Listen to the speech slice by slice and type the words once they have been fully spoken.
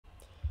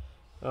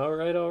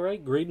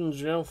Alright.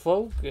 Greetings, young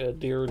folk.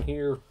 Dirran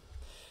here.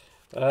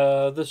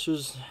 This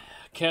is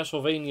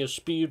Castlevania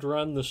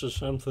Speedrun. This is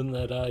something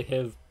that I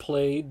have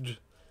played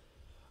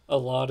a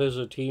lot as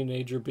a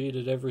teenager, beat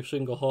it every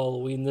single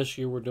Halloween. This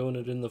year we're doing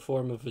it in the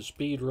form of a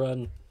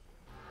speedrun.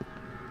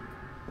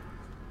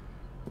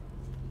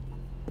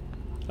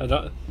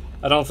 I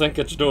don't think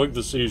it's doing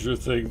the seizure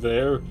thing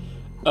there.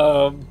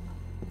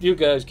 You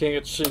guys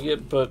can't see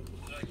it, but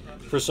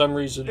for some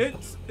reason...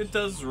 It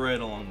does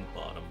right along the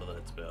bottom, but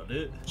that's about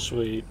it.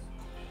 Sweet.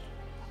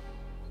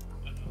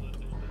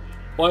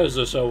 Why is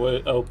this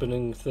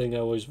opening thing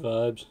always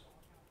vibes?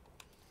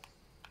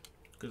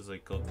 Because they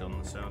clicked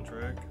on the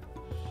soundtrack.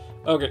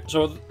 Okay,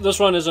 so this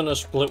one isn't a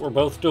split. We're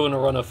both doing a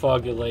run of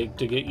Foggy Lake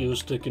to get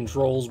used to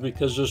controls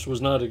because this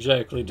was not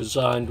exactly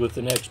designed with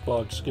an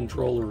Xbox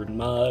controller in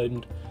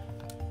mind.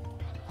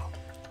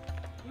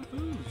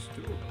 Let's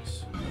do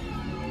this.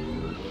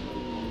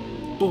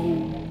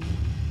 Boom.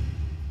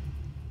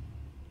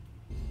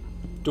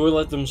 Do I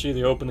let them see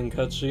the opening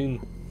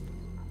cutscene?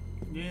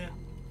 Yeah.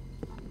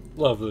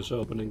 Love this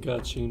opening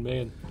cutscene,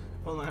 man.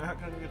 Well, they're not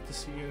gonna get to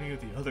see any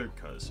of the other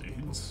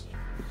cutscenes.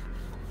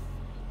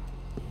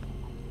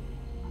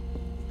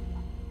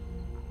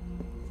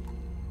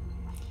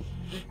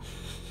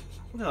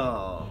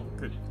 Oh,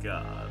 good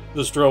God.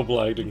 The strobe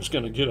lighting's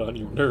gonna get on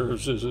your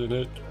nerves, isn't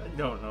it? I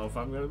don't know if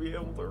I'm gonna be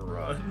able to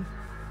run.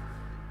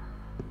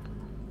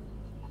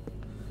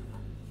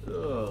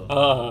 Ugh.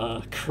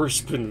 Ah,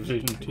 crisp and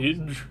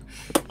vintage.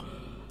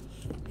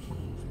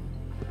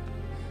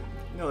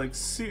 No, like,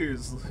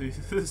 seriously,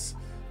 this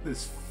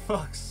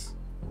fucks.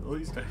 At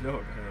least I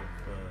don't have,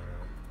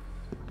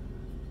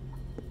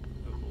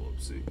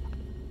 epilepsy.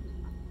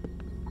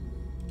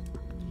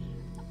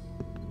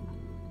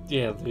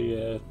 Yeah,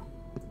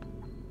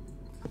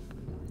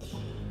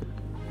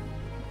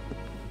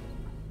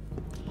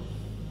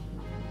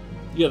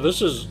 Yeah,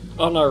 this is,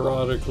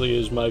 unironically,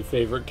 is my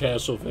favorite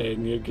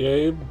Castlevania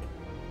game.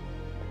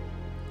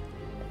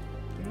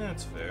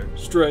 That's fair.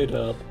 Straight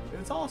up.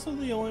 It's also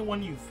the only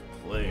one you've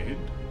played.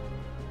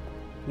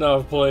 No,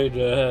 I've played,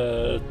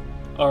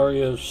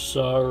 Aria of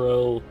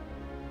Sorrow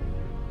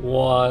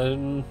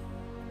 1.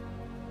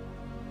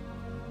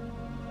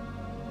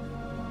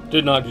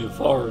 Did not get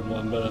far in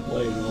one, but I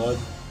played one.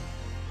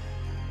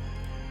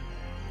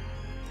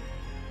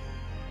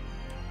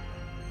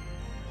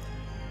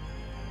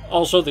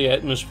 Also, the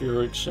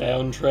atmospheric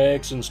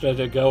soundtracks, instead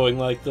of going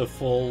like the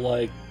full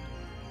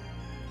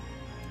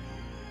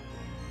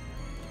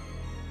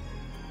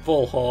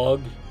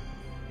hog.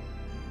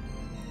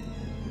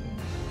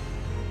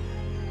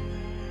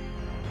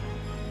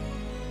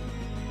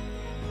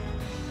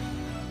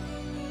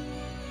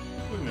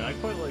 Wait a minute, I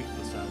quite like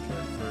the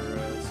soundtrack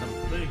for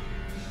Sympathy.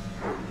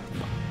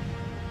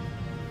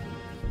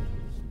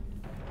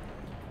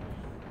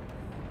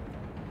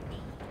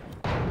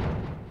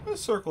 The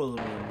Circle of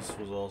the Moons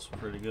was also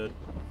pretty good.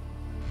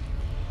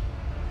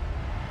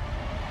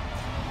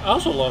 I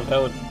also love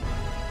how it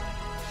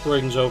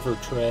brings over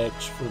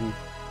tracks from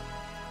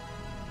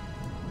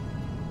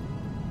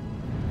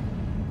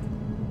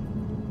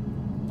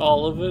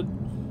all of it.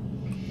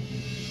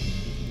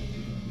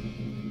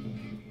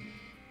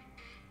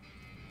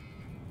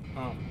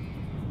 Oh,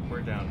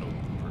 we're down to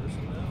one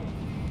person now.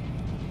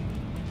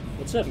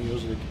 What's that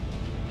music?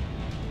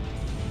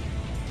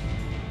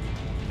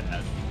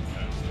 That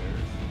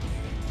downstairs.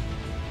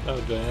 Oh,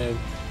 dang.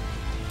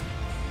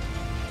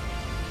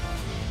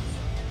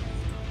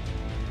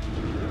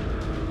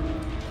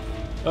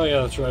 Oh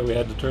yeah, that's right, we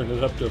had to turn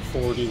it up to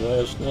 40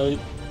 last night.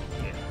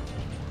 Yeah.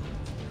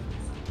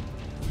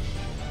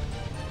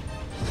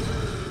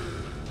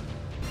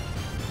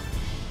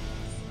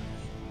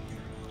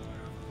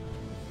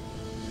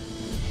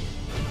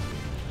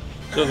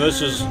 So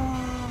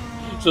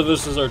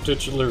this is our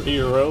titular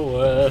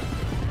hero,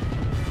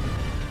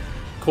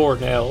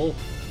 Cornell,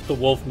 the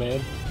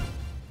Wolfman.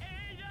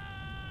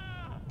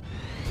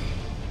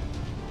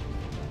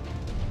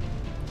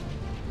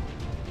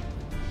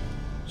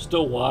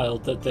 Still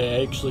wild that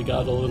they actually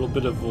got a little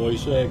bit of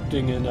voice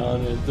acting in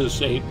on it, this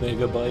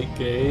 8-megabyte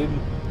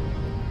game.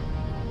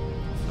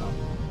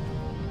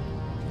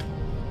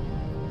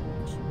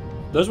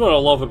 That's what I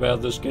love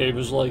about this game,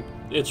 is like,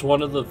 it's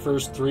one of the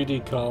first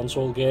 3D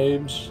console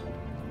games.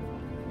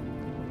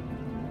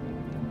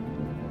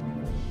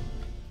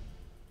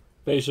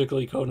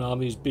 Basically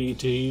Konami's B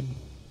team.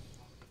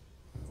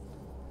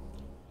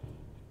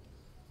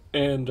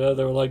 And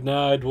they were like,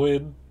 nah, I'd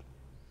win.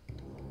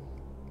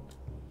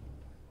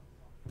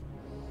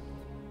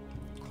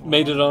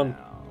 Made it on,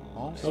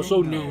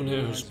 also known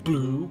as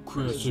Blue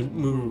Crescent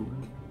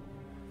Moon.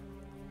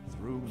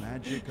 Through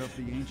magic of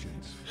the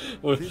ancients.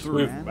 With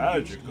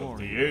Magic of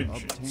the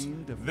ancients,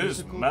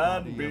 this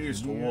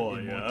man-beast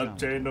warrior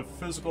obtained a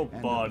physical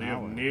body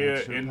of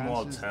near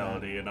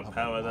immortality and a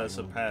power that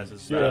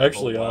surpasses that You're of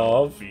actually a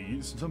wild off.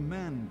 beast. The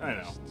man I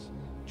know.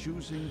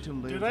 choosing to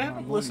live Dude, I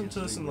haven't listened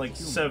to this in like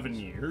harmoniously 7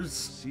 with years. humans,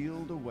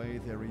 sealed away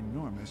their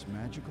enormous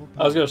magical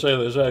I was gonna powers. say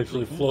this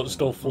actually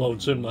still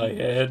floats in my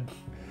head.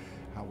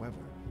 However,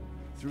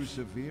 Through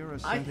severe I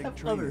ascetic have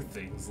training, other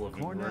things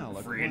living Cornell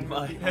rent-free in acquired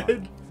my the art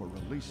head. for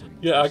releasing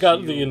Yeah, I got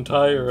the sealed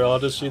entire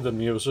Odyssey the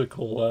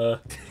musical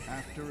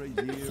After a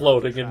year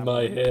floating of in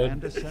my travel head.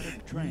 and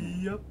ascetic training,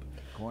 Yep.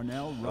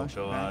 Cornell Oh, rushed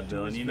go back on, to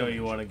Dylan. his You know you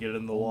village, want to get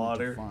in the only to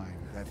water. find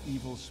that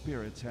evil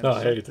spirits had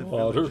I set hate the the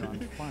water. village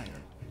on fire,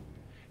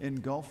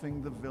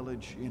 engulfing the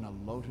village in a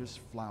lotus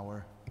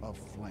flower of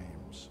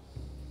flames.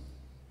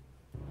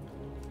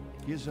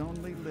 His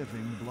only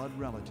living blood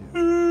relative,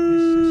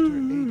 his sister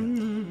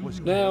Ada, was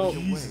Now- carried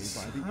away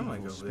by the I might evil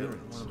go get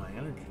spirits. one of my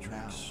energy Now,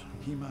 drinks.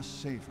 he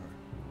must save her.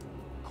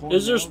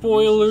 Is there Cornell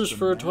spoilers uses the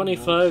for a man-wolf's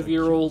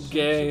 25-year-old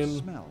acute sense of game?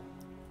 smell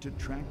to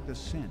track the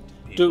scent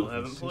People Dude.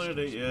 haven't played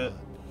it yet.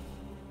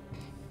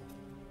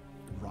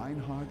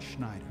 Reinhard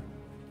Schneider.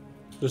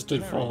 This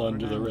did fall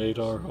under the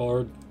radar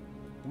hard.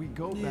 We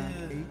go back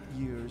Yeah. 8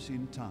 years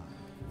in time,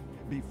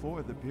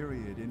 before the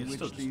period in It's which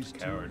still just these a two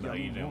coward how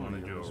you young didn't want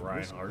to do a warriors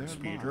Reinhardt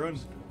risked their speedrun.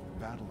 lives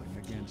battling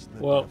against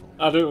the Well, devil.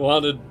 I didn't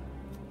want to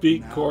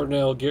beat Now,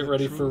 Cornell, get the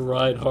ready for truth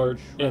Reinhardt,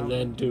 has been and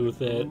then shrouded do in the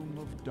that. gloom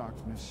of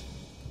darkness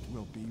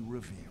will be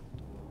revealed.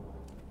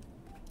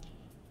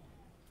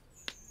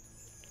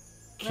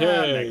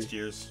 Okay.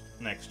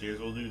 Next year's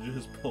we'll do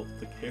just both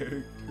the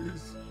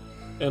characters.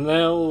 And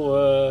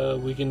now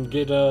we can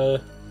get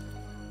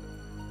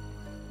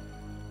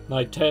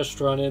my test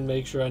run in,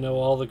 make sure I know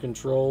all the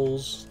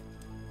controls.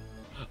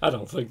 I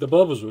don't think the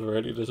Bubbas were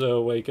ready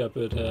to wake up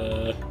at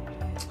I'm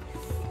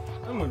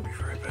gonna be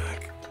right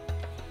back.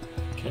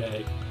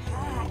 okay.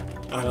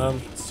 I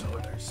need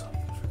soda or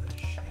something for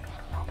this shit.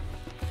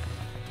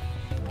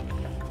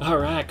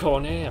 Alright,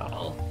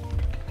 Cornell.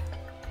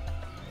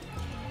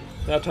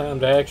 Now time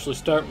to actually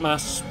start my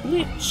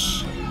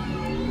splits.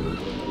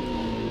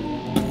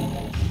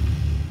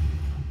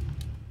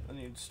 I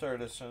need to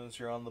start as soon as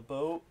you're on the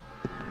boat.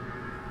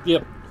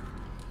 Yep.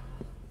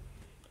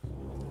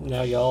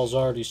 Now y'all's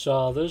already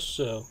saw this,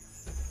 so.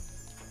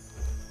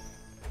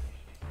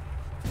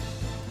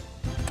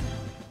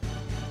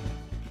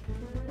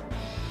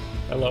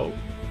 Hello.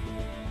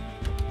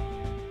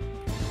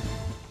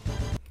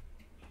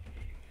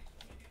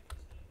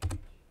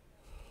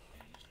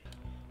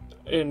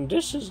 And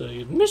this is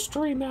a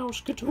mystery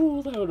mouse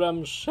tool that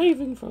I'm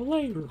saving for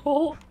later,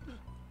 huh?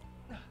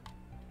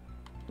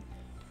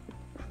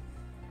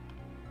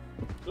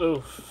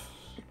 Oof.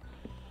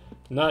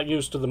 Not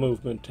used to the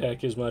movement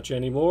tech as much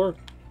anymore.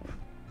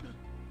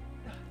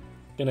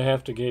 Gonna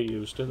have to get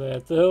used to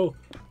that though.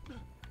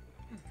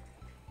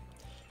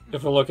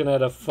 If we're looking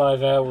at a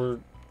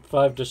 5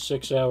 to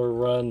 6 hour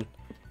run,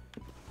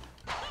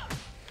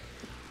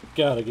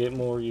 gotta get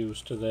more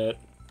used to that.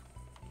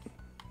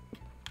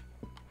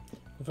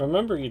 If I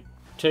remember, you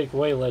take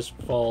way less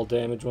fall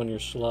damage when you're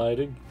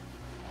sliding.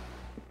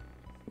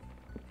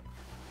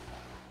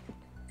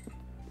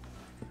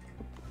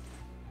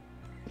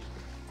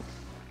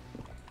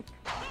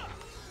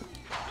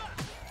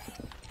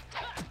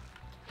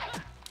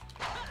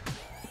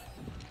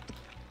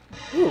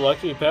 Ooh,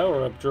 lucky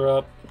power-up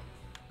drop.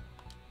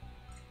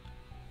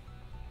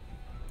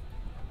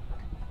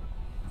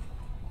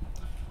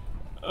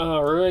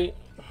 Alright.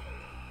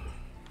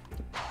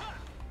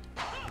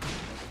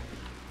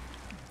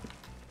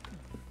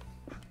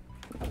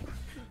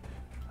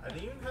 I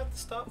didn't even have to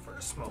stop for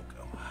a smoke.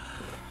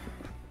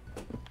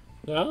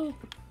 No? You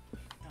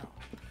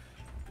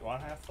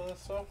want half of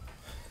this though?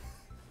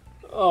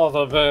 Oh,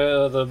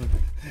 the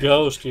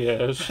ghost,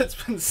 yes. It's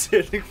been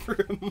sitting for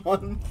a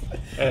month.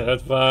 Hey,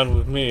 that's fine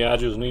with me. I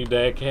just need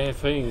that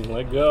caffeine.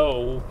 Let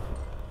go.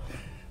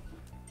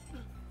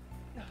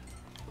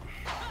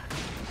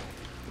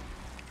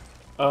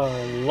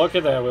 Look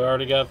at that. We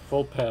already got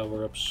full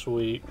power up.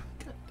 Sweet.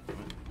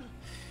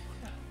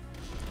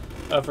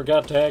 I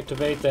forgot to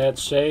activate that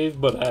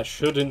save, but I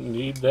shouldn't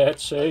need that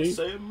save.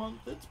 Say a month.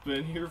 It's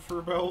been here for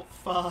about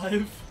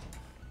 5.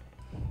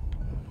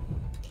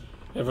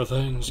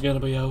 Everything's gonna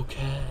be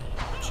okay,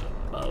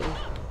 Jimbo.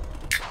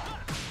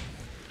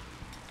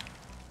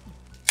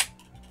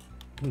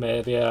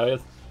 Man, yeah,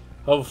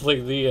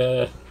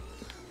 hopefully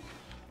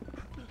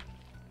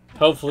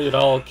hopefully it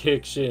all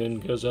kicks in,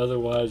 because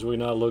otherwise we're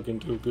not looking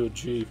too good,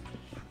 Chief.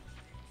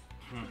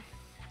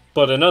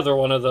 But another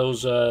one of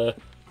those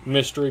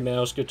mystery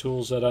mouse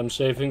tools that I'm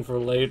saving for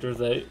later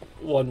that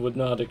one would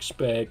not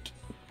expect.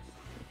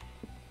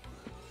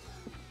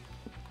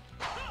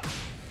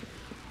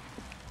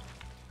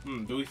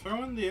 Do we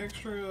throw in the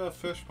extra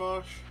fish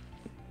posh?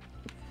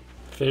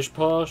 Fish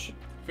posh?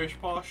 Fish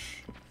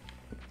posh?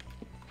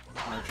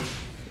 Merchant?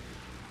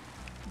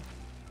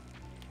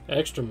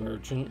 Extra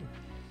merchant.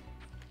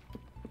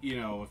 You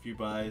know, if you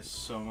buy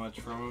so much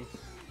from him.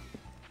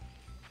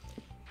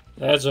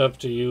 That's up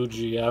to you,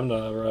 G. I'm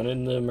not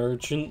running the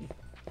merchant.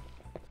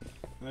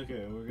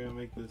 Okay, we're gonna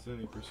make this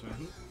any percent.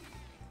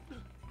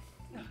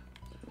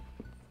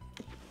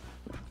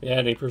 Yeah,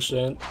 any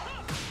percent.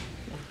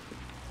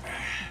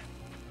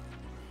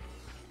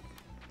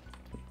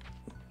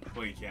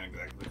 Well, you can't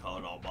exactly call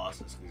it all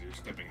bosses because you're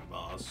skipping a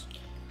boss.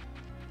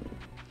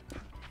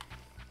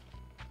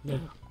 Yeah.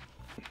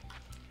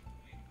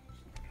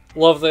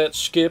 Love that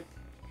skip.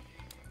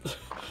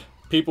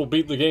 people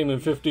beat the game in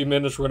 50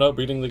 minutes. We're not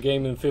beating the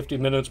game in 50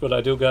 minutes, but I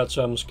do got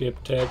some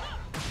skip tech.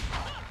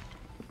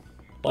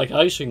 Like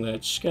icing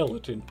that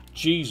skeleton.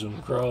 Jeez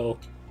and crow.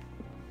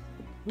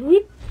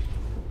 Whoop.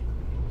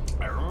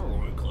 I remember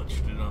when we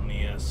clutched it on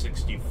the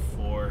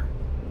 64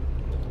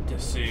 to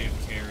save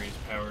Carrie's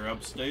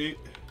power-up state.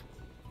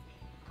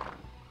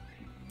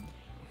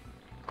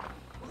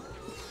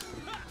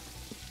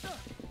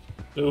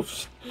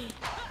 Oops.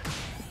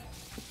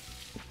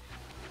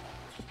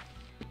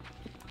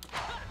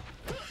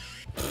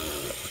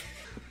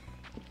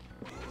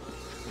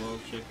 Well,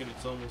 chicken,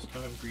 it's almost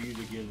time for you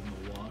to get in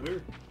the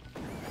water.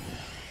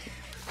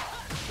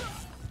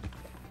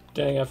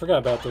 Dang, I forgot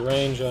about the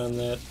range on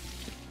that.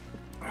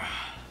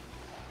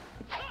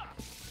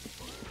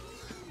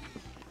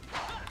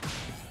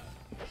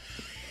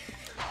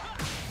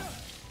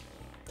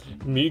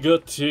 Me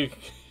got tick.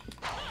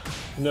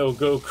 No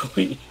go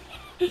queen.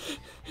 It's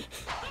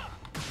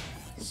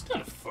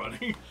kind of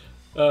funny.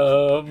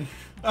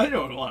 I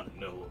don't want to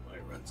know what my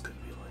run's gonna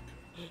be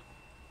like.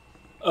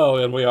 Oh,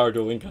 and we are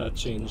doing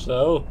cutscenes,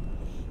 though.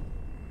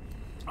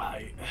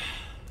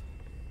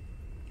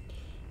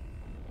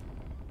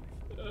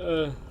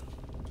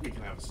 We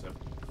can have a sip.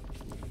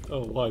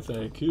 Oh, why,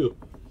 thank you.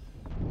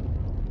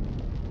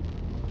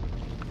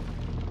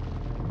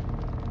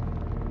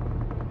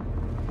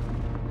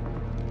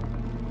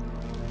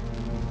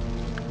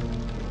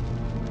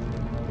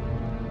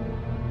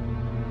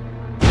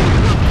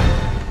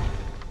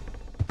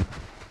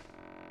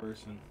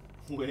 Person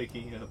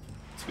waking up at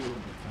 2 in the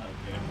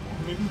goddamn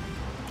morning.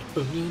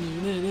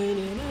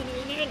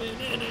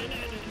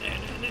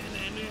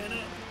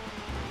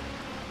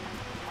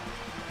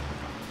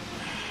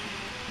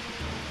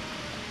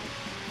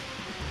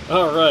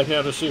 Alright,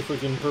 now to see if we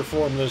can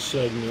perform this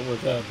segment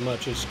without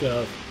much of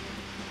stuff.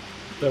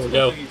 There we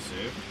go.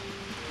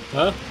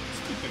 Huh?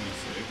 It's keeping you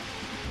safe.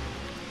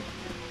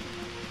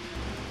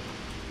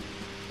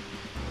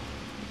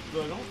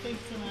 But I don't think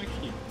you can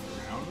actually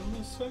drown in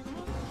this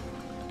segment.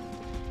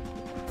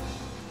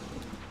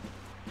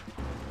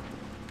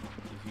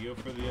 If you go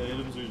for the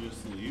items or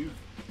just leave.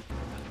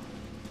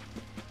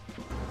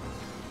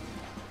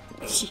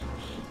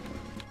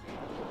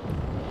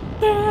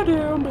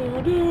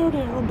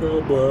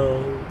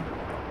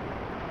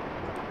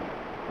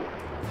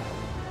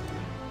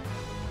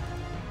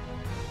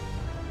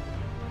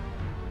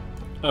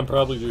 I'm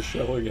probably just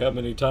showing how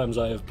many times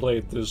I have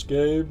played this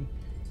game.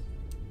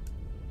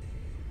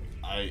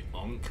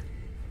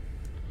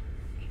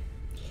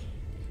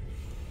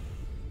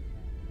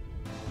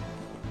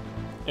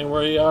 And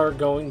we are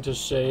going to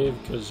save,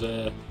 because,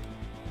 Oh,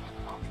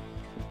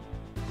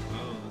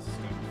 this is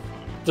gonna be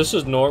fun. this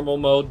is normal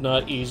mode,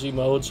 not easy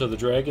mode, so the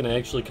dragon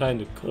actually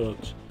kind of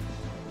cooks.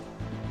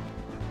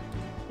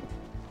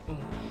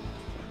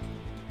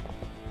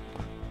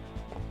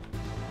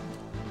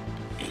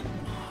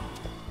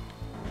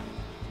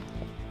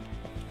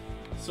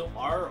 So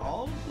are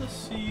all of the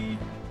C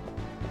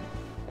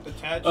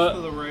attached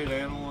to the right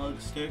analog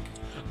stick?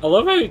 I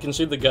love how you can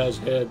see the guy's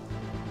head.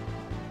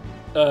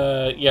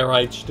 Yeah,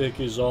 right stick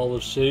is all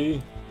of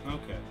C.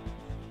 Okay.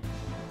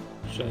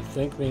 Which I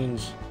think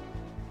means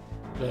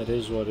that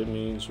is what it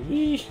means.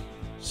 Whee!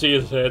 See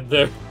his head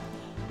there.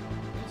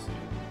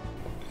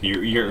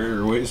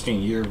 You're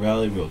wasting your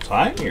valuable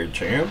time here,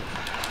 champ.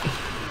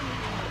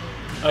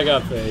 I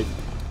got faith.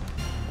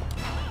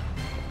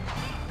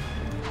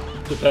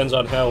 Depends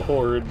on how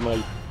horrid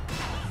my...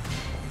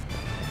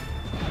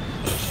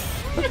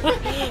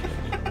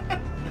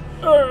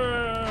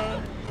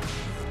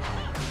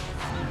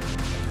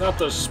 Not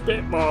the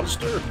spit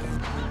monster.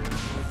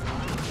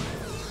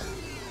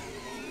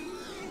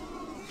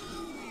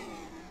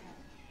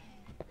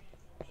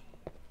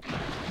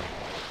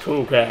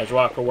 Cool guys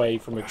walk away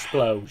from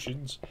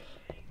explosions.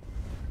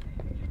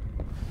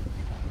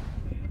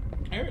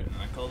 Aaron,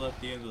 I call that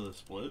the end of the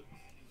split.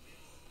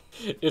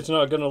 It's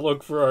not gonna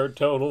look for our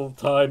total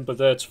time, but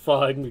that's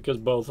fine because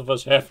both of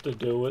us have to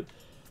do it.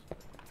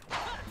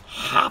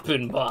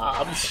 Hoppin'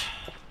 bobs.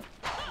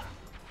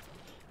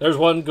 There's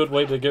one good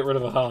way to get rid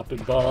of a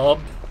hoppin'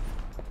 bob.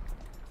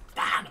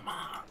 Dynamite.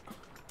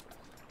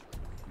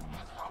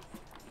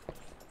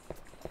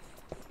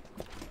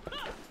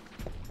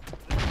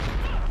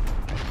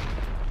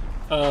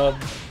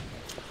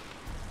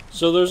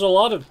 So there's a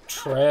lot of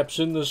traps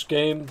in this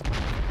game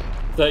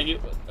that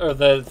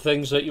the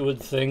things that you would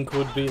think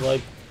would be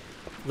like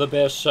the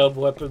best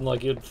sub-weapon.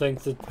 Like you'd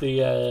think that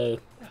the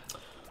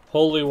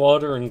holy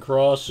water and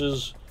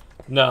crosses,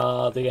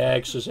 nah, the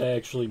axes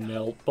actually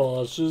melt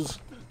bosses.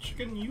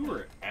 Chicken, you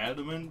were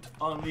adamant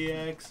on the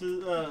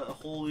axes,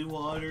 holy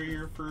water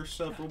your first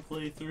several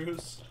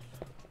playthroughs.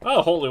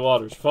 Oh, holy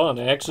water's fun.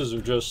 Axes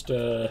are just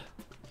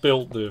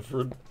built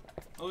different.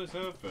 Always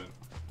have been.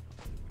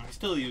 I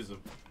still use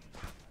them.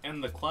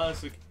 And the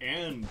classic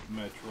and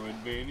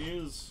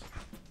Metroidvanias.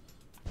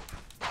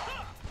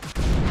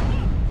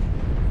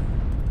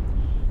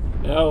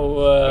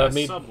 Now,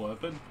 Best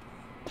sub-weapon.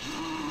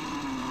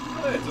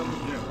 Hey, it's on the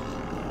gym.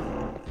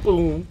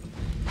 Boom.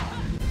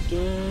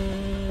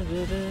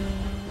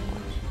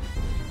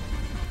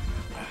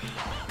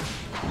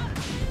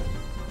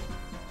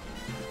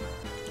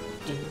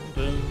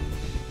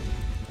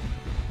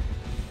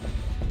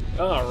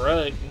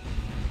 Alright.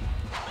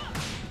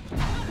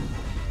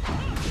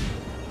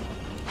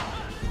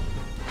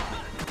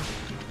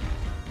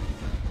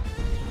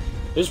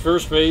 This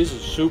first phase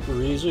is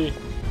super easy.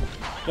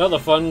 Now the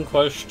fun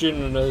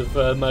question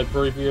of my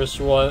previous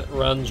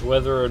runs,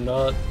 whether or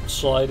not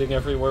sliding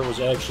everywhere was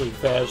actually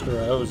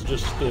faster, I was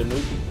just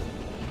stimming.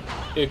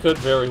 It could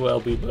very well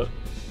be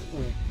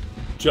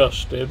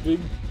just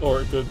stimming,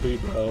 or it could be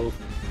both.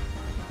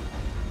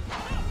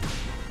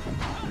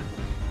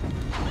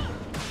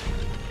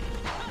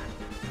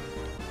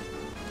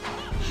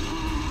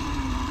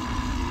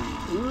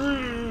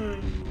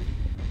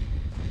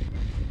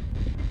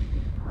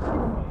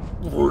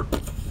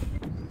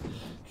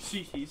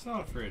 See, he's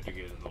not afraid to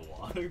get in the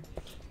water.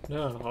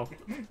 No.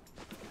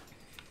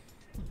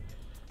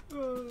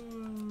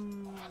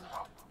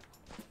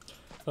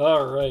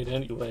 Alright,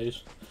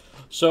 anyways.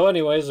 So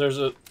anyways, there's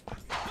a...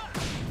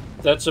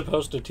 That's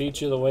supposed to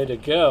teach you the way to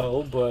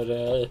go,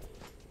 but,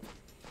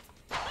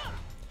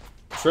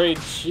 trade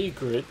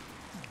secret.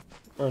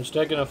 We're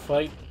instead gonna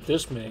fight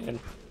this man.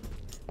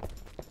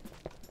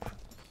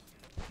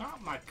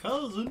 Not my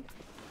cousin.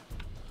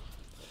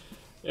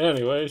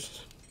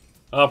 Anyways,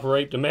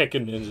 operate the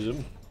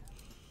mechanism.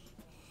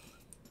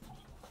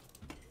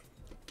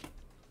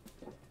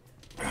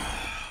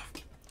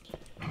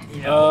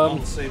 Yeah,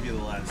 I'll save you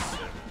the last sip.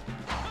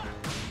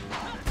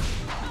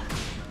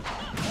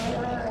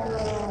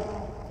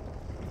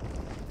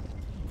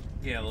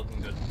 Yeah,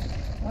 looking good.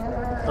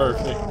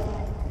 Perfect.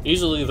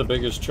 Easily the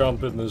biggest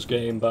chump in this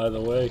game, by the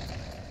way.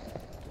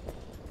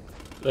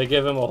 They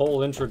give him a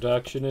whole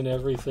introduction and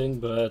everything,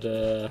 but,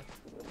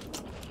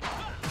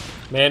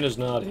 man is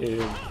not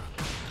him.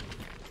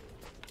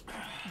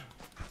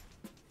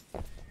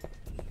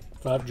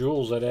 5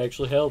 jewels, that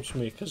actually helps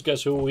me, because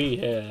guess who we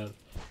have?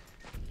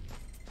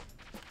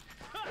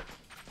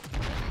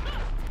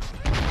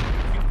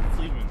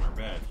 Fleemen are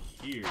bad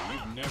here.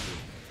 You've never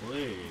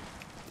played.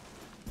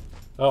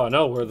 Oh, I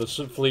know where the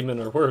fleamen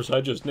are worse.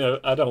 I just know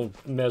I don't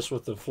mess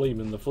with the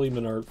fleamen. The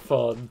fleamen aren't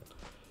fun.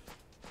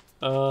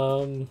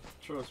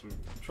 Trust me.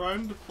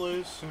 Trying to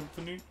play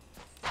Symphony.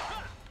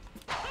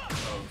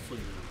 Oh,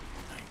 fleemen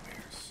are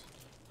nightmares.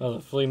 Oh,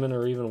 the fleamen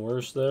are even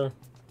worse there?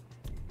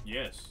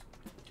 Yes,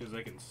 because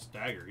they can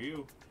stagger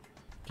you.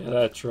 Yeah,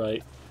 that's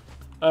right.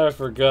 I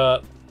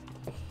forgot.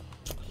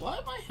 Why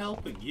am I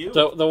helping you?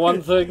 The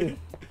one thing...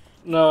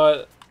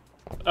 No,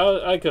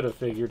 I could have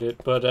figured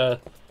it, but,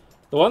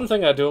 the one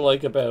thing I do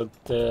like about,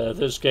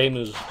 this game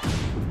is...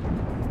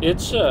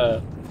 It's,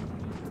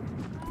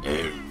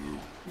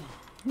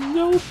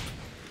 Nope.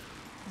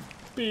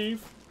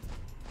 Beef.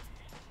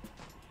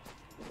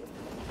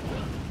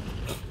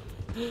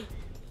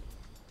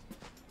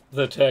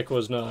 The tech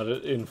was not,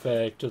 in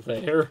fact,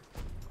 there.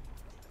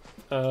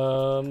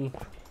 Come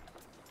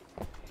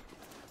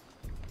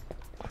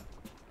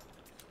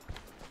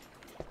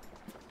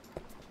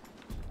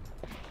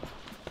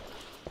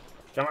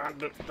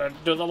on,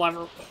 do the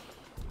lever.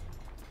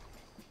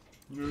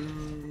 No.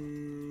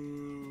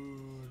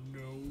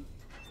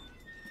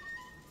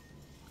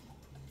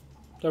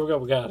 There we go,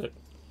 we got it.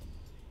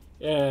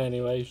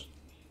 Anyways.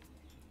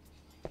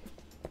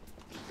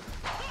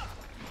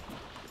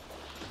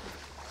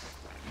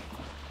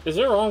 Is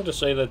it wrong to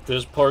say that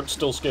this part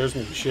still scares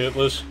me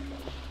shitless?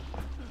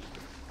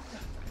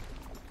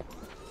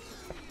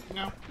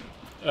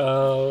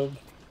 No.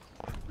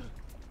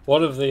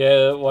 One of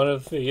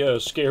the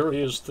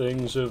scariest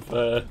things of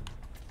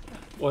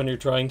when you're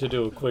trying to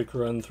do a quick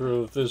run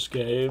through of this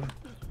game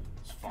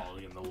It's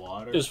falling in the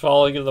water. is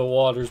falling in the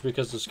waters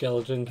because the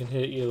skeleton can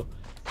hit you.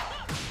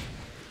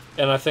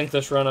 And I think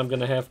this run I'm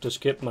gonna have to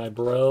skip my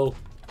bro.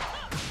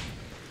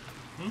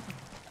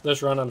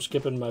 This run I'm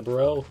skipping my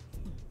bro.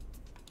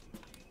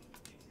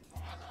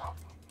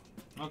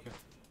 Okay.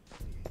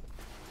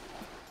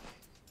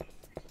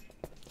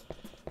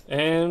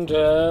 And,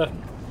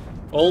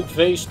 old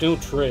face, new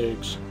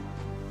tricks.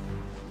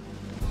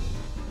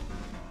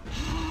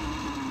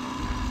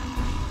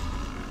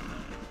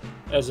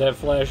 As that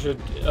flash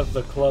of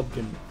the club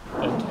can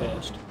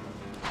attest.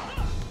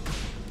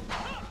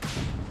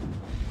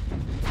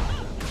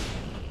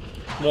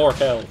 More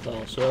health,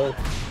 also.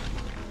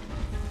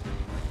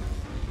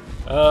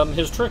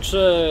 His tricks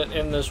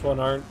in this one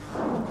aren't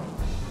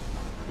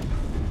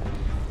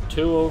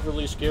too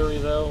overly scary,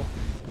 though.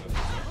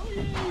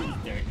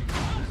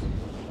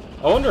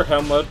 I wonder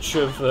how much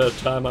of the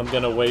time I'm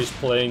gonna waste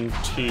playing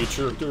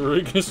teacher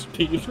during a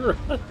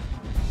speedrun.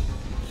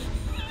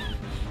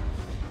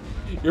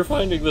 You're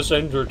finding this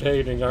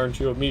entertaining, aren't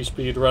you? Of me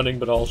speedrunning,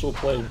 but also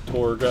playing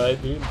tour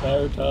guide the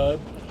entire time.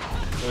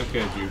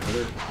 Okay,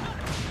 Jupiter.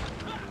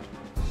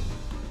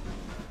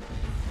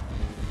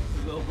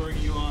 They'll bring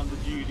you on the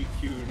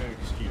GDQ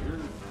next year.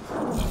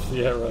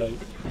 Yeah, right.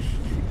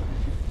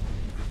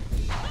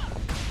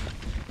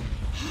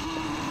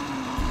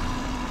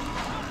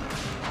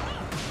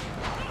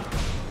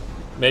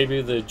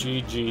 Maybe the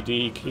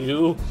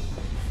GGDQ?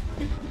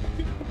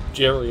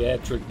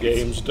 Geriatric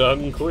games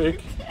done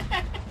quick.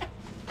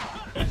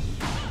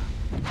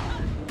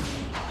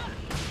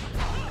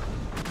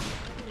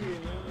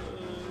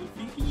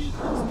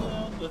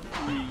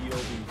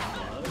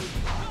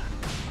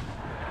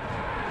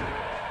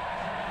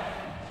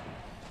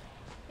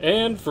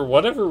 And for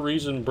whatever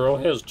reason, bro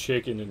has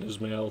chicken in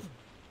his mouth.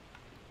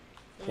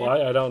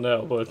 Why? I don't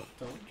know, but...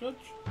 Don't judge,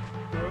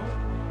 bro.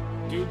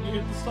 Dude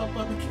needed to stop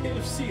by the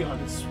KFC on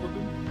his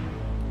swim.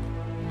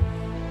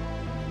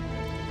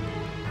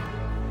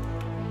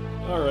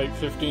 Alright,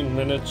 15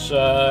 minutes.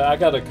 I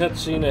got a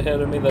cutscene ahead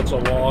of me that's a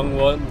long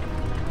one.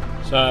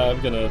 So I'm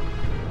gonna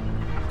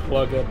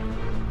plug up.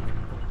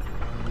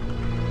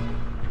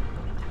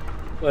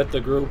 Let the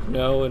group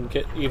know, and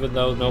even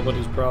though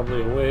nobody's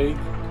probably awake.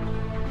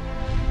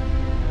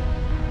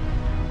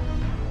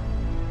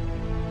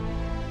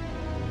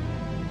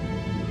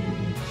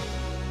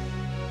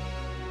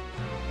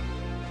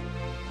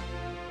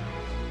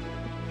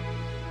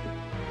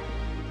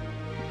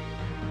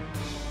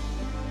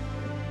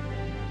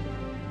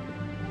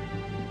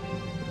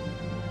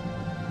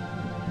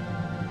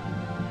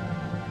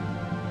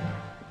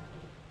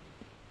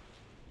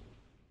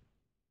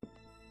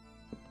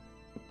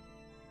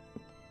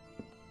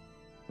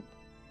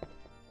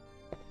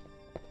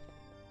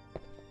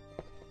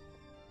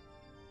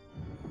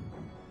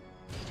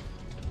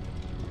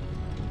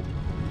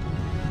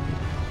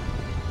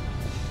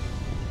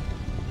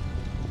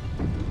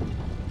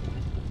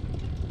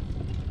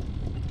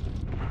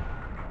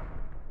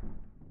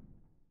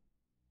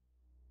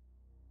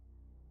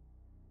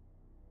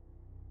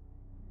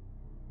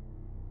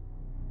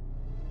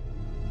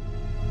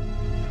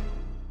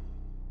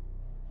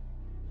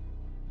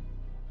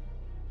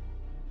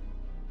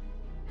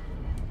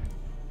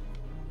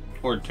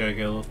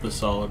 Ortega left the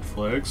solid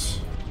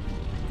flex.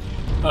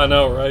 I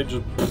know, right?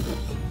 Just...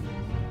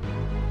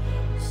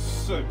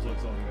 Seems like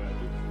something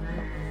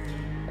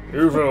I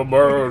If a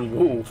man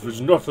wolf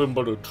is nothing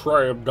but a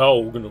trapped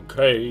dog in a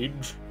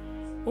cage.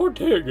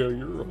 Ortega,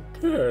 you're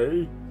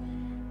okay.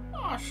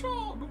 I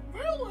saw the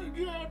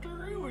village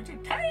after it was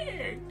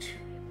attacked.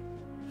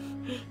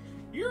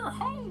 Your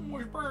home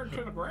was burned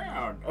to the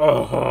ground.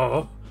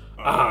 Uh-huh.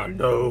 I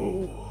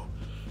know.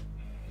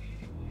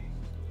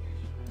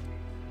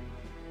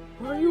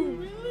 Are you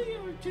really,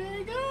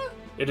 Ortega?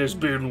 It has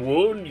been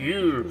 1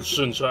 year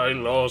since I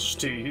lost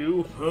to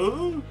you.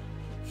 Huh?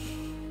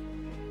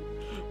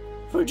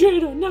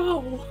 Vegeta,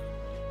 no!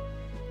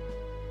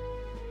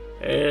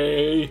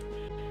 Hey.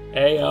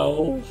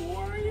 Ayo.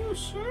 What are you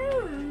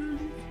saying?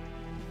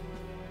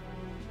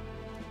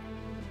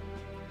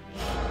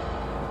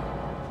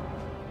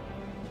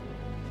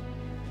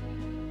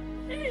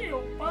 Hey,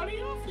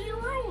 buddy, off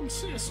your own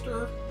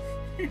sister.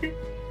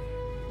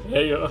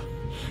 Hey,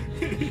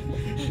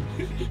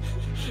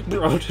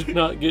 bro did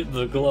not get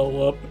the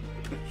glow up.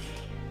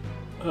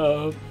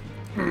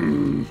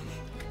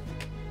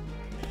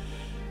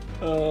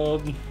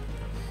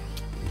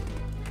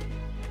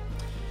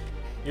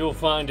 You'll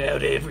find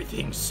out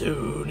everything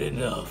soon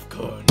enough,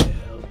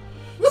 Cornell.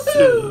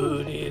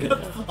 Soon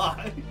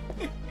enough.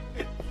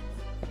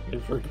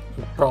 It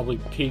probably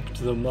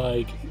peaked the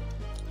mic.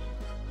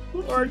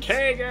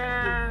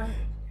 Ortega!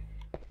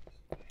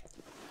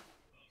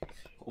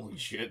 Holy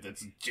shit,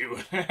 that's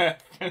doing a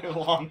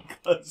long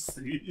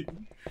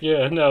cutscene.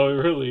 Yeah, no, it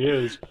really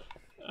is.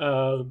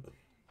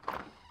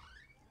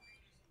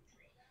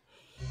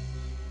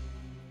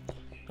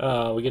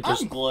 We get I'm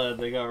this. glad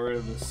they got rid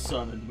of the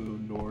sun and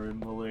moon door in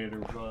the later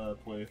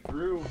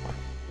playthrough.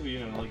 You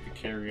know, like the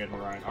Carrie and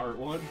Reinhardt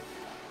one.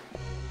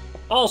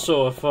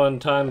 Also a fun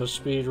time of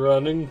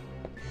speedrunning.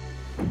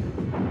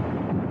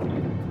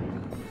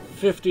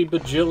 50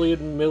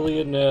 bajillion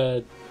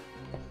million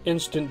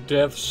instant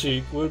death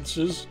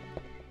sequences.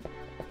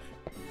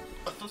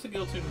 I thought the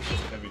guillotine was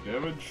just heavy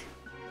damage.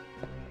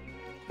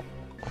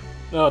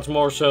 No, it's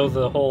more so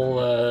the whole,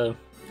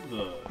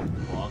 The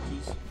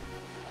boxes.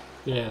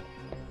 yeah.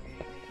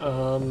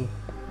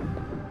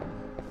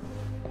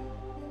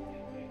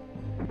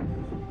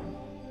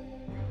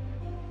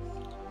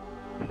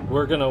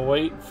 We're gonna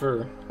wait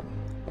for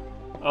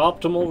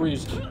optimal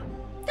reason.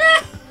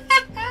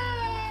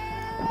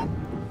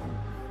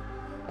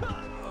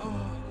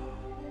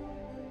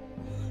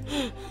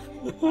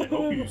 I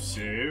hope you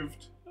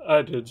saved.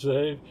 I did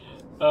save.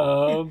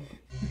 I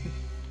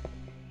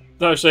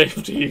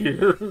saved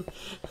here.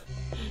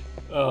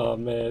 Oh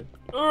man.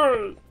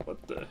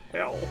 What the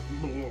hell?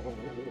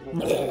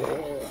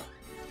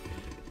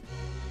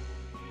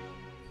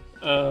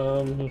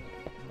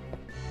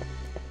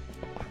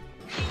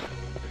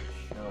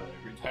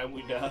 Every time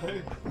we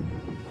die.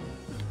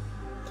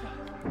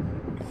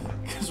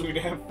 Because we'd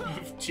have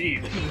 15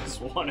 in this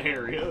one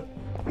area.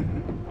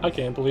 I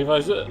can't believe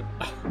I said.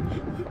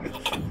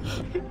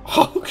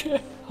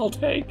 Okay, I'll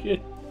take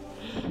it.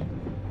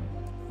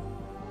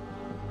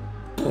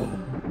 I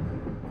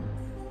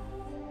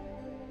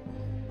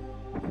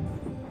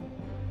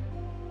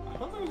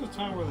thought there was a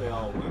time where they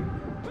all went.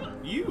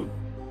 You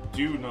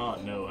do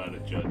not know how to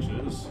judge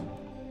this.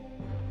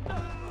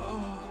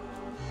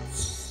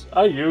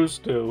 I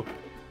used to.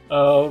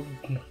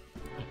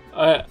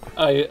 I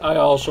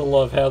also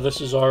love how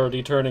this is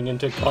already turning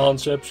into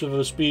concepts of a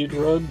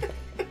speedrun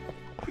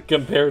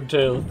compared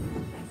to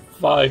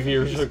 5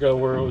 years ago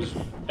where it was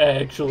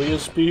actually a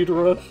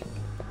speedrun.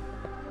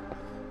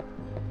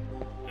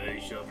 Hey,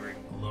 shall bring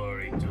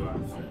glory to our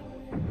family.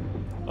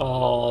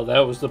 Oh, that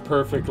was the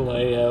perfect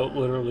layout,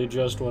 literally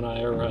just when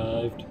I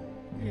arrived.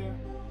 Yeah.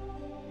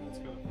 That's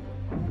good.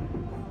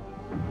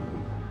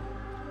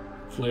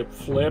 Flip,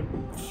 flip,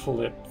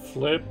 flip,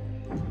 flip.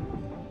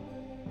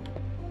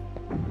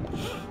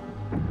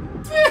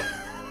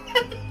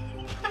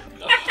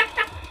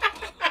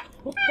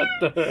 What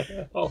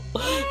the hell?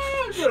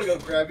 I'm gonna go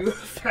grab you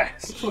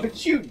fast.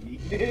 What you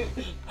need it?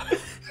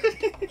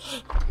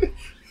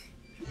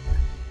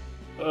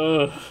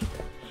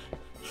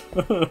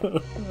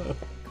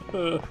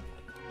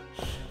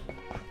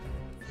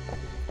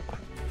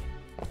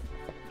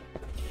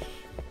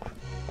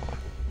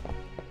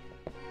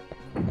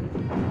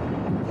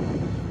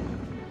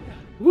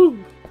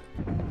 Woo!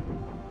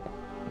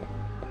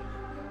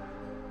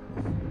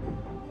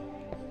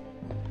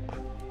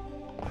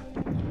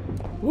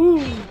 Woo!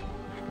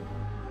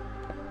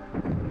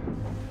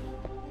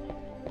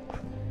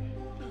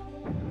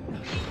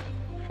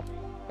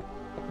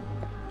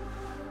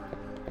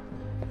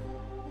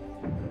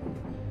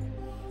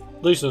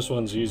 At least this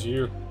one's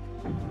easier.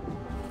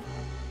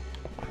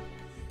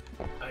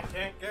 I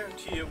can't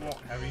guarantee it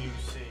won't have you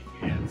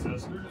seeing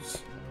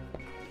ancestors.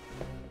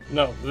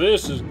 No,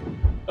 this is...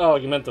 Oh,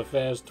 you meant the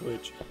fast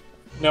twitch.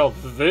 No,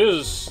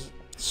 this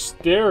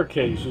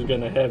staircase is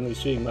gonna have me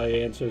seeing my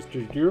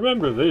ancestors. Do you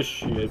remember this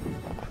shit?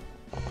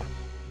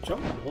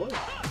 Jump what?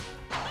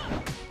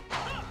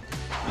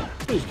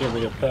 Please give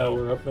me a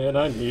power-up, man.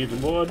 I need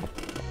one.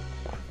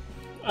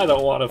 I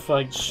don't want to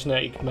fight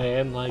Snake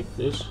Man like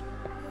this.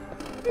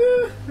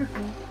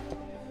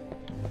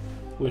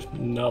 With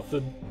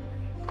nothing.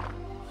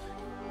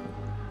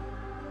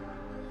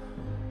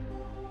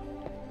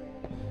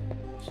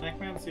 Snake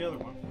Man's the other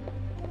one.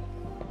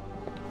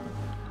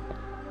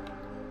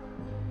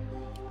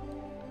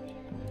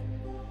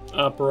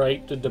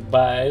 Operate the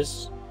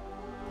device.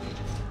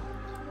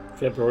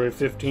 February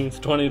 15th,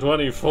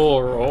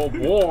 2024. Oh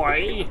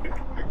boy!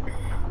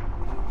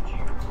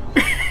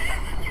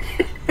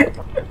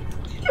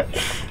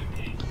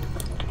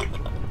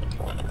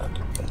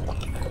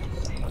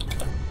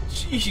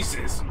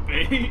 Jesus,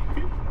 babe.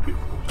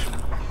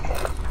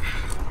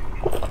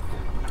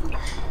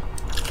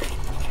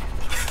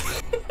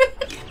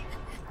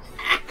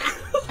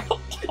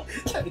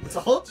 I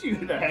told you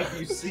to have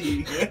you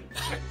see it.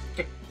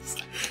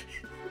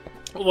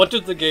 What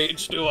did the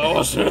gauge do? I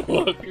wasn't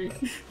looking.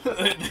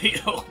 They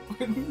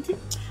opened.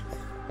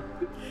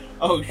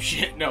 Oh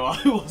shit, no,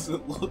 I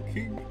wasn't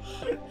looking.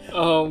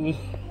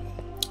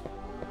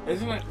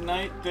 Isn't it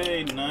night,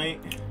 day,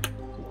 night?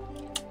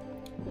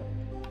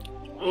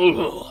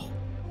 Ugh.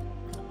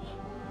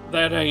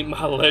 That ain't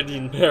my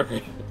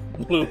legendary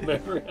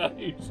blueberry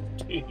iced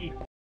tea.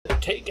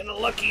 Taking a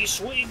lucky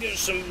swig of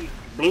some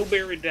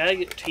blueberry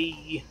diet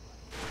tea.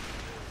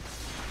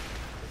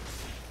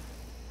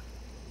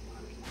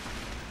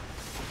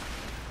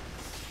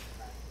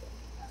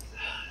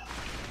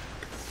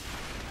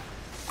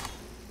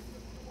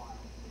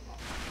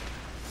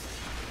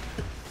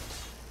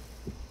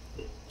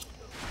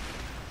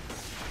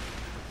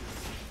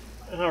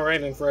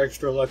 Alright, and for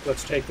extra luck,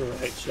 let's take the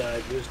right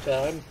side this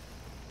time.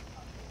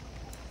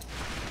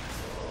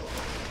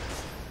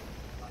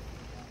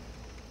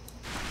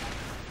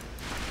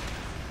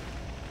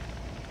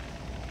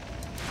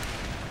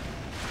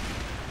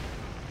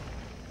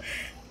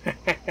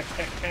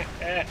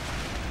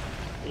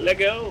 Let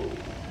go!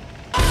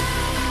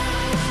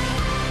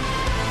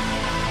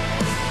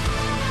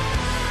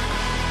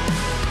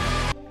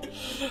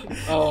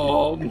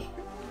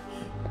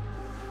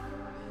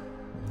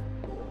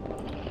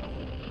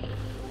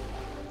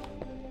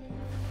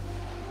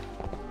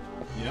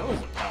 You know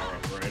there's a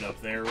power-up right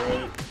up there,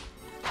 right?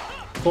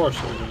 Of course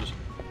there is.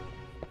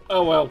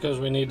 Oh well, because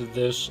we needed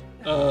this.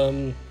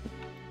 Don't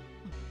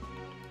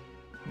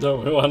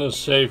we want to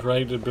save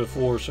right it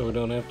before so we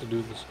don't have to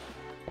do this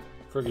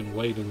friggin'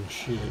 waiting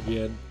shit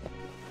again.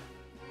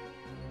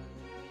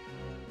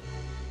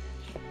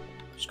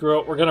 Screw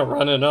it, we're gonna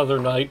run another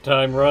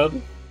nighttime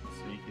run.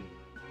 So you can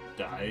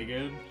die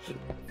again?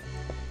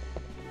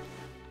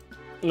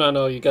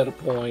 No, you got a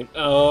point.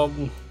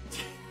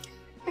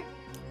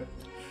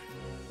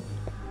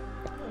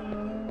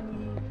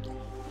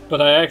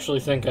 But I actually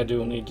think I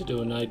do need to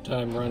do a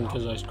nighttime run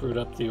because I screwed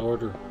up the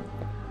order.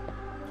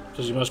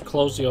 Because you must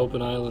close the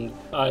open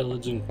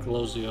eyelids and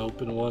close the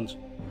open ones.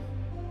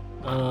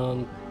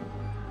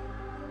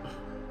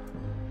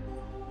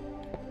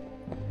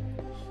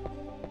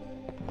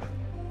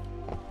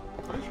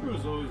 Pretty sure it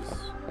was always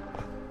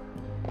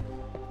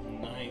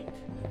night,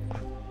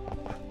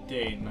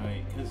 day,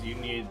 night, because you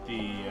need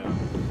the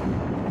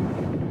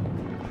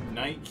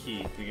night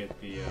key to get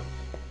the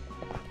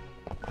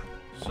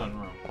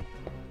sunroom.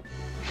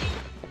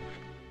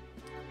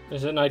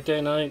 Is it night,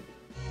 day, night?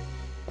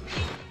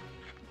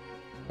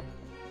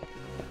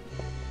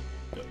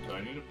 Do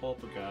I need to pull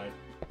up a guide?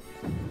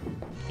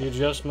 You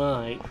just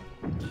might.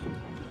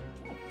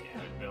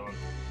 Yeah, Dylan.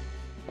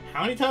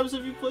 How many times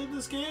have you played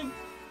this game?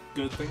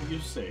 Good thing you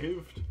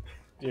saved.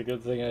 Yeah,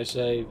 good thing I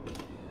saved.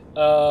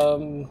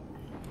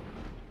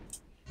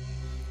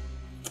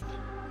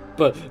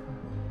 But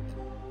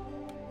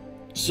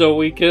so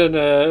we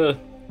can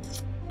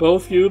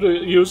both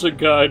use a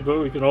guide, but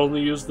we can only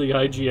use the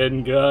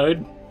IGN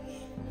guide.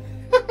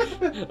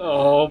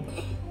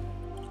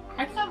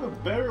 I'd have a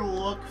better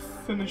luck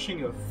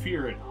finishing a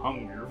Fear and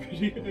Hunger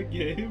video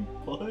game,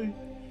 but...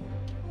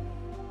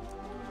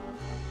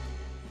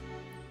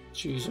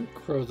 Jeez, and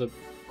crow the...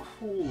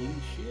 Holy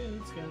shit,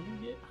 it's gonna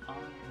get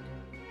hot.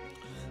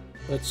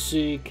 Let's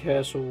see,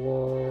 Castle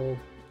Wall.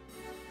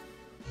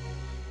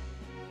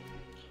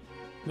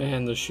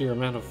 Man, the sheer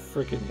amount of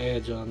freaking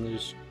ads on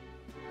this.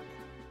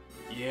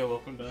 Yeah,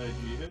 welcome to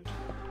IGN.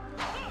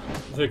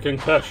 The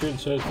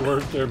concussions have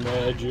worked their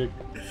magic.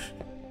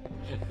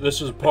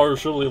 This is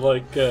partially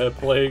like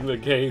playing the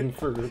game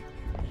for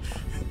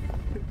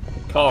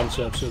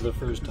concepts for the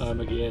first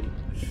time again.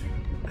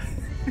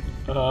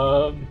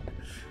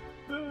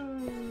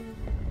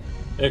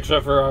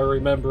 Except for I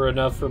remember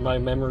enough for my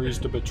memories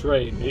to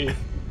betray me.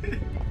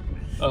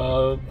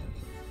 Oh,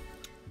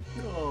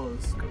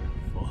 this is gonna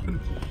be fun.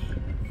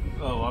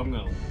 Oh, I'm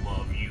gonna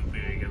love you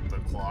being at the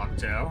clock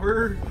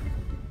tower.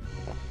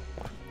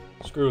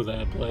 Screw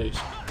that place.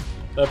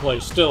 That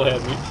place still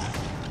had me.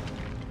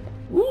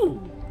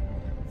 Woo!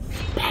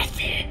 Back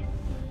there!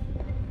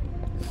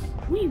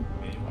 Woo!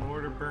 Anyone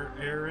order burnt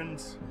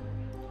errands?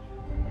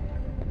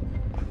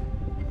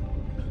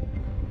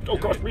 Oh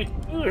gosh, me!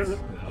 That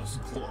was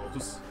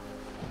close.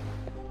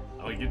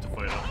 Oh, you get to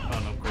fight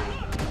an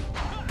upgraded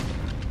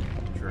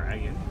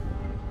dragon.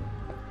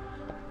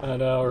 I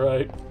know,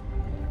 right?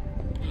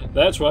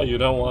 That's why you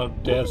don't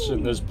want deaths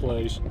in this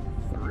place.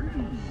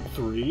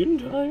 3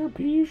 entire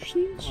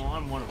pieces? Oh,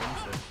 I'm one of them,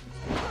 so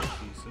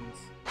pieces.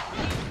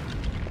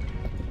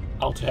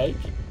 I'll take.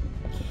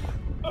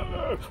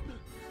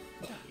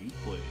 You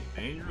play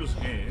dangerous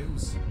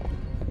games.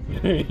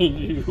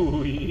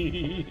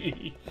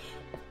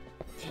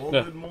 Well,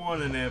 good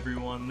morning,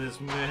 everyone. This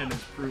man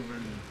has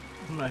proven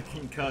my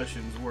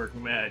concussions work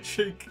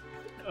magic.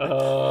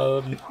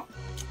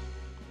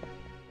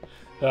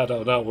 I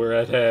don't know. We're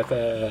at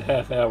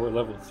half hour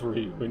level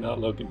 3. We're not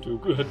looking too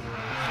good.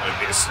 Might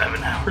be a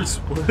 7-hour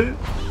split.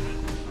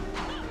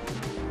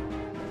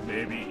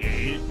 Maybe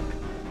 8.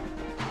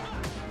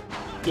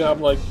 Yeah,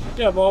 I'm like,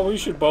 yeah, well, we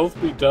should both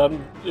be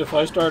done. If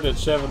I start at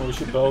 7, we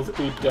should both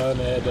be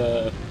done at,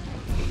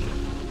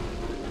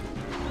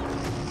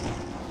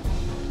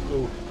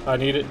 Ooh, I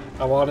need it.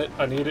 I want it.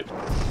 I need it.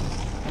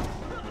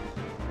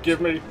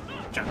 Give me.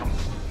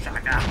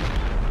 Shaka.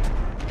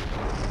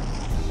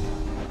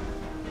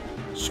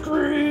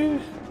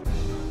 Scream!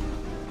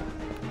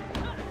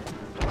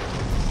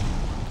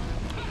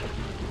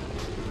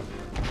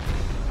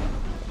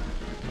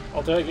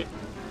 I'll take it.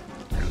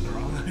 Grab the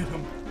wrong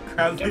item.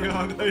 Grab the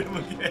wrong item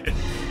again.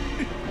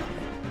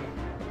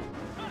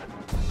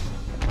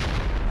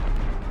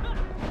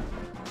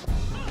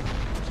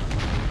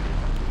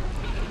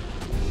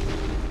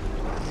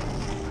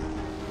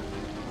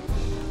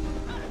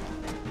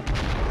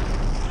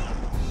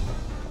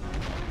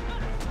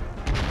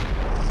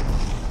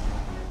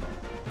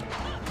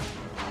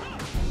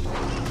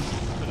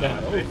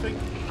 I think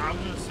I'm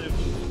gonna save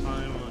some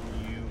time on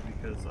you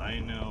because I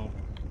know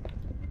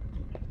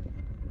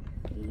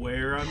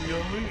where I'm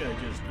going, I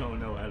just don't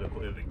know how to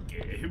play the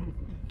game.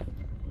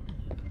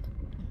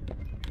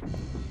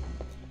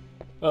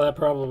 Well, that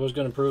probably was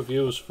going to prove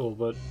useful,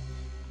 but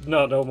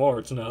no more,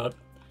 it's not.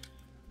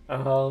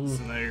 So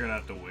now you're gonna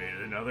have to wait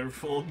another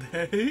full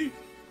day?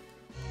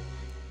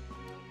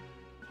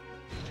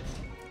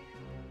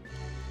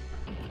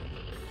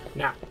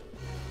 Now.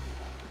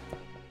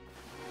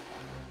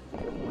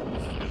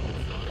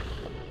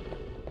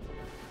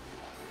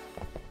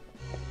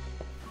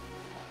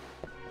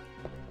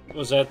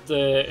 Was that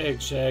the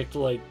exact,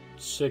 like,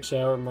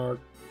 6-hour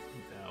mark?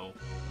 No.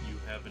 You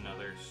have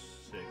another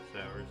 6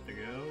 hours to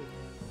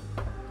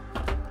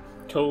go.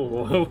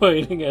 Cool. I'm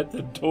waiting at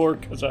the door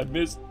because I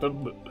missed the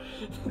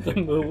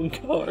moon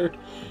card.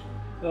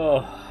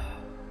 Oh.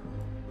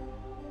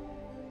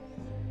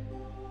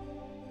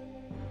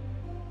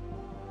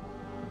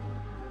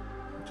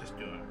 Just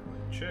doing a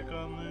quick check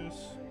on this.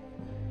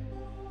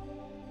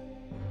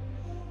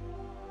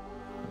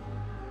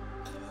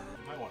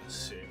 You might want to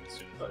save as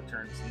soon as that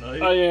turns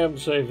night. I am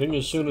saving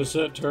as soon as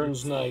that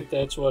turns night.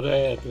 That's what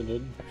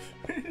happened.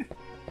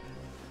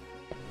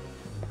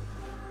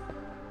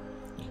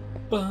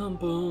 Bum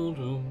bum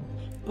dum,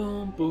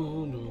 bum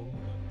bum dum,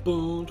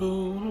 bum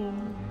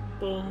dum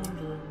bum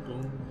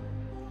dum.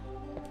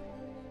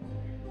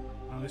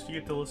 At least you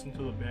get to listen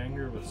to the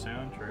banger with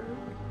soundtrack.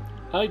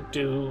 I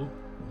do.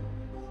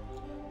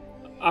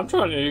 I'm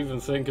trying to even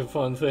think of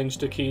fun things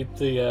to keep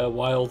the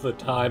while the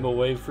time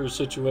away for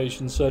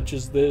situations such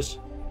as this.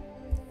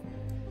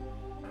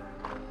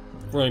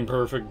 Frame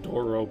perfect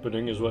door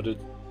opening is what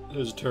it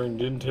has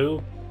turned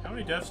into. How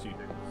many deaths do you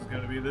think this is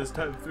going to be this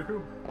time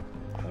through?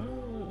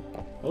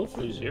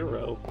 Hopefully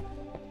 0.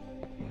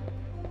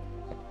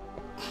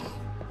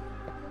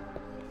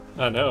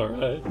 I know,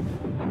 right?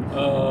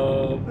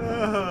 Oh!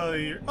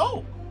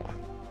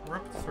 We're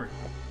up to 3.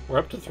 We're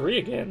up to 3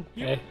 again.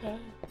 Yep.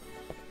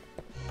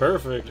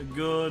 Perfect.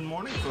 Good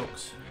morning,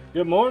 folks.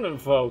 Good morning,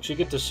 folks. You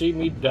get to see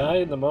me die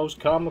in the most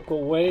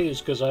comical ways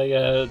because I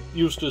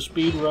used to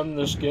speedrun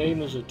this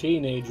game as a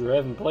teenager. I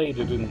haven't played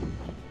it in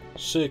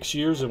 6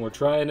 years, and we're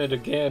trying it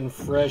again,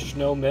 fresh,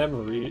 no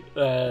memory.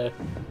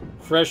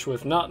 Fresh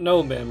with not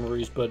no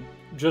memories, but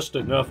just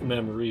enough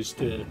memories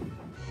to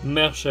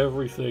mess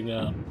everything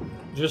up.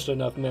 Just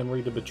enough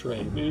memory to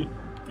betray me.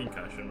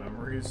 Concussion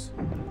memories.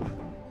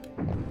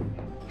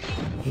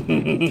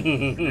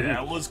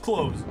 That was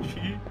close,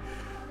 G.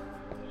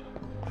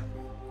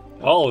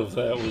 All of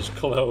that was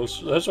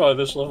close. That's why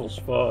this level's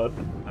fun.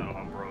 Oh,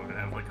 I'm gonna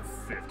have like a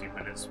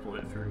 50-minute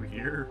split through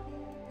here.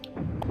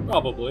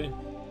 Probably.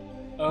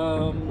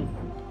 Now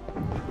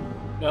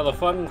the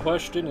fun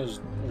question is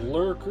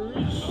lurkers.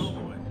 Oh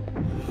boy.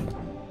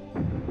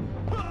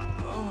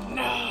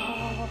 No!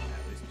 At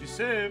least you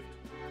saved.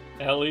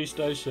 At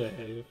least I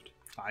saved.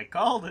 I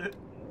called it.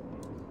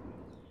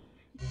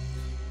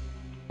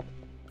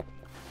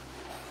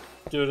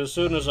 Dude, as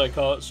soon as I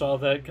saw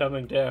that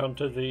coming down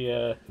to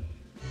the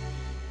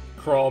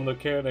crawl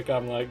mechanic,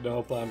 I'm like,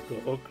 nope, I'm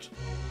cooked.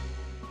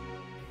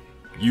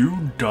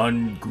 You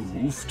done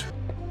goofed.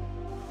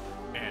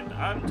 And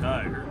I'm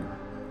tired.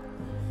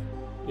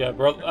 Yeah,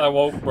 I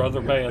woke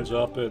Brother Man's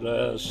up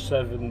at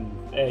 7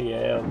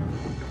 a.m.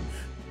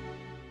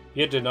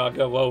 It did not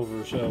go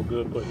over so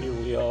good, but here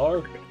we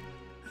are.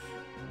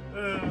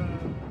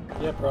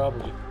 Yeah,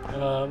 probably.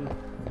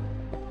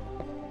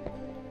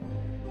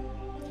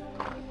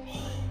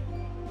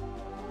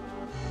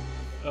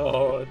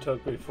 Oh, it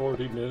took me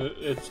 40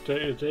 minutes.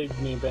 It takes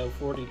me about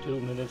 42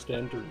 minutes to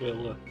enter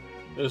Villa.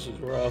 This is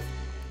rough.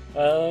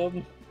 Well,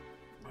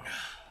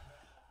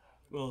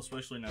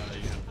 especially now that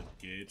you have the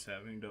gates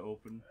having to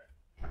open.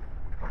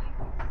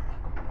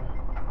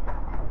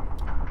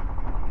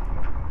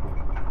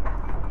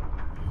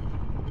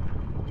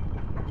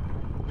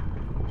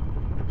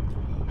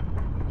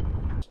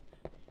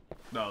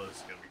 No, this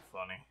is gonna be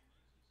funny.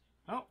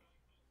 Oh.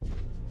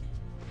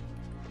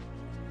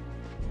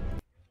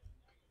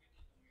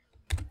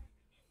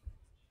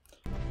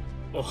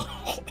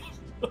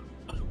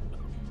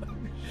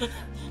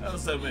 How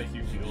does that make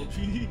you feel,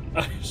 G?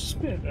 I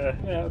spent a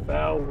half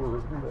hour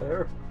in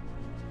there.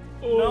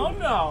 No,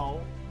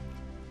 no.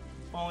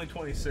 Only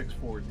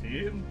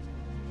 26:14.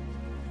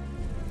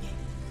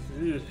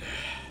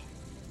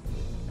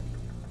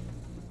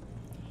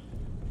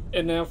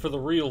 And now for the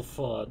real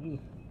fun.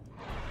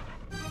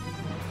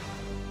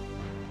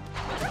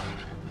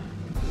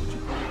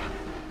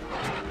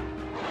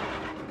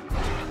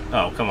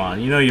 Oh, come on.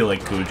 You know you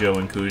like Cujo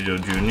and Cujo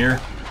Jr.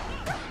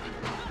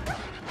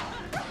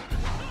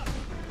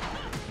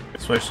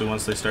 Especially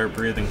once they start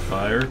breathing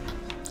fire.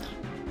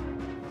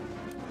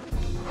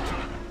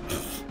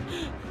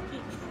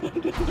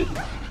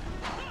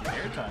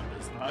 Airtime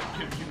does not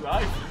give you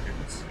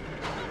eye-fingers.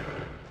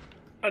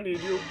 I need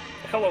you.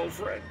 Hello,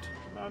 friend.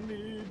 I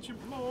need you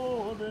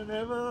more than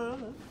ever.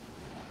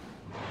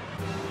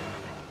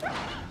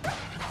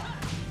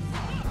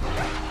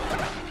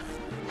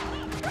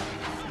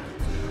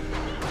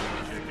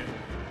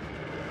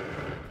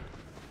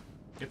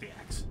 Get the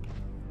axe.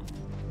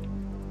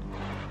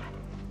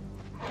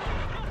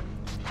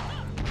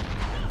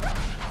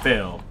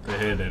 Fail to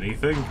hit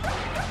anything.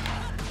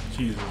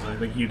 Jesus, I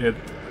think you'd hit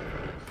the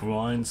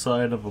blind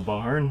side of a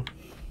barn.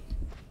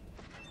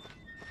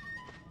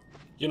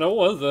 You know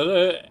what?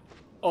 That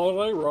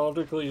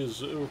unironically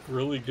is a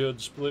really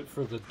good split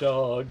for the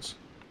dogs.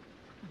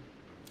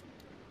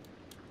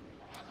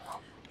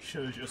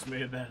 Should have just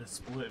made that a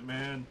split,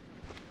 man.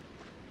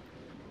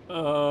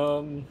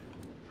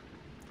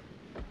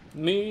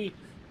 Me.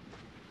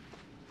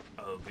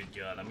 Oh, good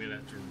God, I'm gonna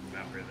have to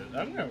remember that.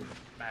 I'm gonna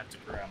have to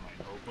grab my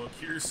notebook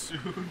here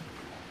soon.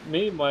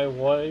 Me, my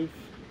wife.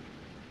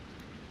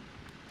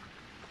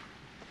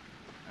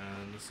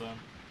 And the son.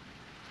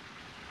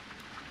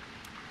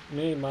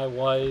 Me, my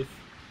wife.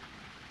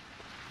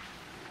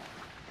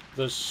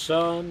 The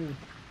son.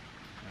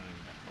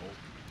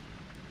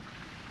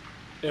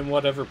 And And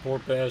whatever poor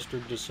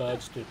bastard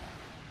decides to.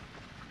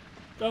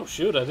 Oh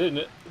shoot! I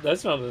didn't.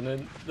 That's not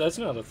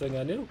a thing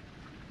I knew.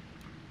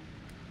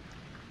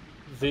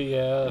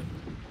 The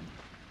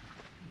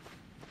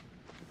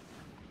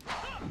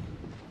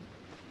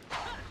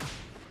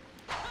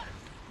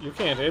you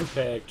can't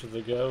impact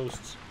the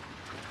ghosts.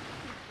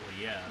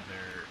 well, yeah,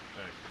 they're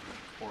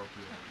a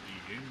corporeal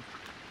being.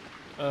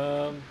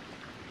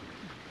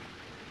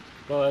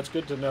 Well, that's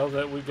good to know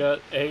that we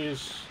got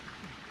A's.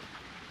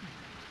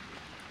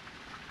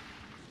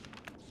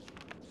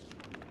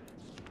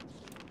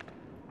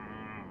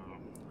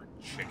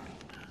 Chicken.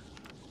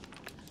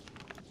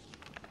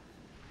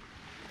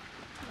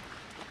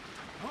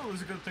 Oh, it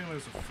was a good thing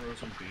there's a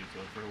frozen pizza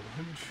for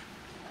lunch.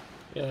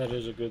 Yeah, that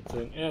is a good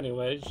thing.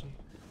 Anyways.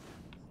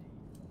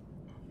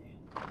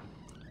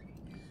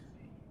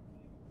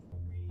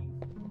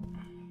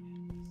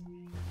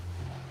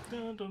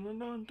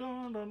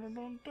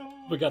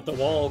 We got the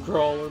wall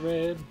crawler,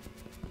 man.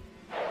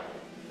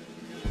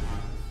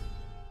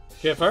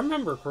 Yeah, if I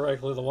remember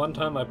correctly, the one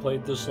time I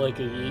played this like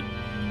a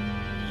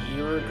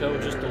year ago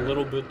just a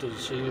little bit to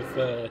see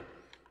if,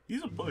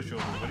 He's a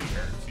pushover, but he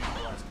hurts. He's a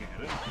glass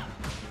cannon.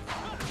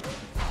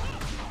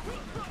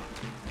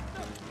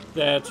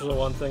 That's the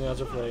one thing I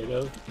was afraid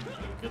of.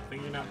 Good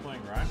thing you're not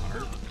playing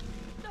Reinhardt.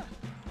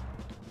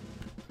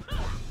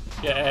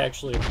 Yeah,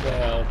 actually,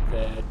 about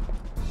that.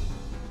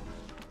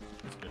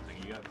 It's a good thing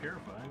you got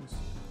Purifyings.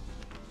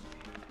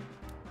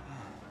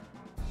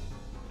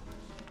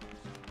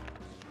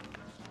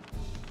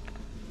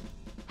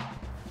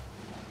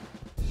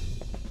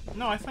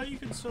 No, I thought you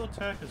could still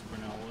attack as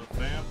Cornell with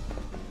Vamp.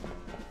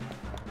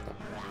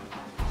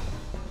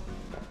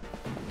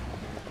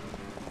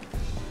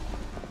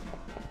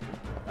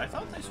 I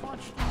thought they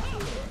switched into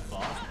a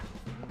boss.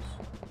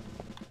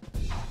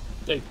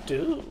 They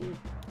do?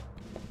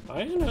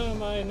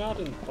 Am I not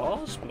in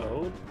boss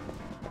mode?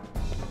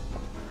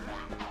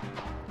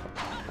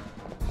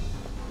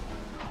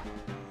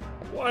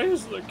 Why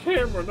is the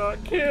camera not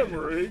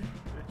cameraing?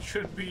 It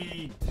should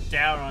be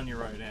down on your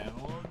right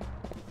analog.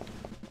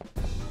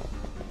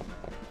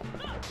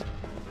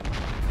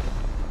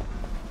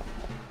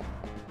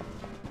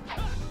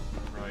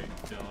 Right,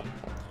 Dylan.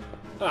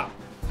 Ah.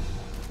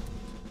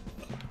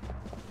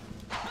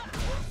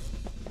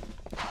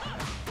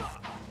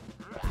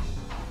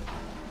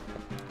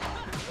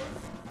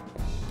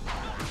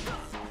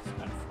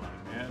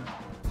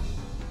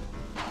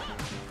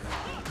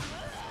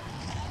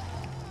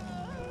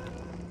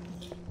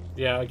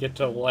 Yeah, I get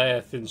to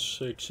laugh in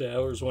 6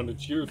 hours when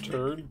it's your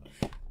turn.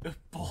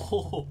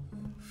 Bull.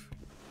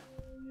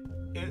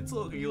 It's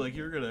looking like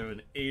you're gonna have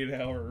an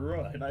 8-hour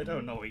run. I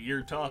don't know what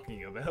you're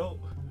talking about.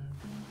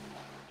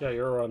 Yeah,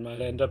 your run might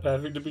end up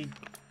having to be...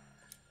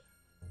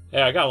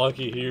 Yeah, I got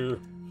lucky here.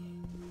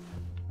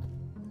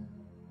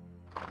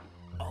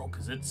 Oh,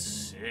 because it's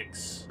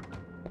 6.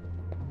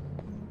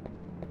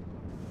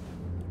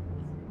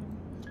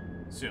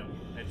 Soon.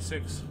 At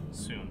 6,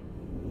 soon.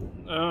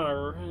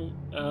 Alright,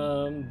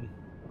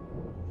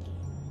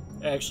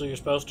 actually you're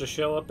supposed to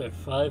show up at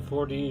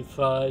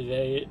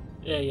 5:45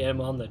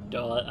 a.m. on the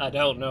dot. I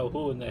don't know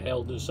who in the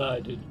hell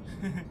decided.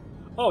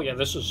 Oh yeah,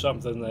 this is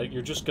something that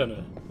you're just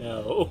gonna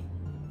know.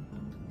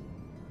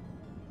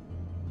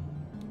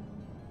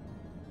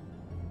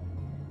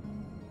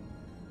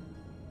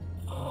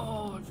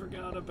 Oh, I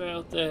forgot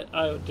about that.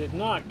 I did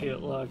not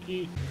get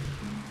lucky.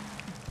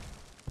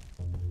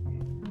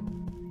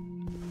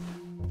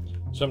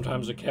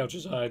 Sometimes the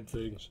couches hide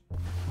things.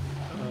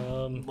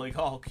 Like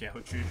all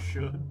couches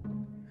should.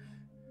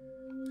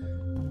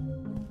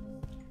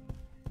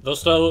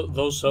 Those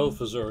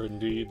sofas are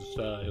indeed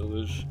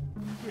stylish.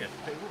 Yeah,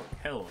 they look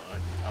hella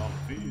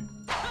comfy.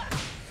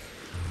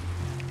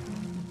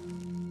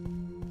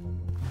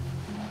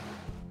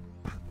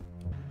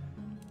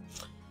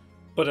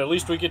 But at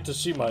least we get to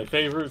see my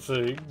favorite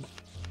thing.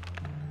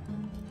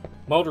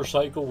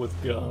 Motorcycle with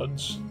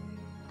guns.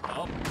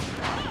 Oh.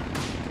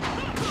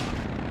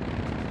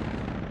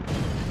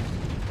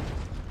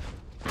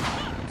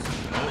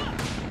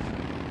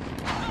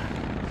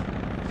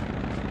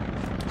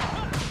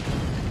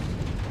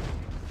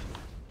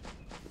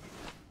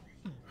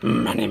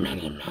 Money,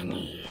 money,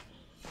 money.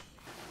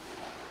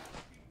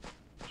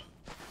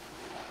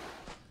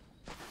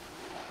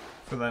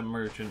 For that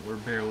merchant we're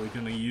barely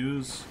gonna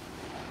use.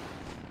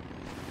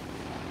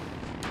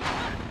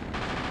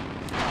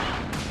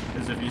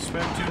 Because if you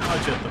spend too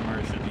much at the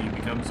merchant, he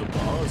becomes a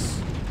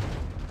boss.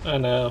 I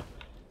know.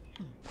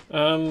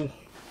 I'm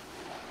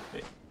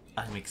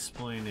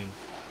explaining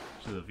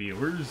to the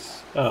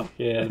viewers. Oh,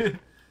 yeah.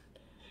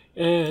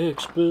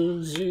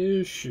 Exposition,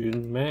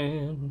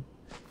 man.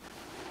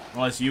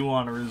 Unless you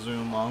want to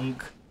resume,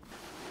 Monk.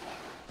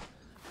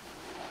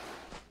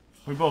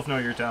 We both know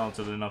you're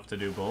talented enough to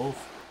do both.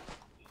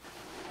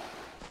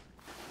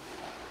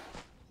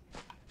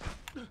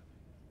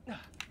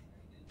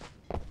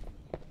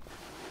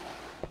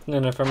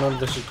 And if I remember,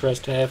 this is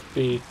Crest Half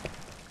B.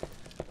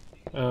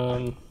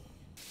 So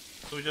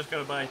we just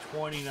gotta buy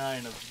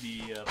 29 of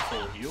the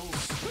full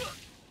heals.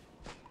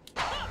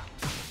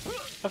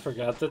 I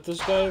forgot that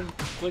this guy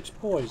inflicts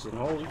poison.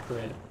 Holy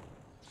crap.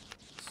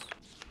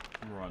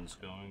 Run's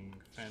going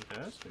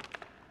fantastic.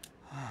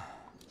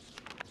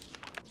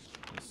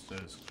 This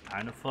is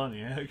kind of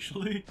funny,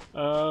 actually.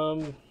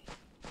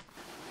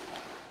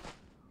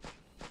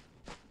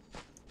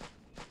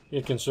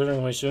 Yeah,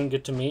 considering we soon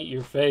get to meet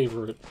your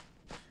favorite.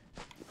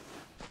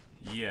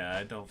 Yeah,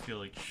 I don't feel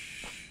like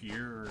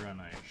you're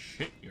gonna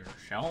shit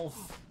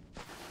yourself.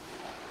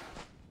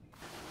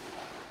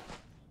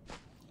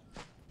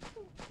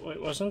 Wait,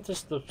 wasn't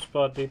this the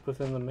spot deep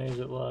within the maze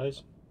it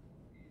lies?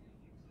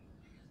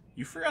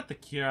 You forgot to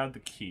grab the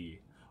key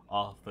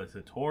off the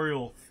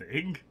tutorial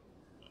thing.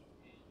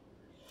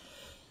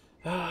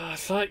 I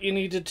thought you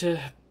needed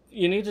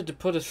to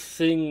put a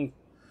thing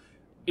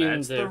in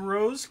That's there. the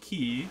rose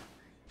key.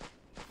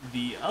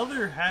 The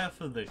other half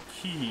of the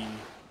key,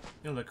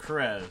 the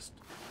crest,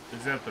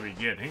 is at the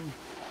beginning.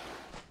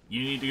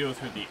 You need to go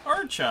through the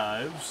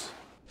archives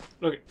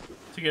Okay.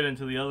 to get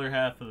into the other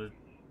half of the...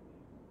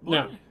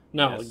 No,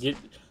 Yes.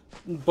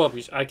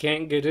 Bubbies, I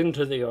can't get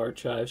into the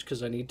archives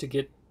because I need to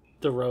get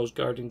the Rose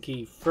Garden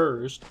key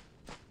first.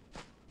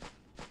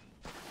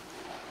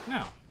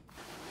 No.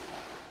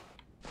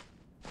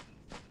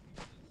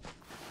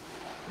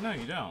 No,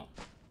 you don't.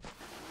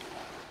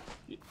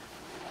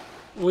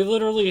 We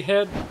literally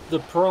had the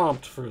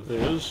prompt for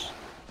this.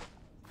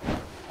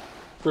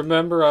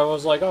 Remember, I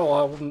was like,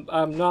 oh,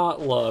 I'm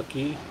not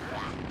lucky.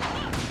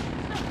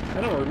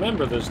 I don't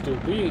remember this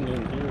dude being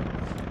in here.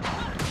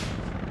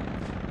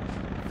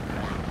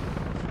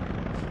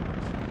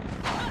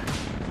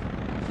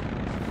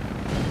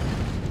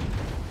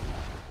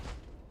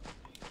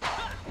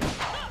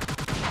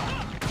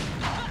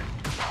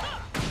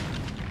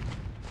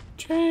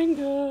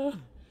 Jenga!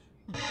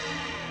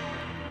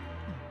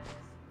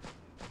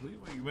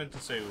 What you meant to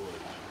say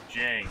was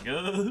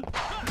Jenga.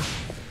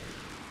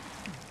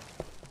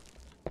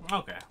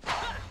 Okay.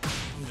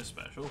 I'm just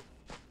special.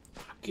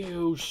 Fuck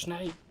you,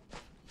 Snake.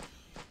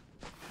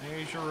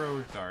 There's your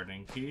Rose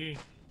Garden key.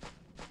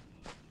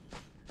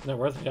 Now,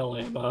 where the hell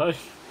am I?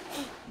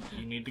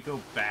 You need to go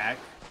back.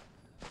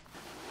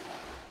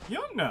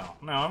 No,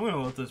 I'm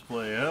gonna let this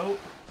play out.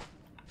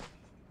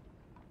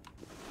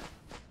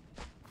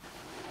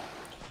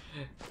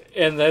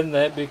 And then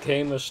that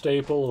became a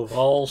staple of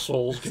all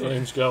Souls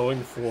games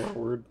going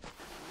forward.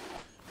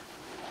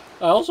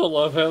 I also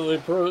love how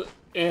they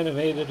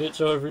animated it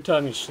so every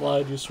time you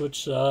slide, you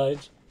switch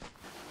sides.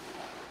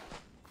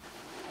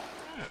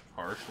 It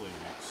partially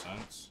makes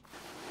sense.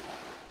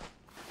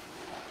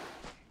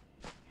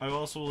 I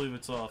also believe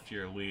it's off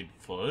your lead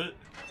foot.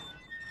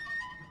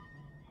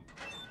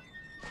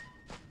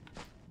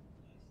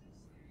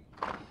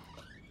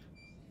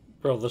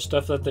 Bro, the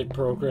stuff that they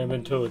program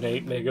into an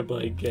 8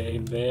 megabyte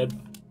game, man.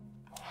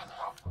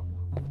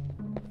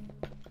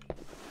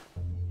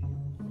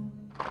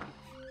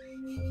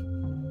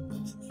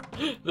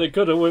 They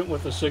could have went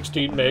with a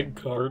 16 meg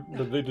card,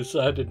 but they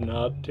decided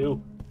not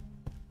to.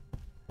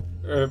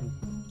 Or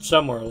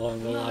somewhere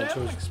along the No, they line. have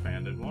an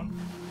expanded one.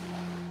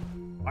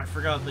 I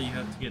forgot that you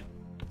have to get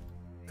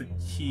the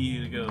key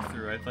to go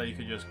through. I thought you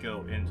could just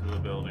go into the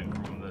building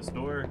from this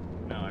door.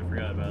 No, I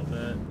forgot about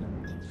that.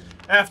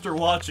 After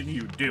watching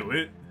you do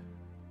it.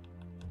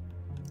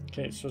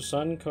 Okay, so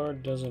Sun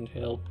card doesn't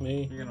help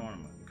me. You're gonna want a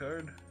moon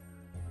card.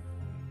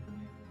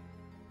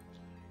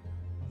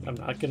 I'm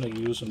not gonna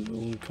use a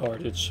moon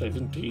card at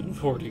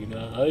 1749.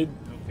 Okay,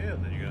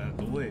 then you're gonna have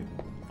to wait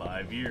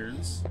 5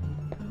 years.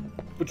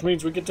 Which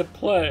means we get to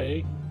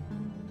play.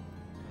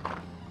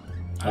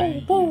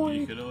 You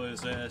Boy! could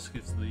always ask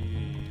if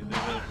they've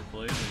ever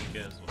played any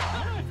castle.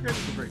 I forgot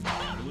to break it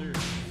earlier.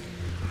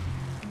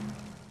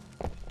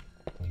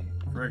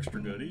 For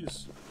extra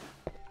goodies.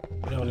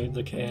 We don't need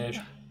the cash.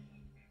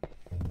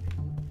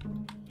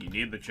 You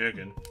need the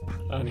chicken.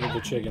 I need the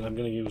chicken. I'm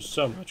gonna use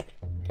so much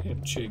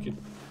damn chicken.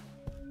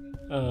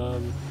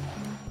 Boom,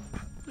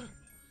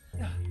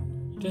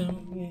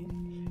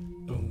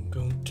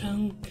 boom,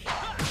 tunk.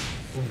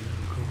 Boom,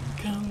 boom,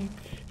 gunk.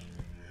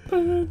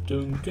 Boom,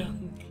 boom,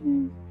 gunk.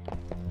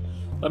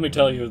 Let me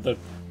tell you that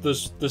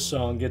this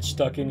song gets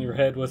stuck in your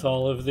head with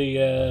all of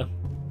the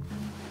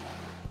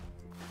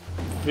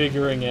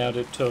figuring out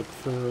it took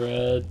for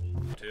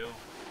Two.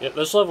 yeah,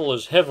 this level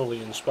is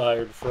heavily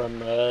inspired from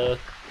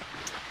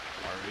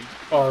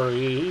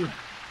RE,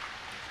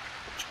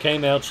 which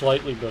came out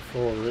slightly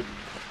before it.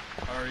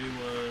 RE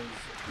was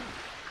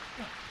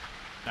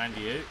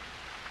 98.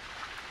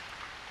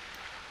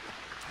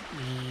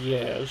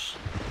 Yes.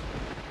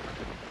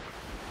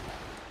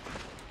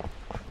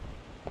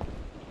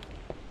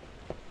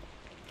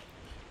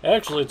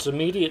 Actually, its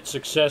immediate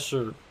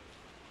successor.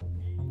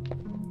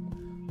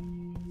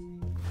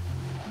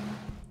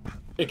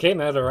 It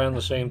came out around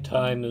the same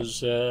time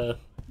as the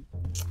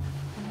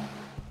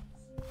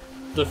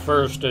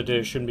first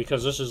edition,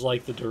 because this is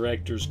like the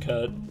director's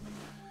cut.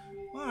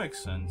 Well, that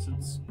makes sense.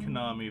 It's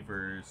Konami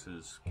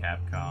versus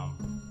Capcom.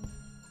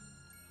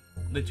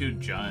 The two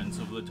giants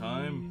of the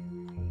time.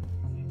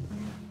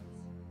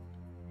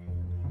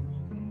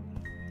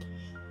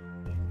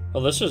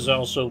 Well, this is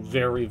also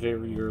very,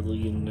 very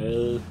early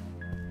in...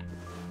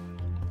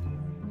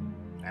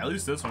 At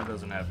least this one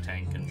doesn't have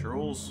tank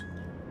controls.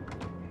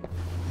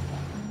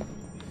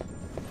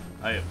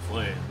 I have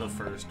played the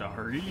first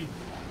RE.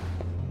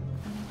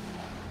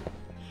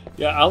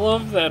 Yeah, I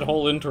love that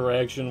whole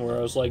interaction where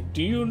I was like,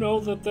 do you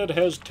know that that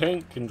has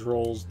tank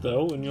controls,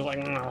 though? And you're like,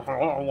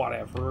 oh,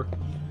 whatever.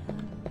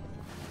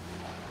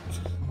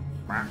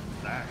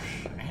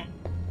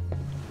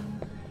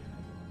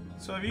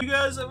 So have you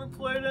guys ever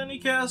played any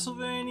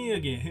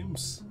Castlevania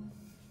games?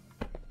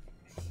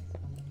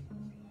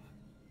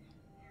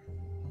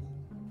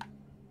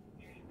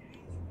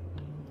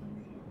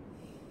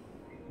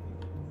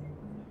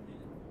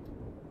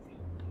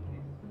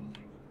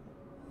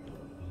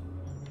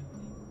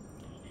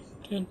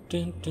 Dun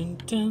dun dun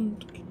dun.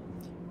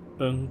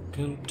 Bum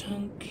dun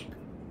dun.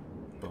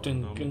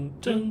 Dun dun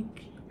dun.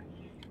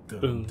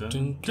 Boom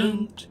dun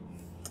dun.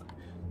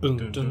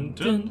 Boom dun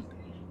dun.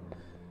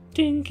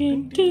 Ding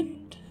ding ding.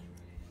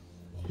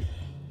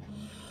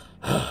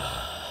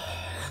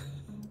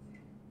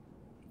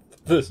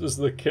 This is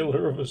the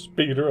killer of a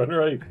speedrun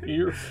right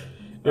here.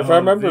 If I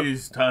remember,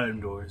 these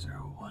time doors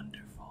are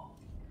wonderful.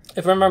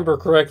 If I remember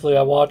correctly,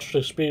 I watched a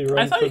speedrun.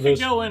 I thought for you this.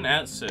 could go in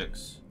at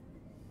 6.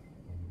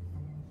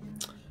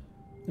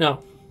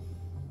 No.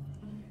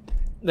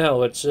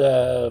 No, it's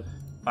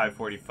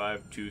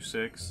 5:45 to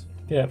 6.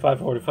 Yeah,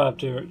 5:45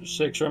 to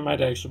 6, or it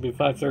might actually be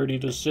 5:30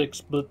 to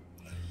 6, but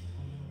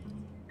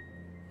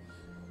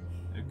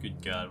Oh,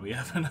 good God, we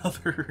have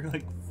another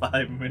like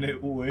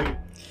 5-minute wait.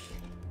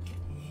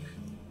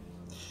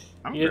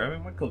 I'm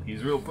grabbing my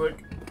cookies real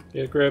quick.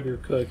 Yeah, grab your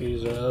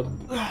cookies up.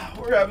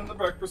 We're having the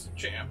breakfast of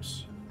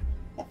champs.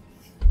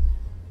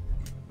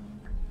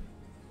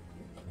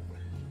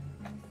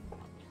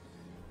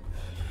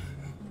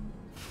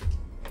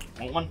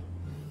 Want one?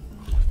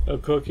 A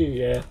cookie,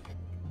 yeah.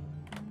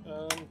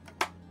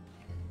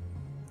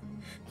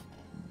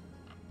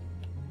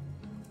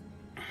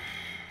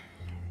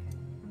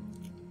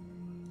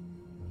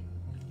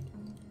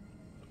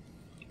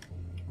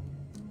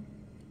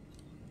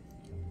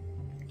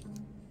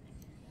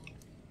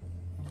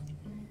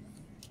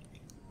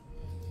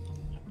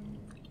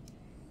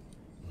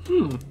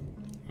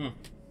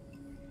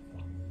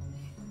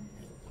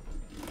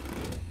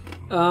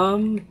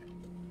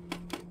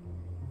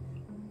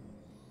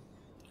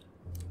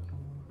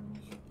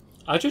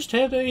 I just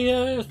had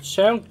a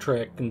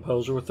soundtrack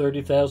composer with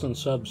 30,000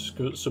 subs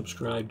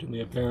subscribed to me,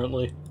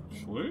 apparently.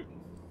 Sweet.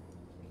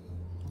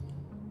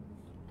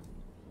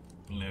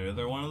 Maybe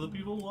they're one of the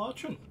people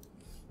watching.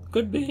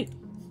 Could be.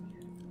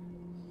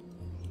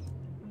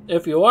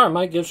 If you are, I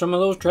might give some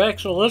of those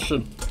tracks a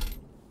listen.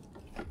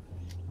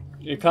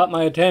 You caught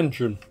my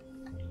attention.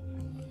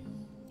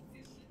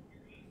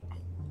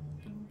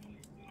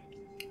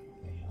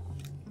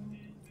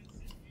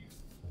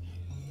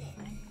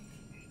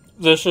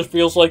 This just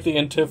feels like the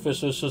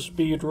antithesis of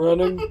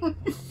speedrunning.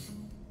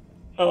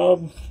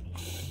 I'm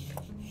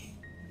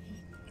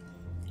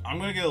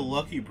gonna get a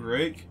lucky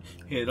break,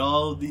 hit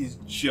all of these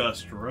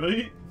just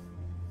right.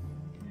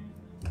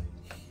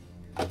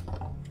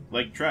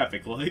 Like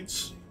traffic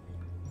lights.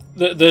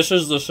 This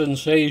is the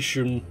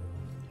sensation.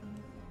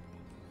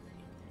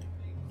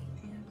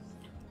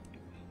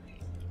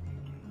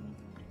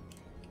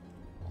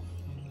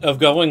 Of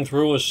going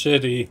through a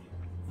city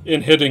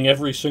and hitting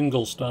every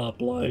single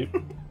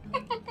stoplight.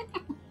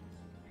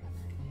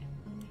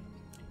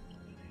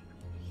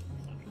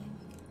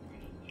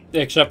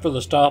 Except for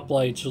the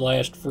stoplights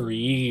last for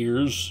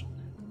years.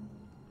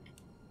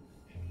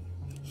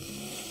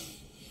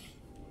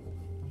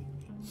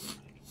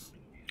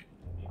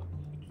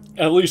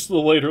 At least the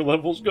later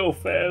levels go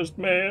fast,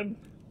 man.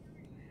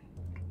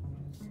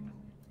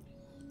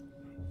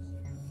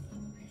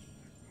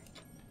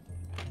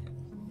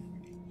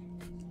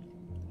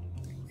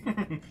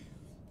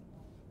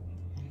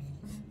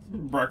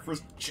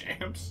 Breakfast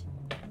champs.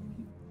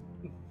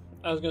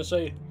 I was gonna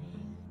say,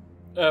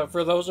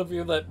 for those of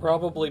you that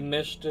probably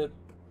missed it,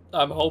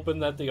 I'm hoping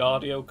that the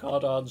audio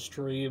caught on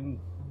stream.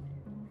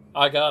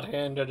 I got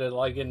handed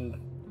like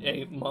an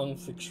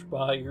 8-month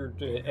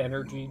expired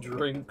energy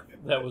drink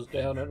that was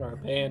down in our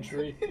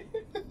pantry.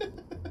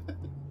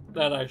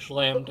 That I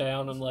slammed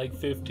down in like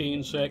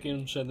 15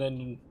 seconds, and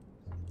then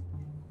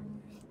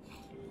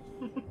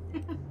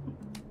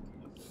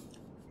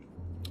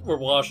we're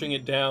washing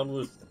it down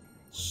with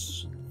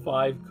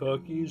 5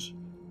 cookies.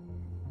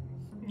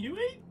 You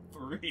ate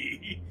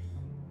 3.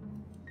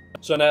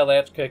 So now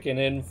that's kicking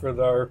in for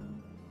our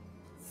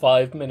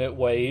 5-minute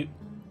wait.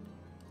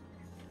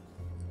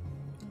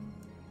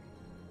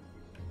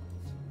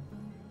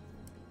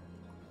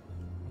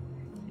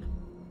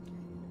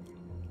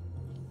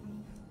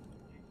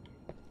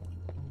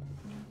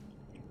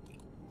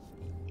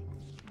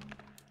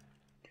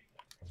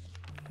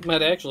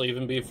 Might actually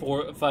even be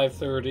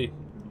 5:30.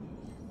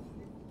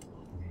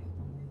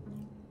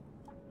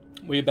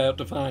 We about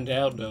to find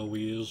out, though,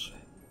 we is.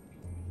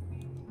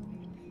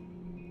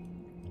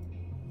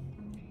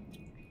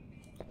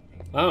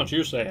 Why don't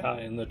you say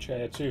hi in the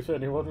chat, see if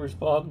anyone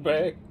responds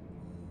back?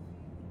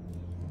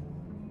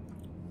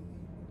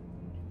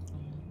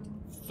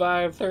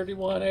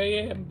 5:31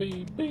 a.m.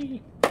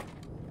 BB.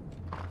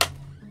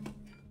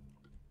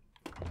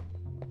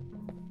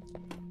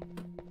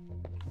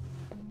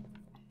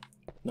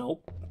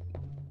 Nope.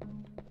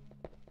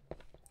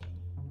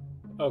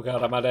 Oh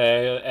god, I might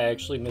have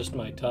actually missed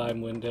my time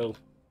window.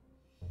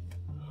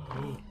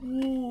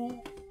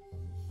 No.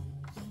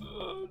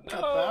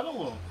 Got that a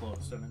little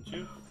close, didn't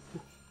you?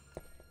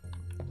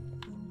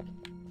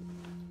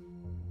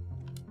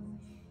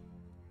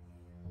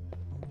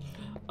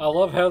 I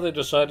love how they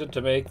decided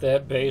to make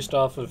that based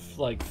off of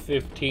like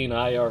 15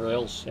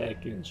 IRL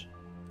seconds.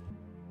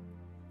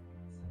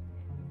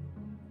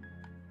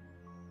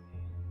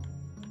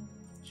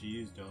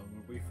 Jeez, dog,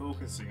 what are we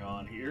focusing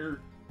on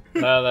here?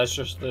 Nah, that's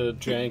just the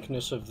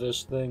jankness of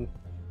this thing.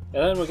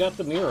 And then we got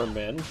the Mirror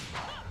Men.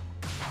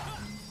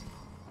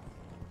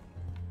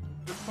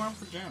 Good farm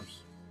for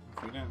gems.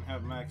 If we didn't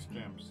have max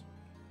gems.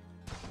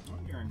 Oh,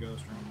 you're in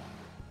Ghost Room.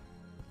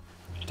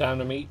 Time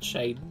to meet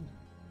Shaden.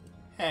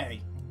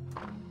 Hey.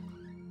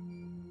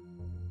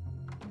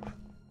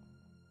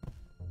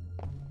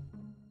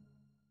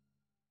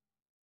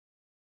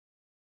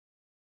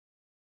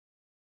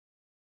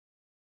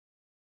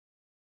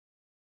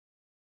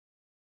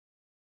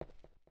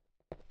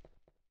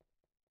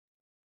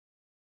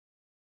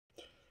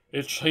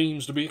 It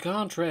seems to be a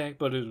contract,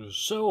 but it is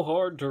so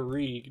hard to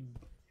read.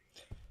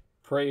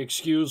 Pray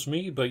excuse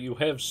me, but you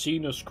have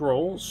seen a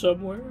scroll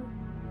somewhere?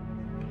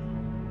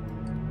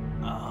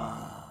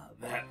 Ah,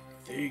 that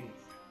thing.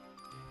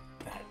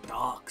 That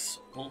dark soul.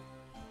 What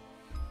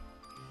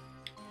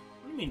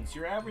do you mean? It's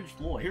your average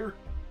lawyer?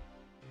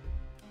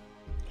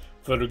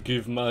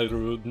 Forgive my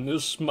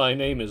rudeness. My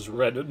name is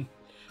Redden.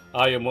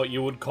 I am what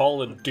you would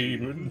call a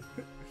demon.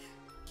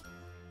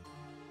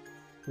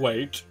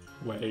 Wait.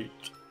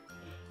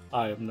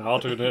 I am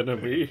not an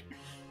enemy.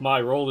 My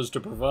role is to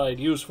provide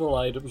useful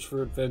items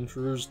for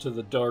adventurers to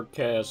the Dark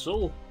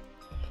Castle.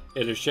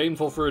 It is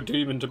shameful for a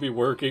demon to be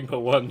working,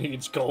 but one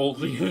needs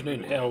gold even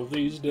in hell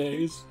these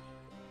days.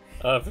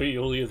 I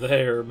feel you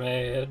there,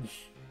 man.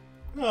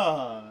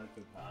 Ah, I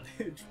did not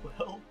age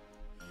well.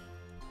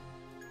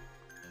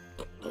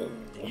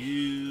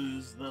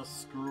 Use the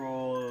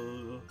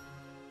scroll.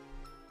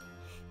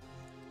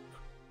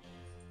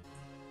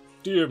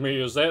 Dear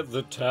me, is that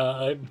the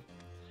time?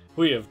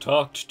 We have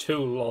talked too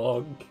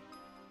long.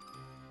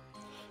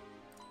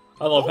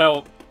 I love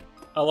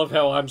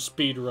how I'm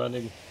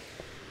speedrunning,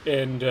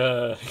 and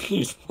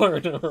he's more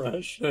in a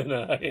rush than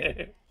I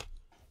am.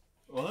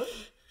 What?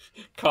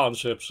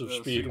 Concepts of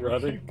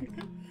speedrunning.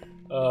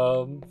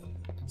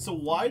 So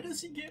why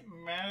does he get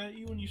mad at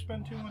you when you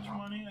spend too much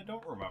money? I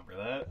don't remember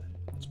that.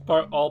 It's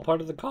all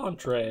part of the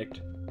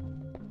contract.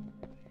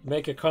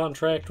 Make a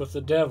contract with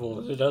the devil,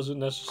 and it doesn't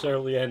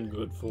necessarily end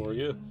good for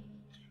you.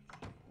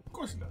 Of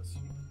course it does.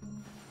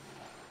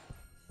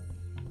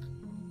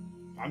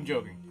 I'm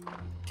joking.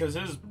 Because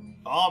his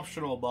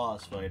optional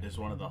boss fight is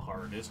one of the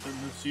hardest in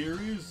the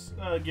series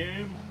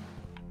game.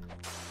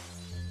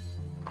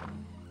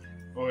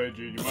 Oh, hey,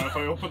 Gene, you mind if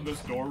I open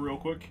this door real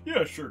quick?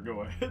 Yeah, sure,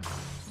 go ahead.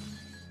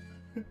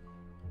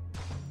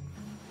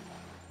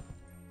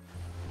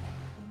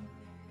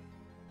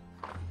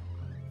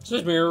 Is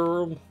this mirror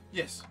room?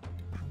 Yes.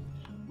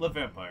 Live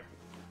Vampire.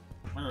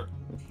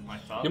 My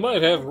thought. You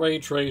might have ray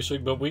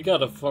tracing, but we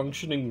got a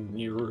functioning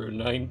mirror in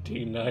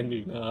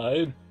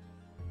 1999.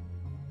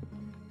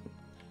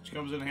 Which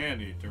comes in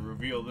handy to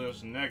reveal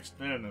this next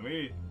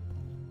enemy.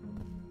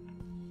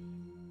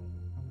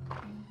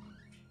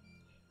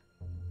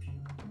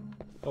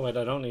 Oh wait,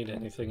 I don't need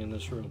anything in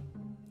this room.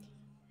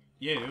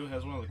 Yeah, who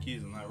has one of the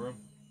keys in that room?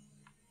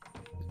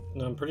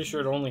 No, I'm pretty sure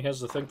it only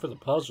has the thing for the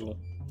puzzle.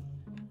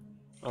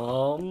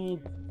 Oh?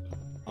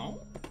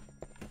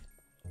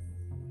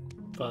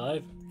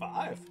 5.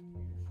 5?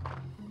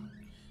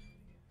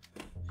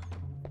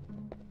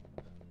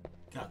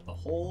 Got the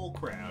whole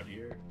crowd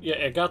here. Yeah,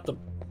 it got the...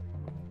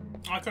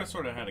 I could have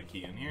sort of had a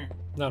key in here.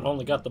 Not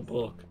only got the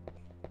book.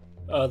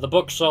 The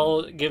book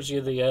gives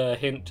you the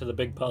hint to the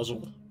big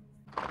puzzle.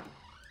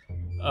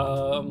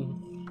 Now,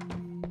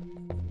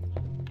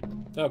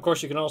 of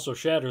course, you can also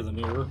shatter the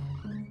mirror.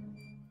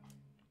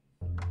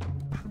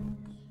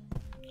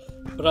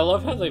 But I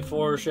love how they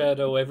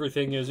foreshadow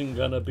everything isn't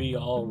gonna be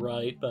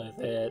alright by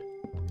that.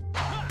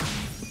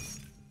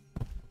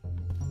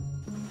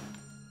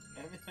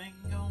 Everything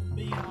gonna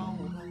be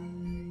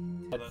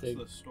alright. That's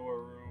the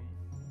storeroom.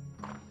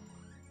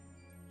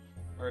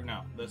 Or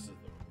no, this is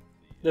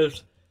the room.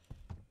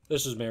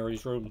 This is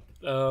Mary's room.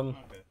 Okay.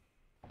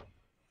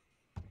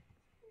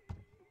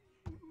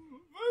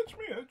 Fetch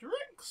me a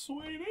drink,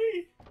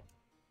 sweetie.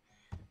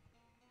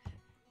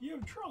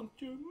 You've drunk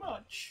too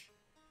much.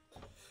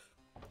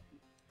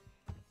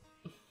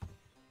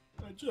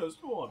 I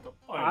just want a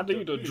pint. I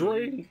need a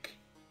drink.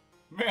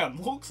 Man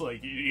looks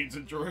like he needs a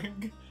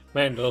drink.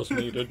 Man does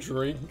need a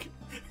drink.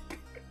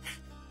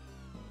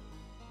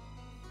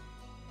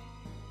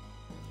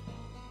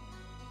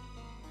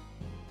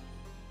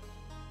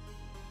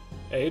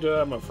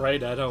 Ada, I'm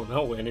afraid I don't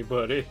know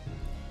anybody.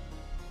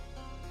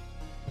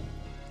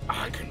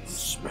 I can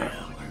smell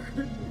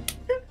her.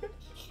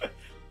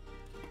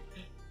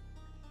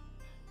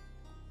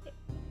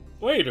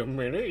 Wait a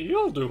minute,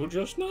 you'll do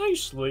just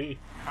nicely.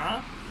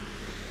 Huh?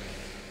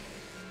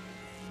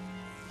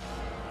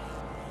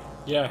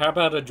 Yeah, how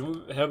about a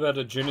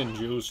gin and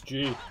juice,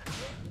 gee?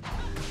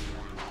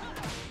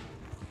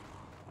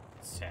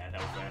 Sad how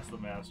fast the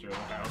master of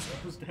the house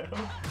goes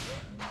down.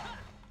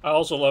 I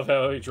also love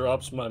how he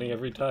drops money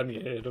every time you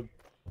hit him.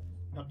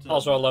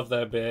 Also, I love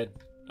that bed.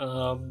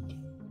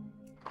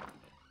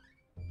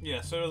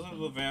 Yeah, so isn't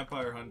the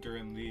vampire hunter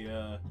in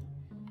the,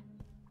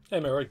 Hey,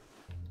 Mary.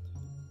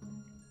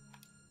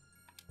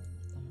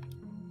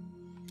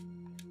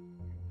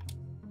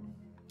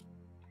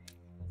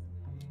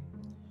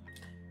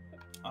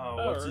 oh,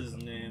 what's his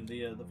name?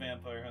 The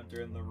vampire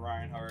hunter in the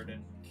Reinhardt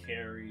and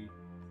Carrie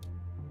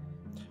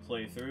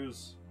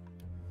playthroughs.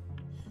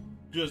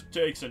 Just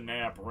takes a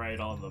nap right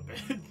on the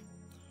bed.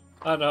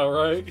 I know,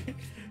 right?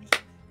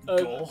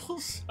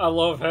 Goals? I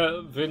love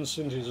how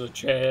Vincent is a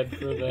Chad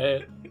for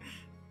that.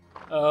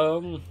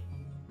 Well,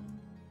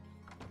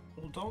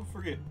 don't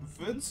forget,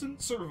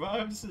 Vincent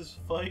survives his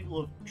fight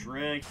with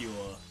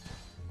Dracula.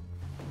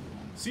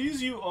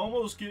 Sees you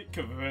almost get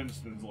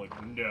convinced and is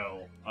like,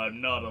 no, I'm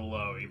not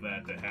allowing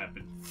that to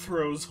happen.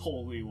 Throws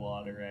holy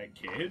water at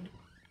kid.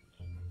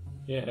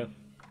 Yeah.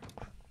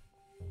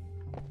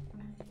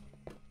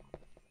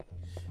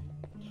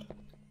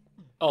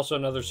 Also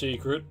another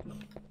secret.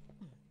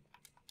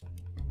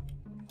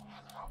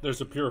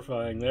 There's a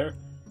purifying there.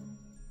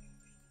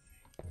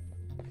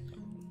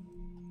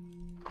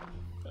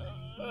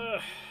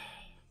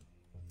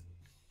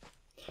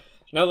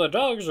 Now the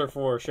dogs are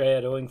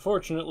foreshadowing.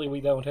 Fortunately,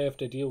 we don't have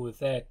to deal with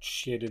that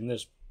shit in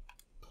this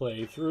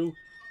playthrough.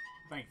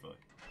 Thankfully.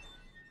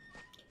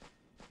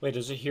 Wait,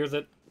 is it here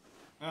that...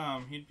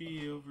 He'd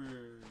be over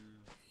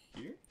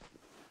here?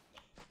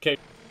 Okay.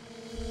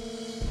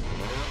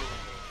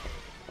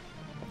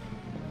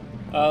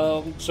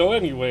 So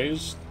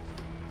anyways...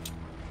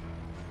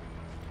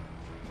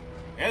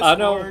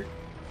 Escort.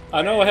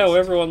 I know how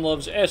everyone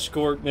loves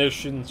escort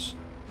missions.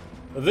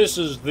 This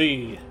is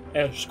the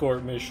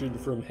escort mission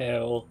from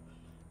hell.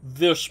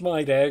 This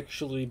might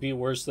actually be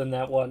worse than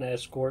that one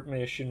escort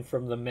mission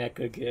from the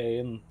mecha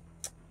game.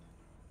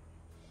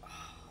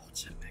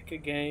 What's a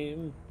mecha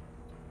game?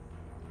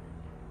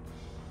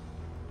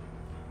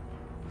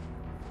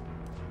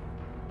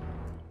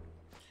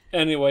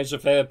 Anyways,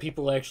 if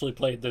people actually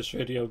played this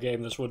video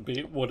game, this would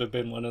have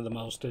been one of the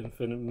most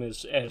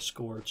infamous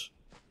escorts.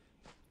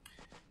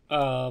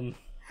 Help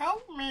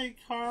me,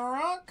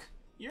 Turok.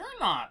 You're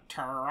not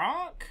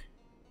Turok.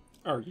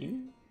 Are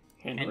you?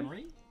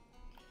 Henry?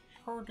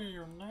 How do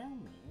you know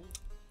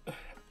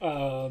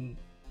me?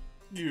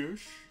 Yes.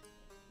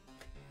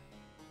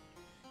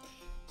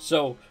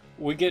 So,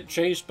 we get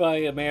chased by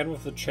a man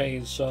with a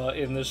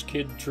chainsaw, and this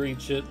kid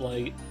treats it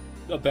like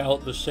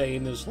about the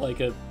same as like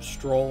a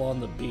stroll on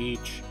the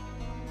beach.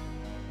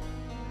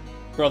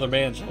 Brother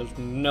Mans has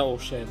no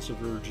sense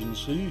of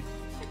urgency.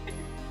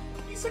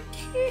 He's a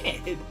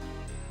kid.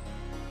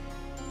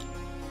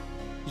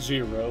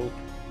 Zero.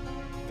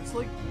 It's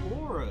like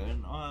Laura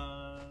in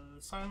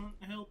Silent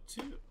Hill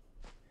 2.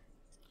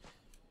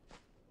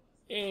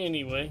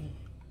 Anyway.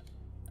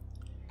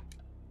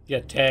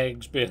 Got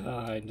tags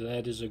behind.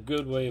 That is a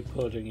good way of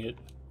putting it.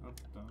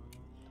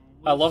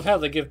 I love how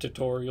they give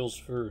tutorials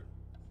for...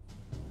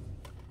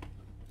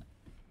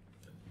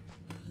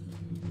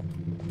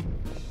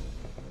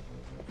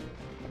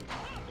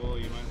 Oh,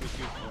 you might be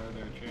too far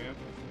there, champ.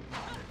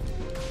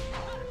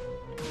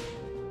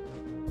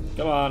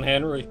 Come on,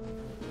 Henry.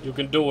 You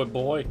can do it,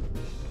 boy.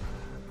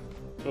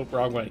 Oh,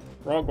 wrong way.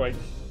 Wrong way.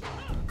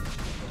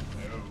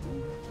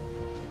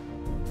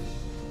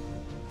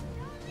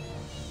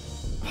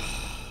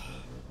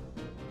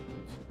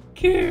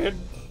 Kid!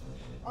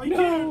 I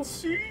can't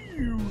see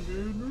you,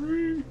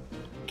 Henry!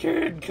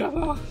 Kid,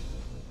 come on!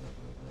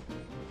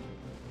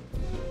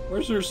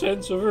 Where's your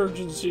sense of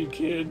urgency,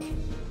 kid?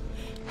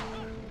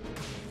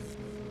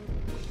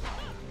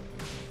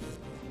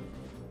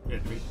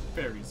 Henry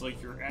Berry's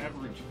like your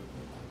average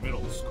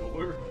middle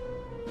schooler.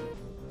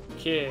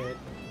 Kid.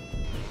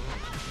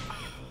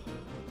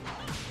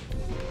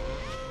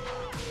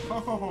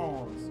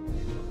 Oh.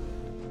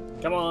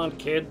 Come on,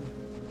 kid.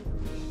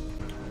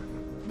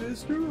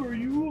 Mister, are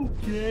you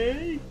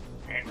okay?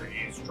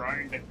 Henry is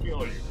trying to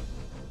kill you.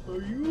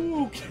 Are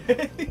you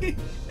okay?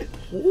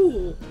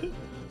 Ooh.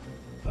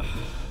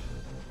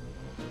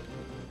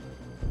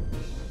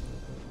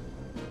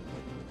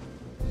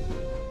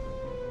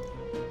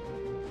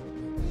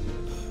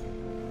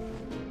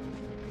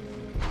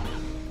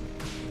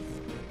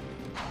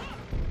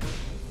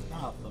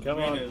 Come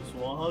on.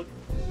 Walk.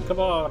 Come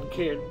on,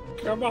 kid.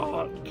 Come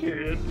on,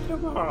 kid.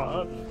 Come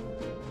on.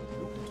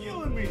 You're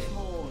killing me,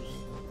 Smalls.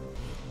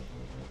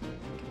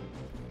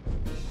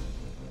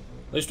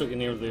 At least we can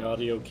hear the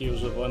audio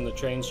cues of when the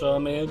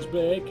chainsaw man's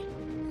back.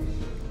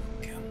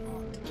 Come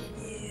on,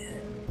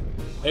 kid.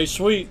 Hey,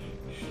 sweet.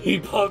 He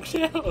bugs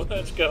out.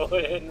 Let's go,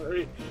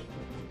 Henry.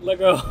 Let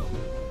go.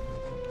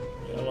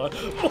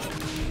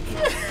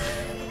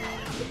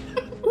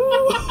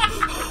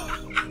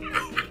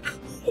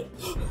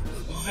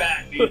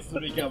 That needs to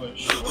become a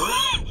short.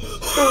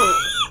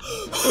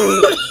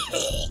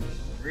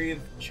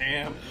 Breathe,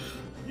 champ.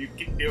 You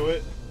can do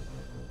it.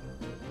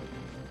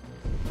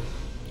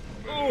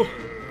 Oh.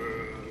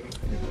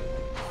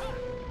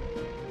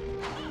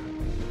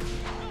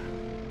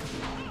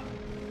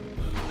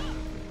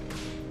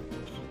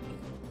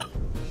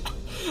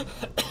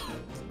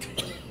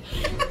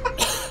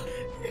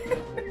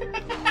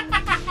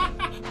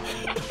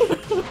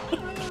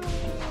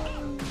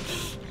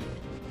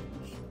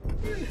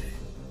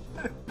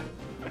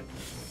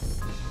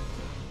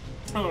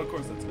 Oh, of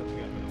course that's coming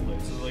up in a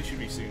place, so they should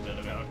be seeing that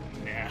about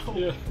now.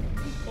 Yeah.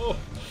 Oh.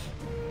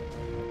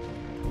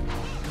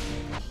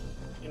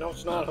 You know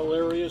it's not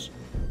hilarious?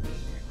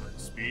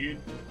 Speed.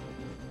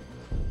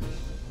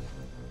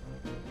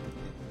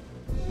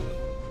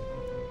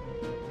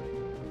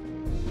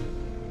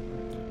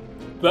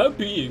 That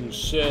being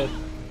said,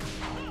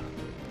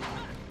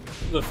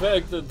 the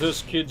fact that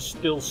this kid's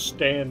still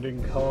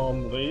standing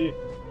calmly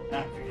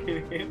After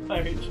getting hit by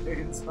a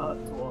chainsaw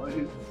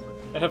twice.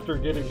 after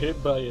getting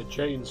hit by a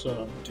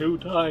chainsaw 2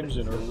 times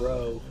in a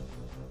row.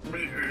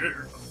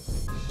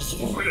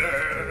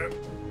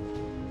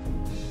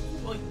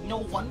 Well, no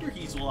wonder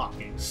he's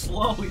walking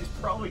slow. He's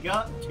probably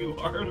got 2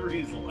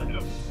 arteries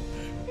left.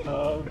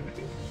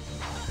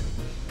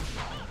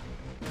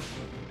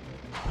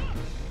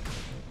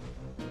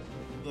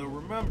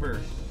 remember,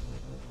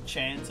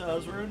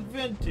 chainsaws were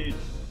invented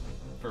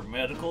for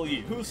medical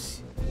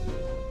use.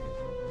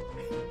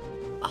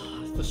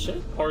 The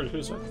sad part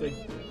is, I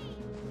think,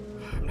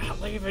 I'm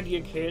not leaving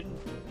you, kid.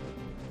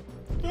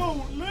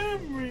 Don't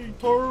leave me,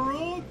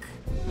 Turok.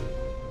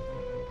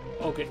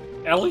 Okay,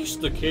 at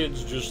least the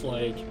kids just,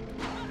 like,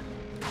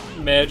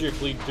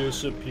 magically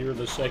disappear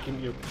the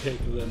second you pick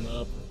them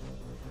up.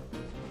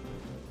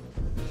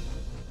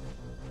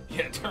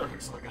 Yeah,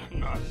 Turok's like, I'm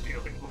not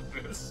dealing with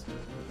this.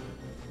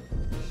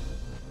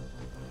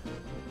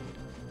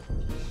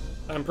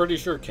 I'm pretty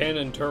sure Ken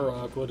and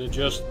Turok would have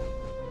just,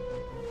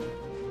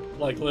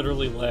 like,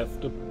 literally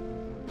left. I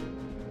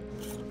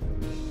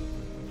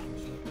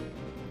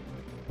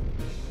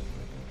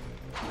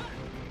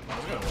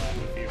was gonna laugh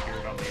if you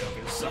appeared on the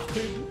other side.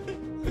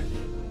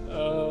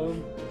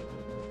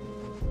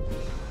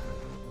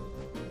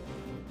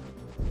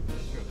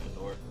 Through that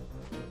door.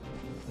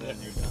 Then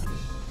you're done.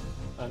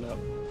 I know.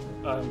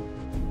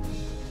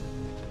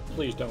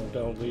 Please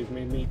don't leave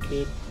me, meat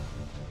kid.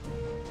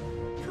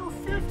 You're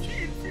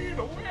 15 feet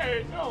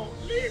away.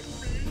 Don't leave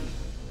me.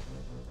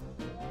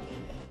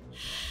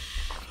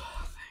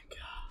 Oh, thank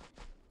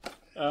God.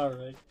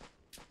 Alright.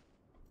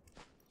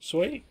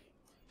 Sweet.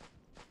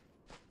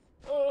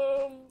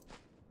 Oh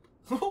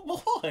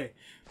boy,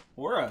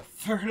 we're a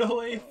third of the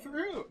way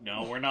through.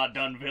 No, we're not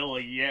done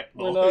Villa yet,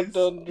 boys. We're not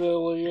done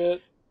Villa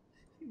yet.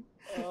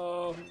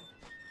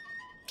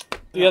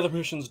 The other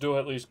missions do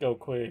at least go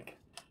quick.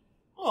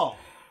 Oh,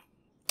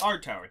 our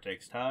tower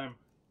takes time.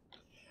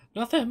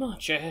 Not that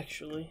much,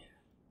 actually.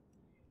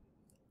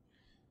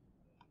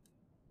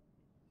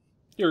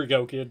 Here we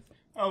go, kid.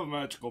 I have a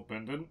magical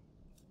pendant.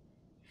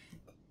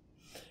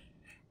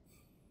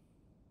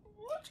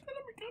 What's gonna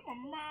become of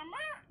Mama?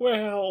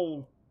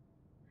 Well...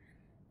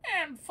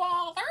 And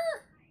Father?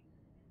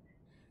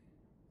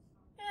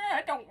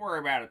 Don't worry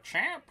about it,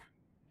 champ.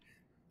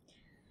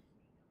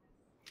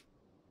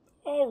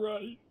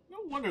 Alright. No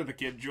wonder the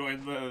kid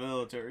joined the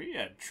military. He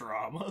had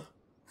trauma.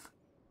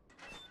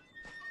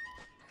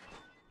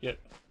 Yet,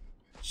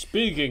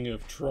 speaking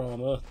of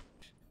trauma...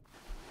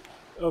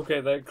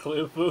 Okay, that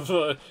clip of,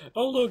 oh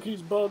look,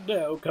 he's bummed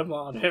out. Come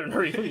on,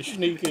 Henry, we're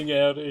sneaking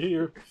out of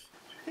here.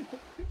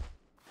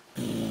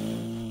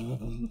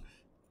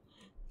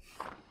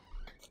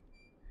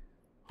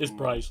 It's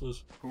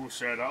priceless. Who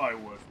said I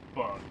was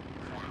bummed?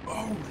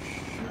 Oh,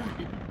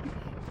 shit.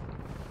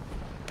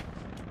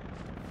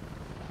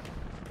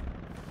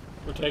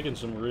 We're taking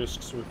some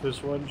risks with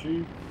this one,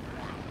 Chief.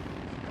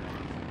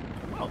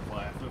 I'll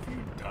laugh if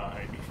you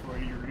die before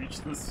you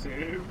reach the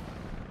save.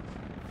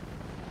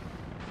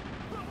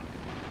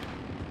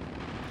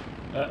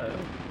 Uh-oh.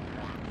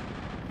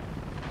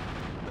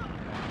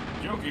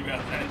 Joking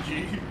about that,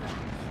 G.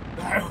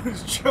 I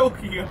was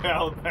joking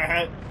about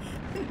that.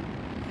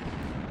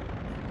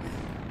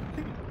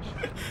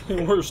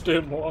 We're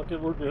stem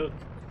walking, we're good.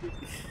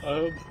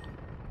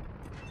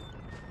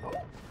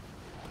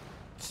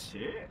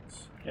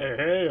 Six.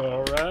 Hey,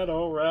 alright,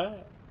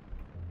 alright.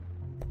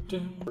 You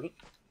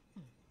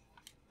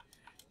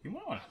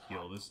might want to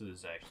heal. This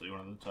is actually one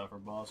of the tougher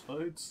boss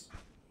fights.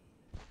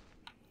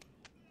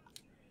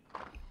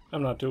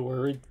 I'm not too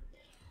worried.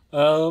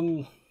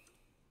 Alright,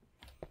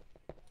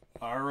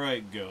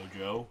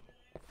 Gojo.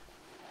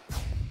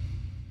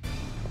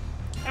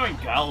 I mean,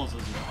 Gals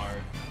isn't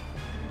hard.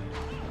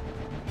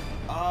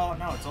 Oh,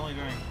 no, it's only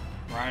during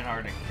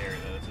Reinhardt and carry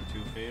that it's a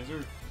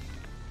two-phaser.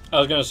 I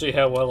was gonna see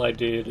how well I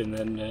did, and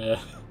then,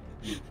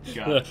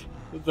 Got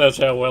that's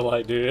how well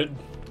I did.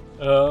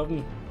 At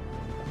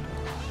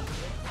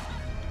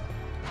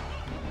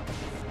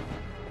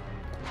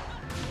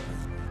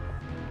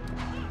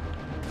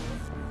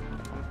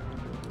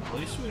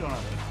least we don't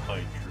have to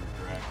fight true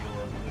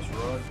Dracula in this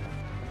run.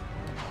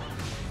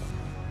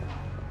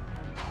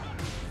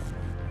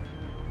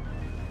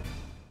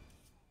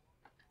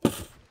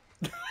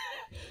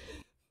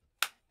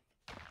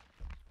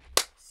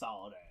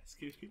 Solid ass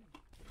kicking.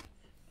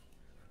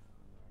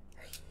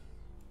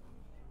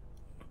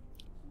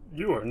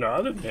 You are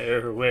not an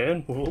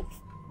heroine, Wolf.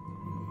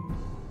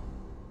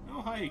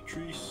 Oh, hi,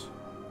 Treese.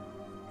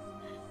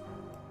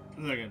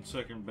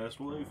 Second best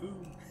waifu.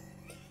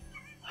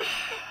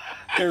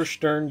 They're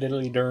stern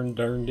diddly durned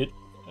it.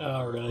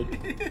 Alright.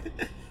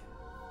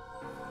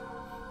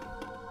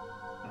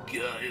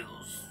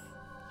 Giles.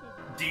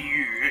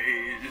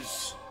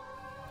 Diaz.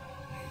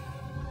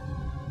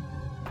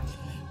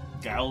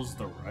 Giles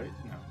the right?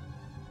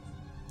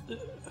 No.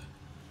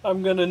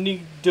 I'm gonna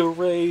need to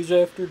raise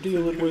after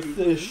dealing with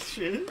this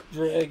shit.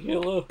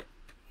 Dracula.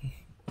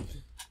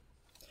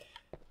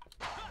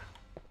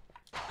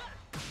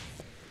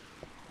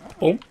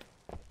 Boom.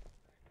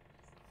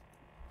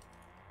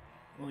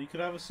 Well, you could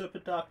have a sip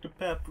of Dr.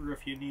 Pepper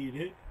if you need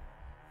it.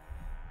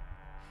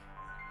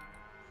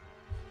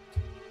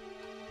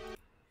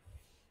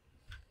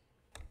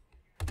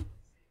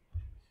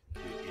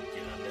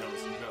 That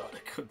was not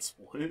a good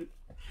split.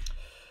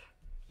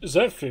 Is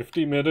that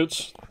 50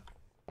 minutes?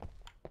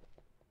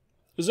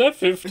 Is that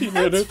 50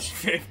 minutes?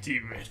 50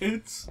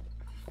 minutes.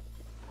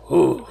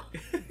 Ooh.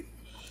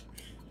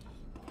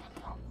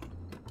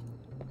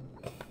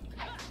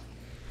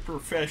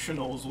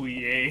 professionals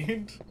we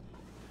ain't.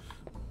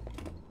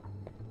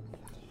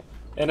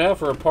 And now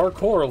for a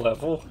parkour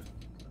level.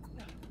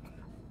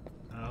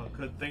 Oh,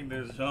 good thing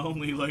there's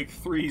only like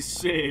 3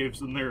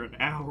 saves and they're an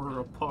hour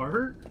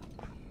apart.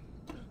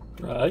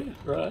 Right,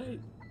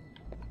 right.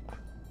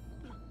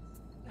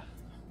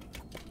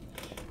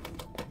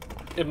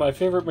 And my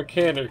favorite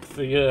mechanic,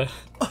 the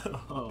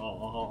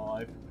Oh,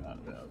 I forgot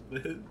about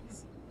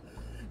this.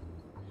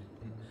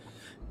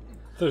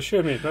 The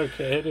shimmy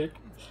mechanic.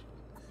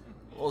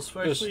 Well,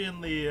 especially in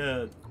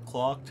the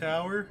clock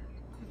tower.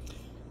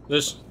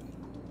 This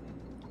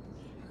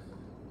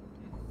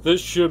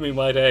shimmy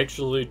might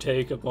actually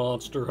take a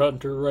Monster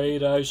Hunter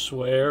raid, I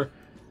swear.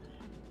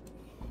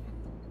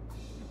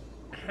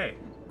 Hey,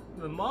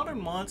 the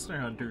modern Monster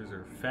Hunters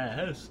are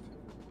fast.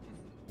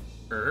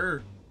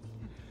 I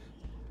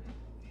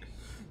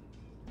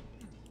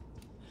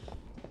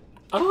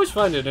always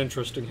find it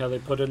interesting how they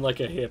put in like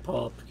a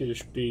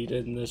hip-hop-ish beat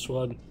in this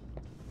one.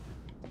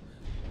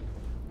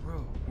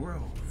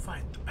 Bro,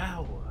 fight the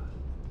power.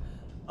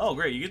 Oh,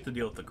 great, you get to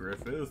deal with the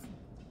Griffith.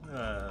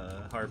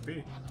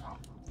 Harpy.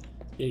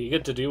 Yeah, you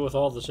get to deal with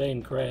all the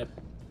same crap.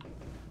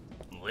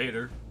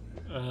 Later.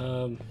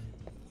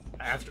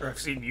 After I've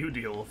seen you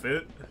deal with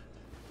it.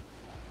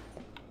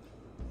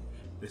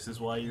 This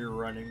is why you're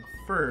running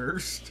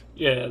first.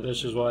 Yeah,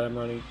 this is why I'm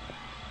running.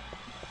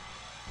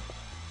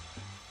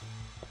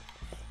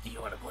 Do you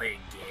want to play a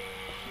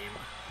game?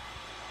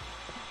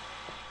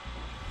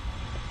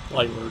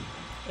 Light word.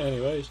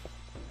 Anyways.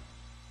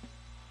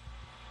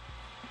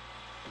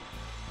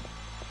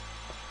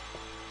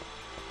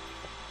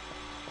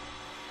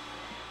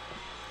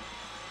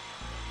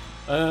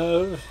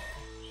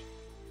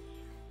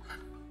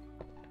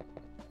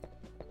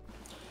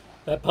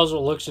 That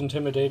puzzle looks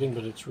intimidating,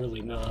 but it's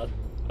really not.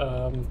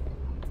 Ooh,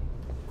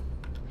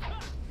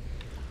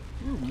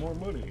 more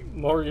money.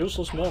 More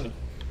useless money.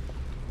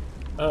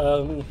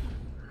 But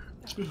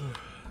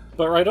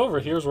right over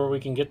here's where we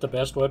can get the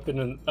best weapon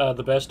and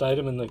the best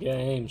item in the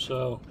game,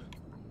 so...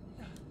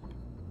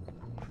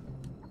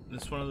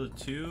 This one of the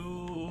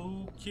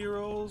 2 key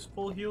rolls,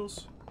 full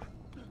heals?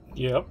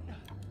 Yep.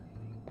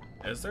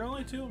 Is there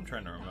only 2? I'm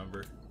trying to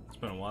remember. It's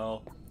been a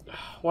while.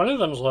 One of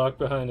them's locked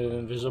behind an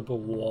invisible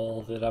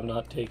wall that I'm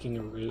not taking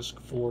a risk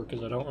for,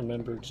 because I don't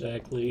remember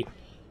exactly...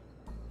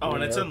 Oh,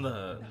 and it's in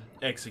the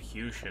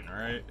execution,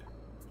 right?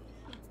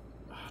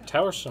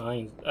 Tower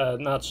Science,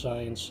 not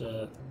Science,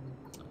 Is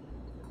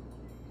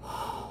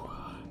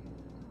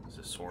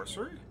it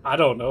sorcery? I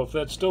don't know if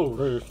that's still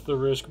worth the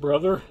risk,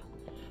 brother.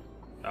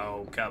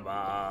 Oh, come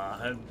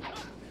on.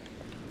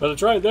 But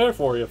it's right there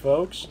for you,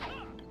 folks.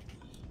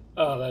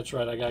 Oh, that's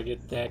right, I gotta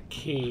get that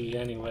key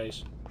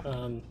anyways.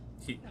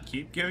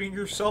 Keep giving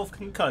yourself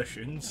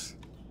concussions.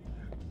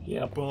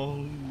 Yeah.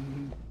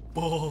 Boom,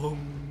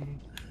 boom.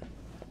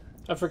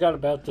 I forgot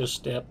about this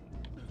step.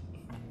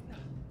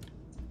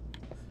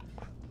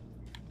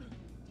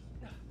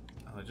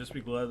 I'll just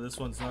be glad this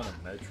one's not a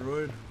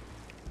Metroid.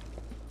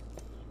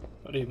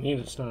 What do you mean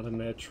it's not a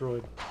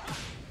Metroid?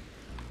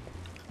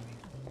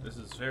 This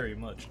is very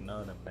much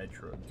not a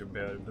Metroid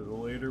compared to the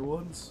later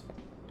ones.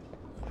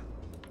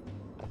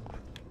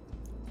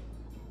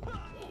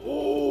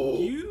 Oh,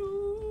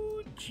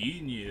 You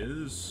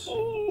genius.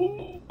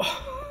 oh.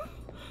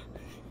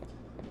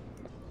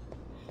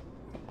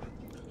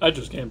 I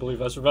just can't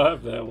believe I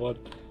survived that one.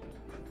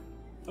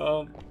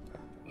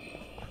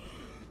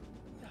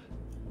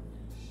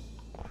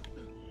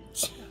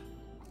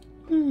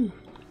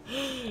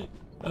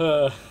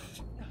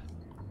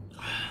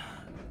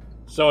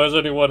 So has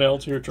anyone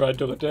else here tried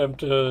to attempt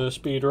to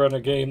speedrun a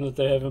game that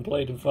they haven't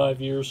played in 5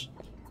 years?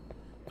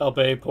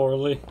 Albeit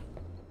poorly.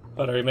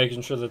 But are you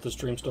making sure that the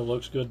stream still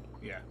looks good?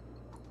 Yeah.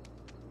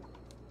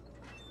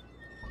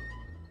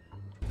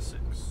 6.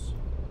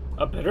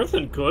 Better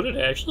than good, it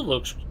actually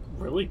looks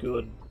really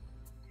good.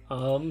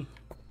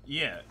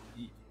 Yeah,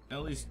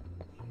 at least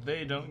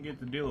they don't get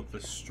to deal with the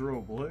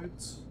strobe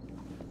lights.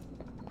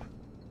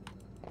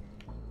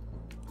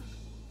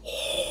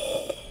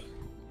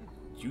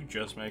 Did you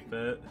just make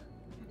that?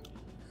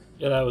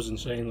 Yeah, that was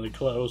insanely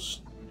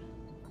close.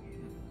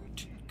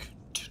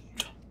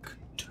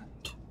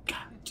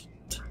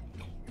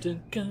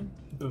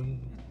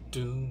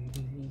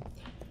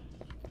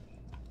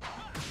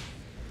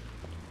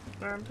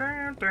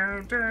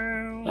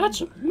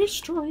 That's a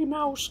mystery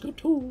mouse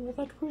tool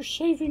that we're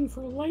saving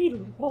for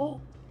later, Paul.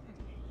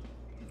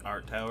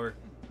 Art tower.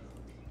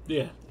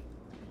 Yeah.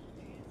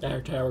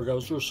 Our tower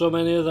goes through so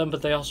many of them,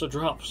 but they also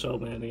drop so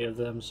many of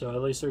them, so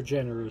at least they're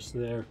generous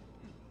there.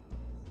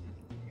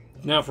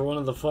 Now for one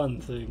of the fun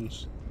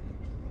things.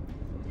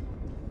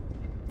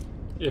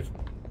 If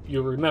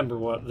you remember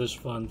what this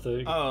fun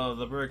thing... Oh,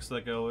 the bricks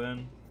that go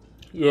in.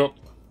 Yep.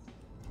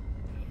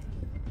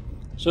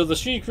 So the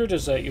secret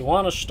is that you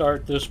want to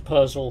start this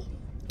puzzle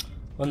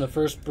when the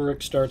first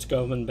brick starts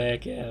going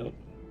back out.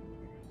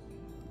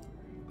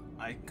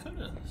 I could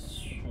have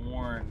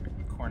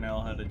sworn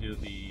Cornell had to do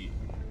the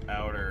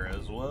outer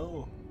as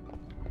well.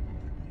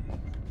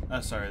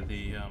 Sorry,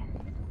 the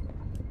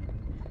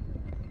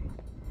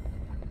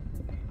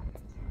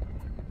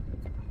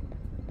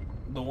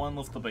the one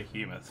with the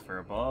behemoth for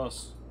a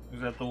boss?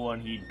 Is that the one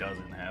he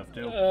doesn't have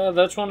to?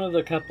 That's one of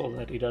the couple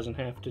that he doesn't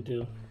have to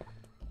do.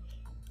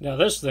 Now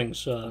this thing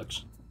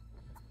sucks.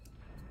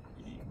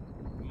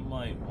 You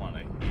might want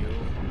to heal.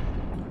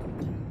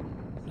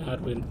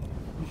 I'd win.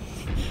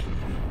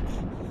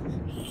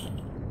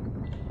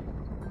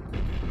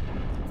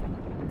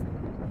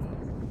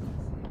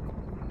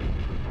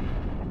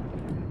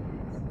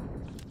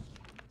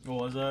 What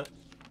was that?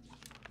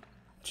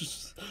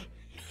 Just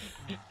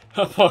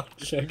upon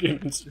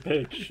second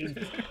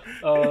inspection.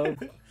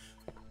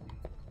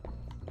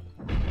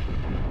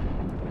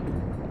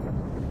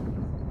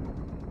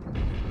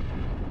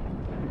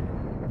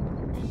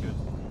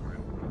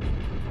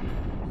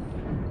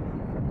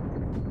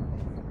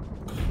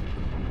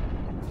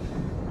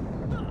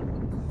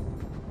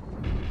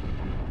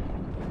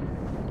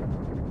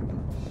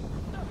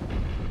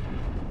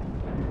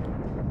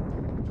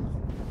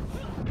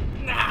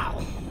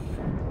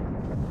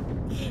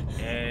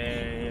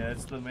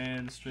 The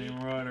mainstream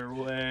runner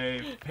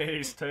way.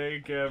 Pace,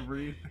 take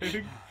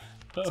everything.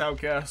 That's how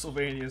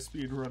Castlevania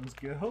speedruns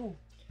go.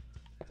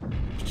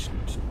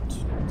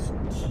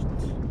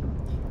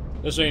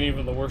 This ain't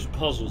even the worst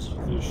puzzles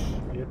of this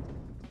shit.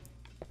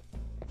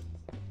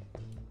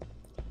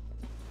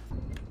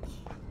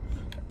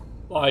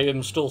 I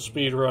am still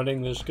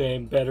speedrunning this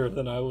game better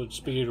than I would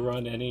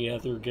speedrun any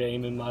other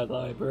game in my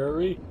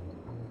library.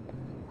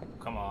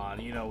 Come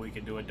on, you know we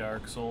can do a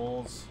Dark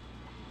Souls.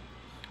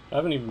 I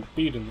haven't even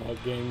beaten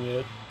that game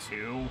yet.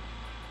 2.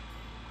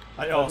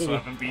 I also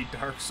haven't beat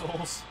Dark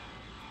Souls.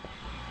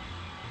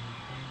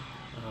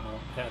 Oh,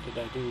 how did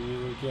I do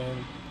you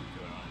again?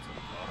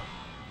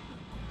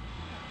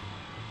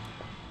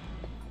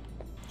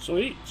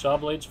 Sweet, Saw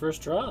Blade's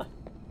first try.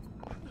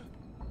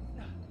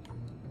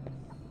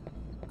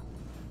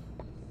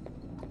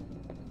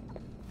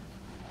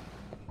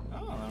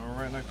 Oh, then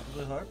we're right next to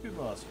the Harpy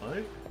boss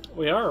fight.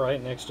 We are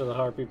right next to the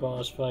Harpy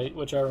boss fight,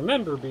 which I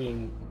remember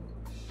being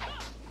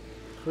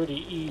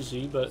pretty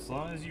easy, but as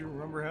long as you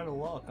remember how to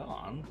lock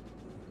on.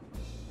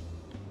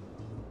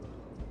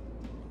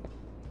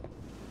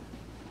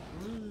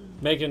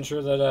 Making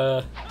sure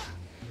that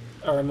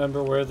I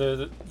remember where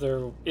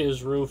there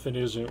is roof and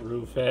isn't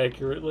roof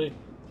accurately.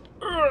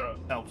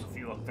 Helps if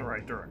you look the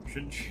right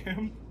direction,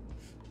 Jim.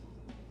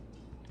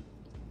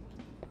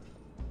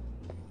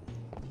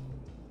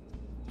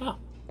 Oh.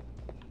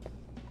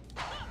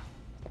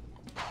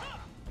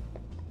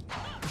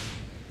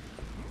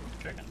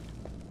 Chicken.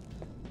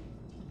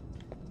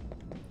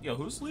 Yo,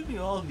 who's leaving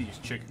all of these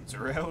chickens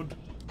around?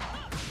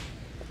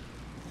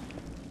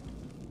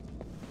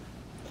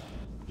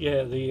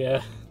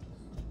 Yeah,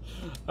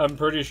 I'm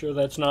pretty sure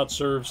that's not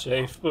serve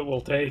safe, but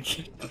we'll take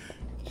it.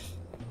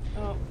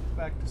 Oh,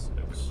 back to 6.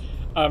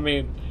 I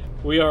mean,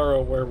 we are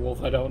a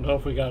werewolf. I don't know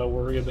if we gotta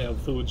worry about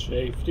food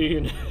safety.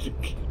 And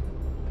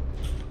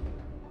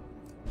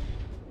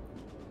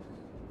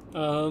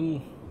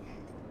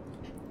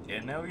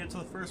now we get to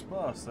the first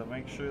boss that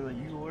makes sure that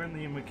you learn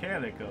the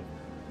mechanic of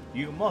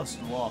you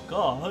must lock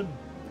on.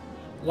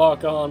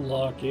 Lock on,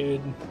 lock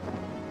in.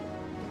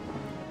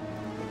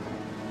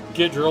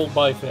 Get drilled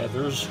by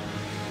feathers.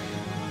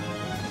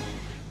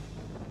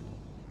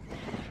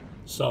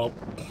 So.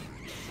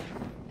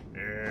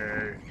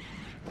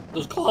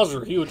 Those claws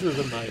are huger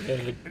than my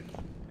head.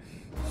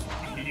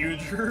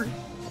 Huger?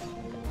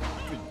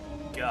 Good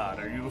God,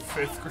 are you a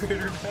 5th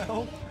grader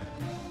now?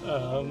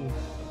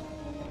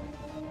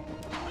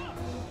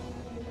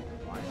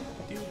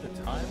 Do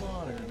the time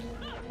on or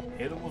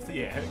hit him with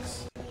the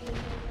axe?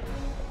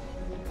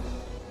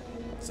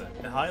 It's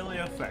highly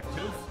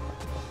effective.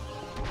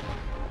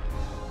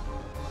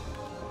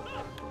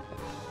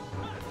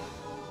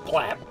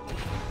 Clap.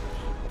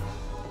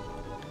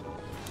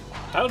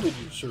 How did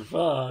you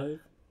survive?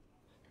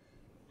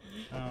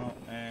 Oh,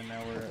 and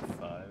now we're at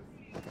 5.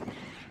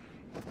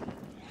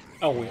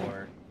 Oh, we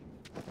are.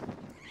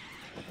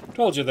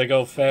 Told you they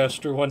go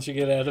faster once you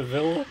get out of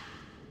Villa.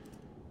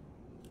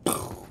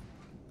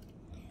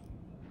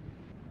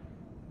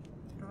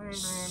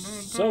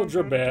 So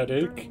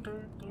dramatic.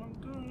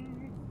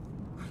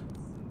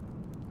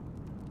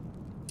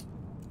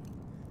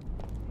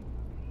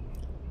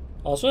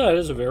 Also, that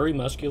is a very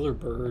muscular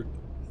bird.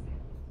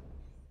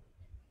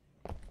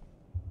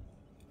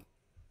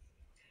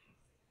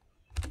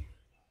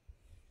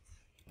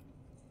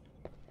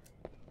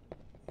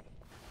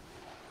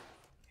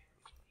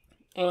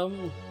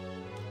 And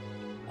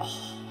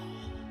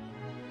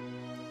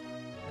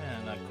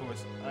of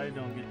course, I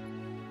don't get.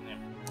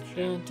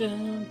 Dun,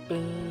 dun,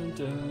 dun,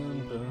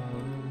 dun,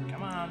 dun.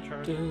 Come on,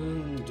 Charlie.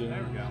 Dun, dun,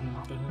 There we go.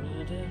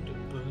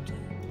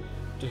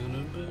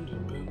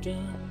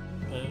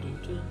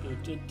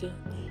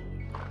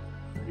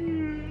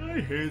 I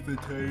hate the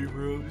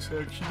tightrope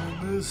section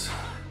in this.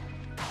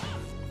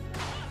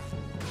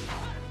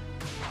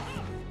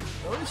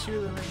 Always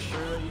here to make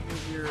sure that you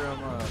get your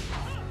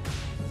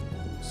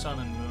sun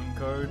and moon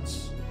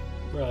cards.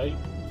 Right.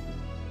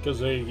 Because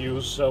they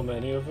use so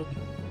many of them.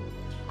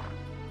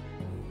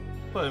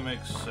 But it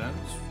makes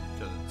sense,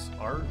 because it's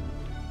art.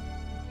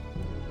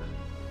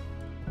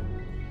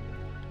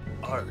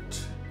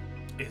 heart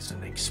is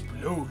an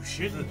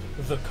explosion.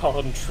 The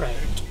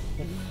contract.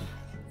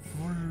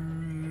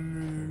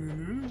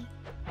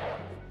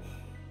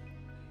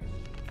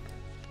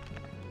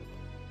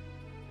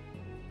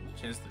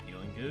 Chance the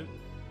healing kit?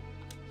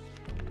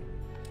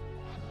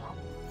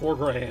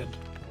 $4,000.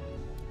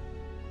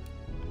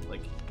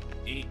 Like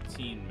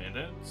 18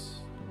 minutes?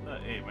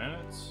 8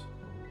 minutes?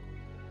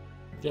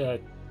 Yeah,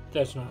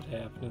 that's not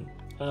happening.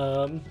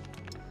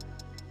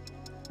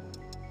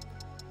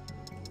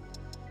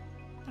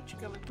 What you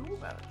gotta do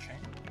about it,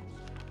 champ?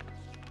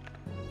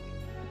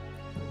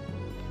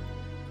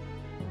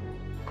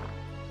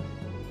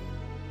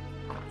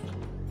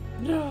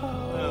 No.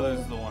 Oh,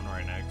 there's the one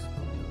right next.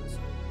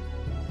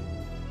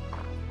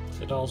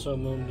 Is it also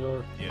Moon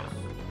Door? Yes.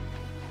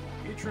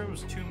 Each room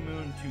is 2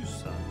 moon, 2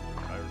 sun,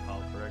 if I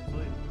recall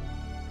correctly.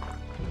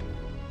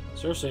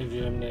 Is there a save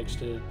gem next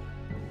to it?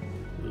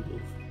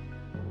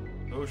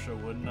 OSHA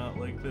would not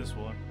like this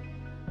one.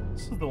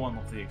 This is the one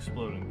with the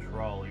exploding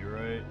trolley,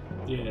 right?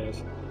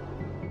 Yes.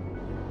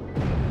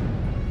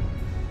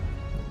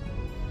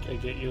 Okay,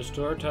 get used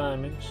to our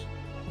timings.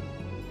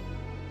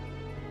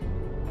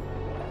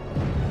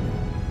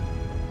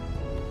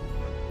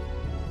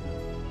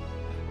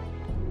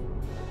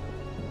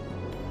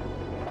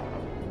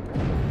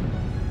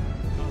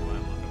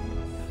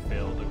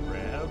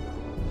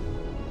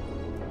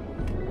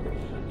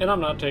 And I'm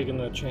not taking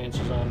the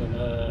chances on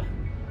an,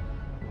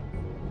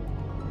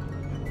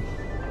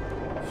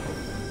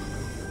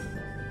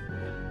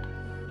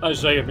 I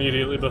say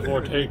immediately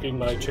before taking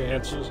my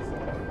chances.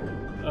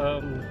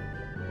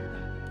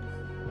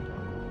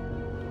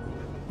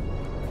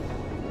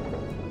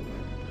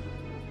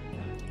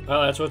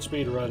 Well, that's what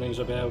speedrunning's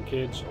about,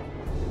 kids.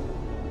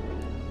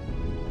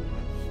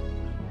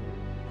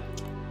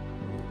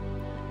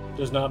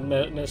 Does not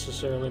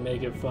necessarily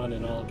make it fun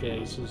in all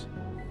cases.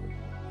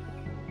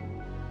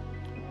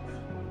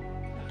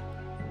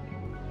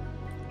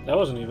 That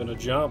wasn't even a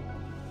jump.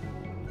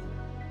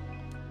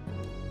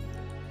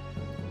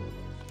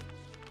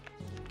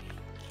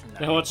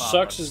 Now what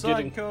sucks is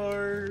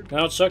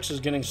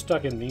getting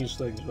stuck in these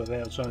things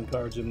without sun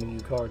cards and moon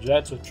cards.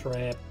 That's a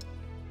trap.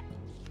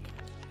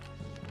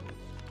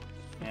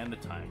 And a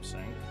time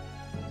sink.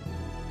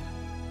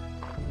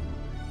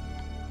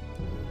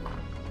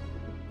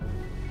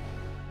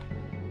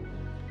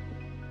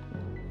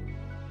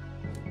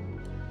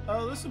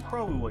 Oh, this is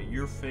probably what,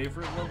 your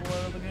favorite level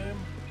out of the game?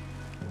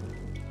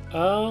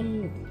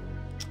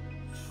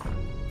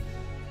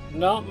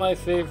 Not my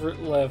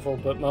favorite level,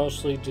 but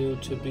mostly due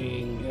to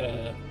being,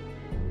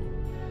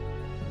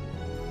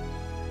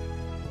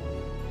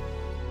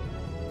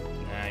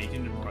 Nah,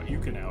 you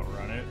can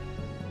outrun it.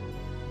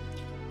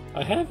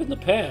 I have in the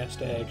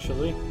past,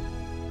 actually.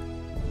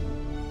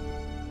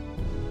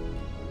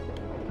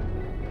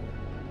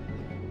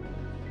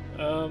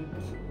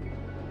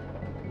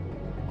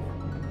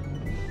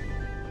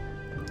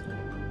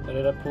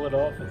 Did I pull it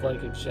off with,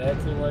 like,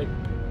 exactly like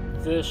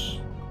this?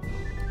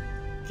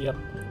 Yep.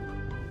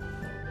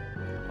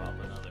 Pop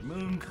another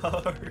moon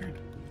card.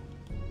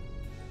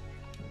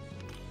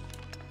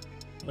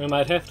 We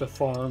might have to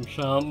farm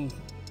some.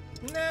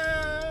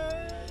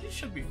 Nah, you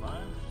should be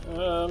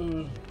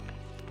fine.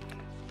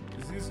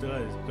 Because these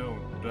guys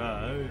don't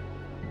die.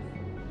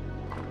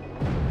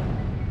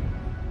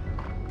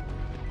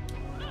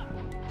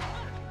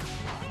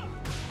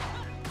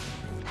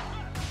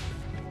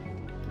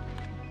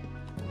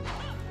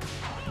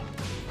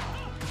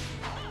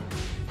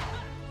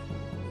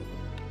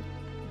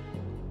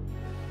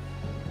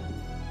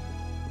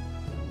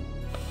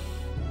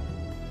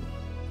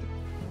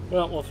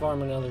 Well, we'll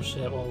farm another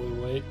set while we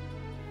wait.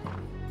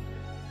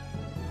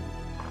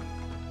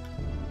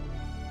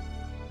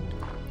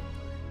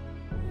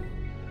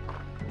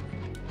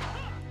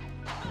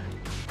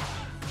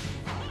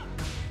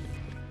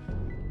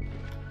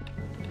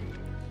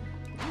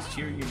 At least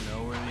here you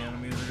know where the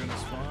enemies are gonna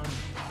spawn.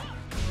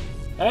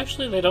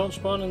 Actually, they don't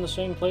spawn in the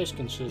same place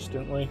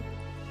consistently.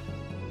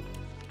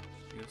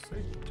 Yes,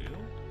 they do.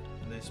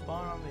 And they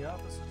spawn on the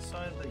opposite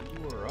side that you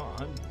were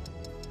on.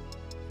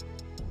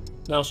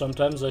 Now,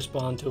 sometimes they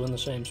spawn two in the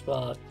same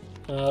spot.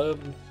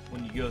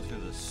 When you go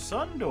through the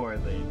sun door,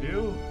 they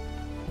do.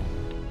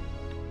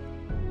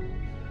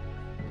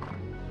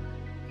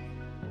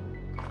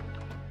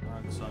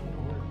 Wrong sun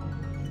door.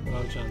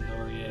 Wrong sun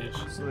door, yes.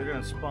 So they're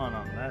gonna spawn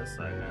on that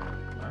side now.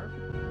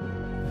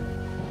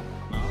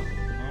 No?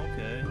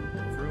 Okay.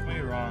 Prove me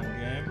wrong,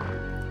 game.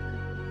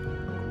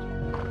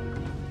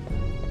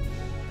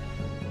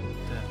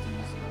 Have to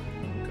use another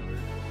moon card.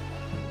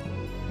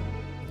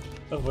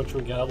 Of which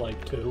we got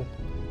like two.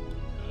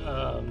 You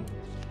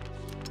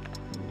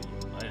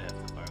might have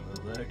to find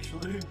those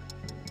actually.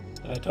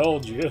 I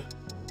told you.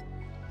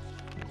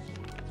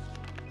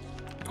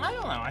 I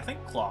don't know, I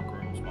think Clock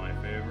Room's my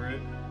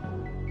favorite.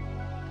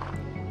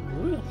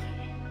 Really?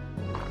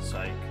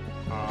 Psych.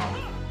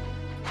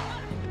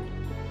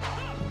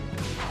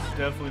 It's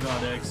definitely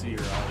not XE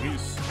or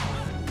Ice.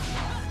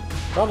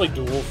 Probably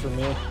Duel for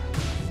me.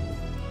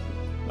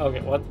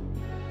 Okay, what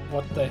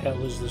the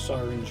hell is this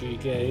RNG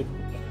game?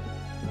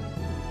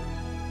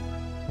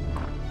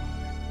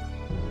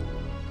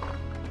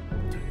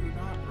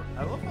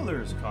 know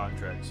there's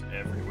contracts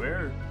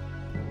everywhere.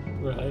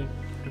 Right.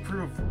 To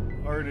prove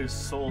artists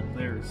sold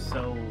their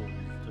selves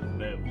to the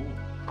devil.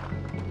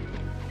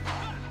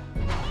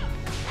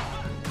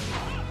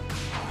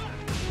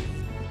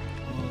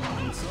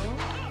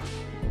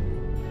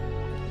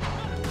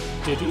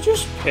 Did he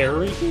just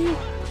parry me?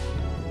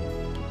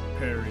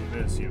 Parry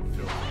this, you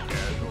filthy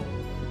casual.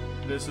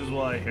 This is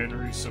why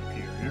Henry's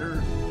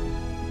superior.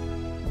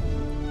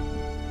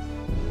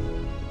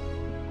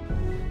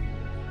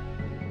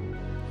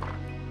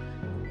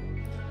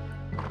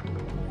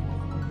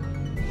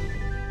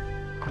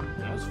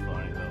 That was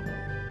funny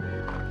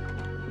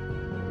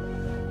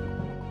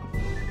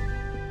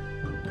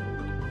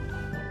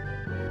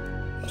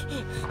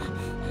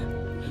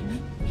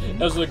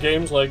though. As the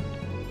game's like,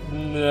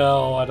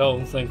 no, I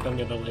don't think I'm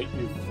gonna let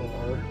you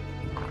far.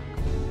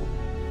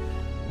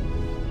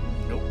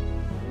 Nope.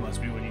 Must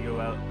be when you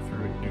go out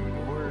through a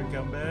new door and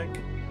come back.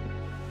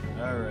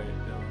 Alright,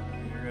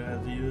 you're gonna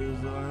have to use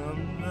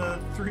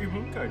 3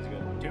 moon cards. You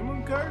got 2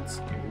 moon cards?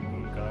 2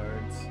 moon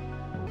cards.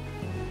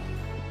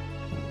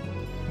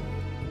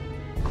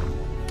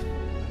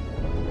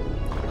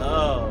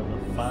 Oh,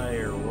 the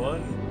fire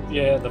one?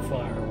 Yeah, the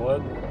fire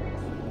one.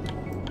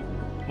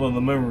 Well,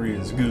 the memory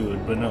is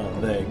good, but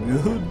not that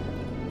good.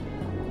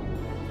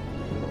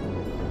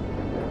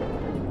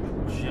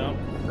 Jump,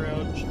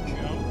 crouch,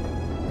 jump.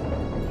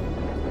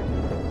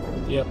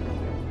 Yep.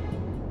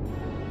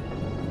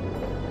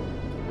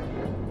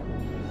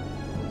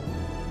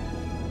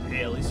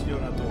 Hey, at least you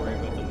don't have to worry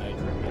about the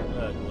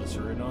nitric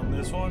glycerin on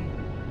this one.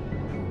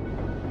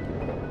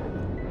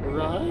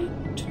 Right?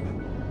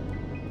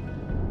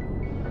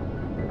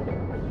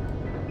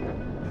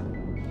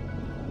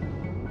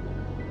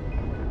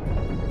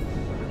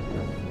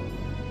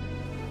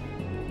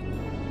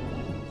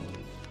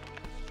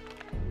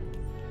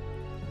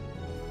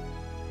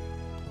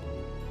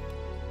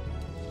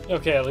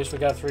 Okay, at least we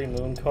got 3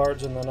 moon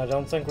cards, and then I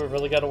don't think we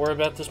really got to worry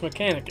about this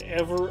mechanic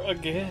ever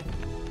again.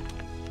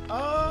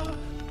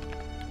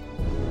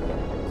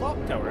 Clock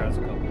Tower has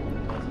a couple,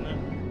 doesn't it?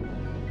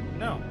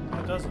 No,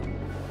 it doesn't.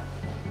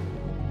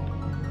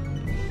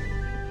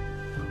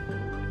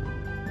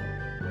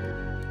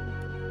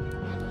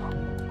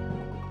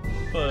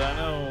 But I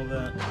know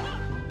that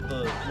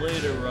the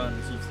later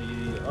runs of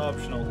the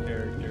optional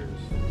characters,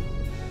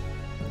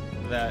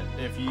 that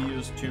if you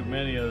use too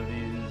many of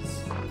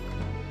these,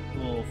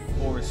 will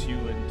force you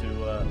into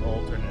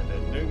alternate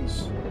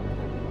endings.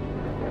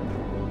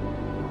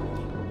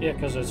 Yeah,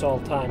 because it's all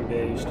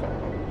time-based.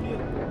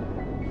 Yeah.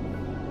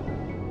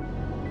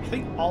 I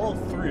think all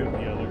 3 of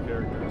the other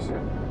characters.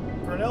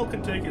 Cornell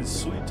can take his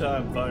sweet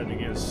time finding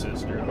his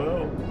sister,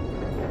 though.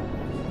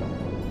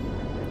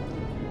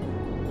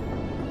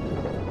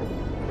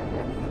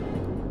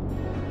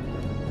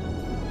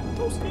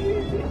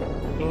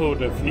 Toasty! Oh,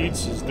 the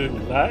pizzas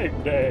didn't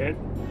like that.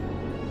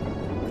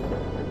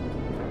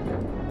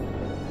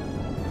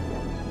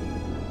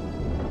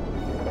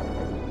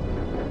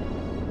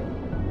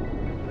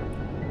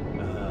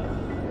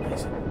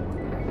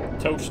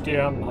 Toasty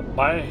on my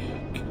back.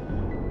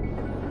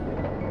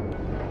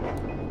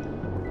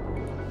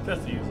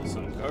 Have to use the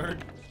sun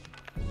card.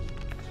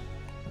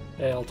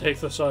 Hey, I'll take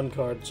the sun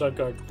card. Sun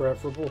card's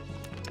preferable.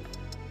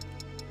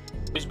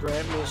 Please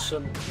grant me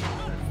some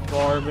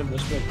farm in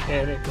this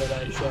mechanic that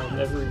I shall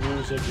never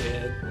use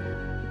again.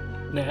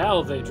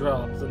 Now they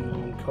drop the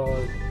moon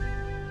card.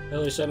 At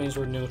least that means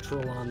we're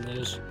neutral on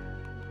this.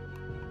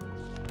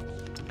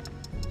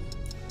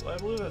 Well, I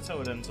believe that's how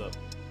it ends up.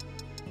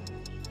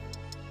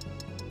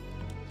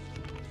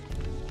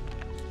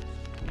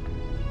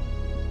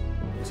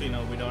 So, you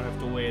know, we don't have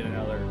to wait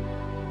another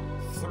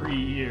 3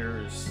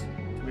 years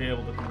to be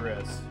able to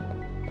progress.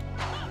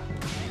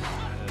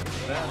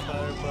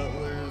 Vampire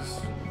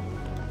butlers.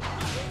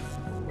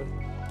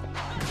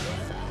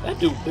 That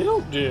do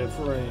build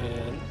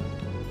different.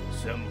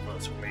 Some of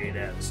us are made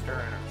out of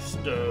sterner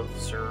stuff,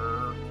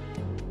 sir.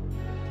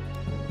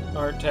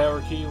 Art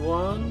Tower Key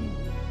 1.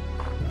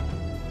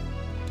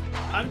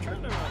 I'm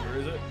trying to remember,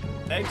 is it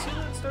Exit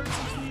that starts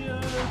as the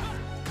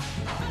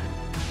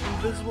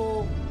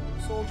invisible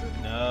soldier?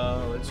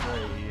 No, it's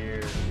right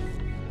here.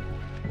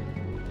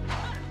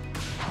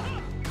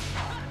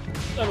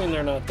 I mean,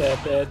 they're not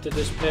that bad to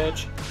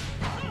dispatch.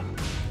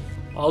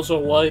 Also,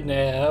 why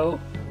now?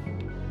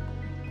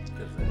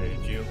 Because I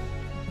hate you.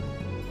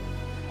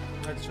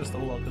 That's just the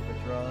luck of the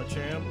draw,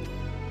 champ.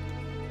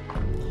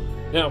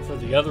 Now for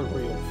the other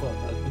real fun.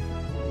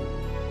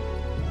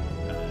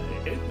 I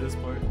hate this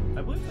part.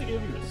 I believe they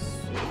gave you a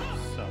save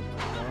something,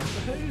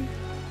 don't they?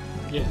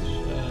 Yes,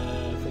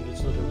 I think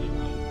it's literally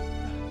mine.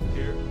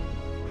 Here.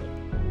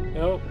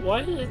 Now,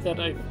 why is it that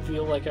I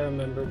feel like I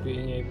remember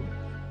being able...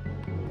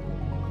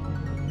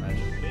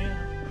 Magic man.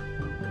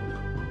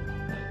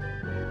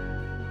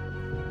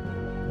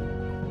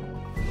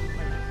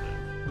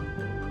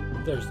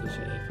 There's the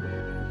save.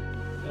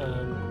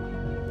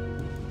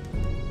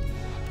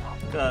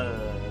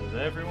 Cause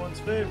everyone's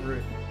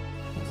favorite.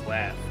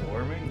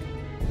 Platforming.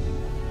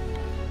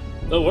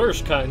 The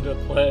worst kind of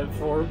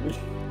platform.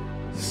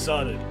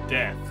 Sudden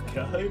death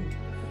kind.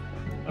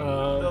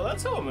 No,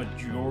 that's how a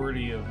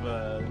majority of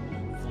the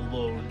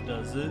load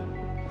does it.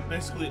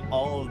 Basically,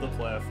 all of the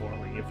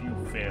platforming. If you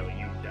fail,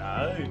 you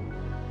die.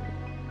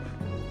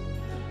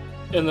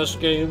 And this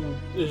game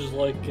is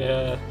like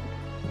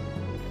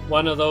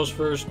one of those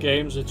first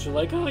games that you're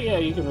like, oh yeah,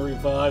 you can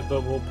revive,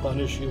 but we'll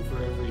punish you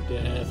for every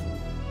death.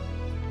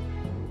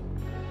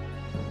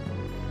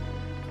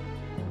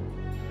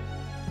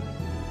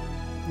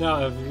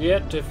 Now, I've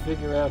yet to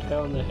figure out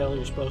how in the hell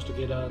you're supposed to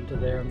get onto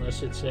there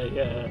unless it's a,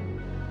 I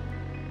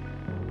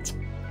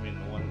mean,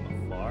 the one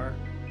in the far?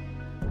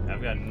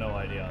 I've got no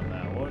idea on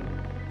that one.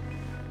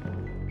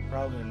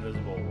 Probably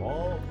invisible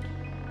wall.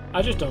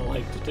 I just don't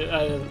like to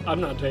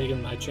I'm not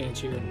taking my chance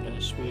here in a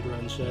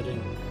speedrun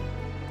setting.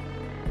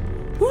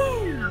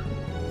 Woo!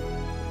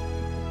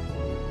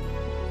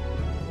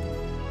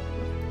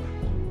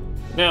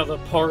 Now the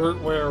part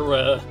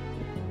where,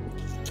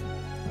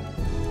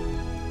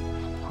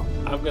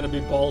 I'm gonna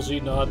be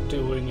ballsy not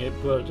doing it,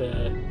 but,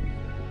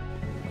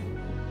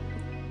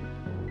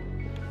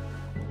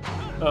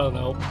 oh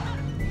no.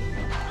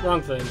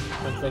 Wrong thing.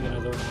 I'm thinking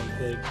of the wrong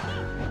thing.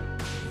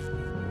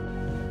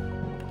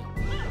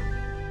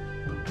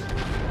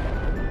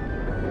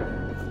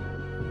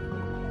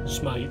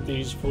 Smite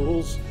these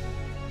fools.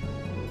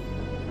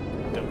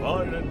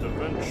 Divine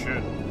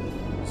intervention.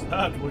 Is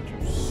that what you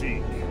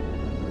seek?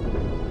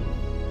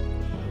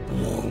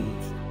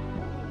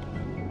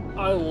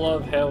 I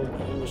love how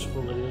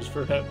useful it is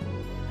for him.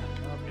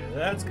 Okay,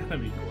 that's gonna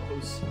be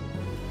close.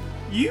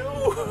 You!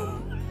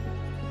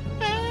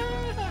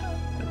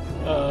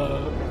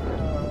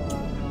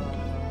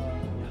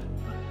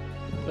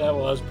 That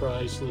was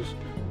priceless.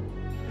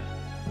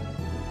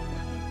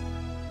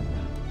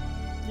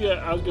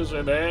 Yeah, I was gonna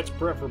say that's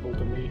preferable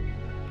to me.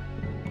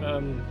 Come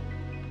on.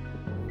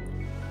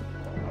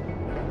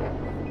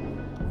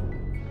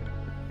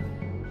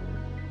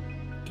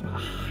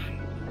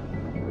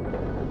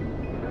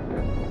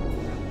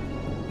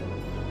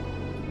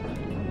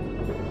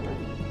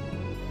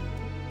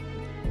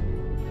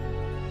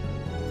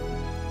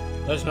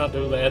 Let's not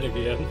do that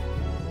again.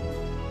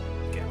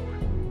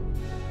 Coward.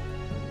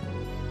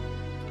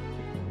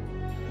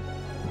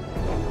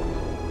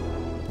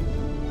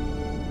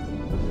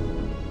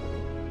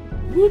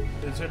 Whoop.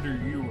 Consider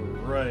you were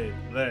right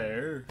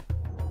there.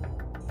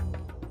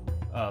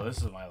 Oh, this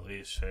is my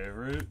least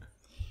favorite.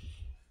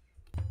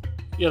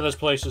 Yeah, this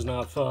place is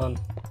not fun.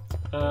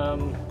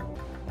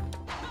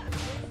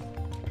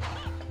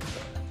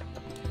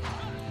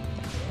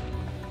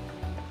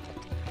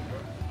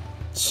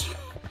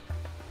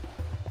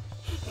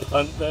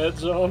 Hunt that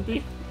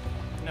zombie.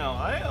 Now,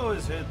 I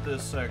always hit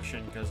this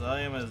section because I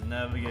am as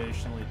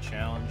navigationally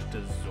challenged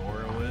as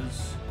Zoro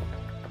is.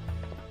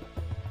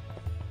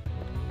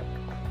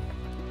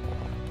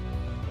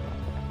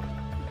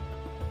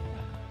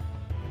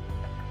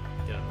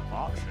 Get a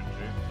pot, shouldn't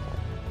you?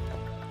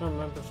 I don't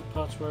remember if the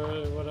pots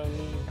were what I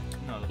need.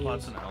 No, the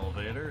pot's an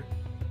elevator.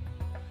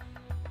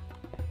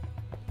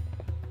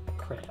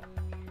 Crap.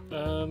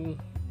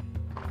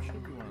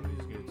 Should be one of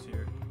these gates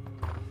here.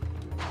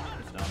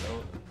 It's not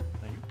though.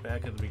 Now you're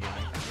back at the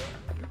beginning.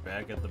 You're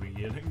back at the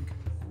beginning.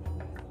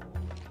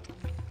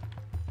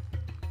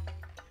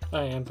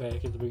 I am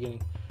back at the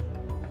beginning.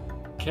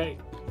 Okay.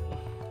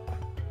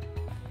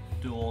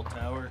 Duel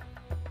tower.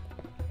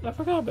 I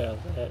forgot about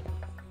that.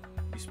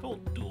 You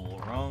spelled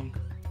duel wrong.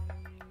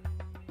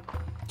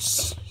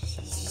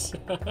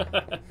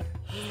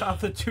 Not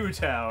the 2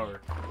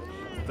 tower.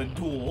 The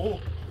duel.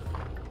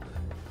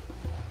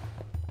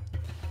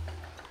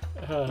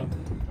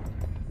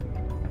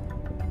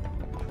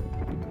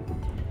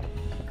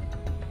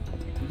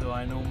 Though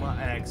I know my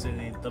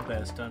accent ain't the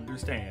best to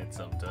understand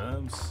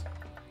sometimes.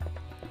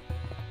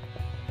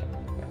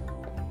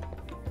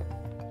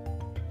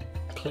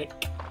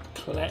 Click,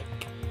 click.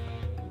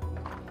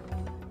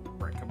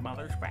 Break a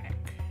mother's back.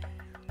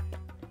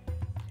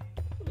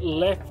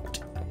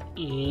 Left,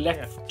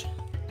 left.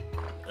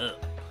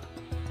 Up.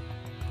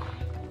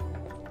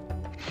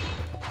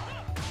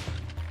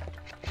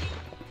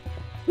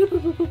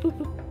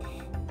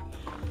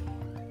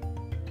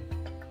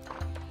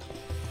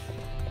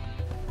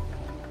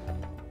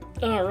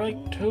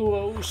 Alright,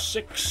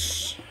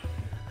 206.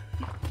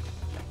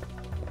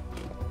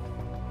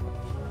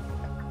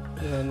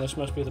 And this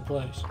must be the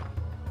place.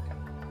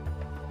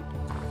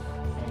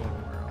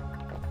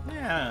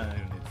 Yeah,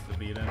 who needs to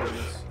beat into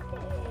this?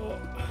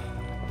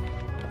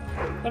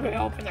 Let me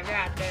open the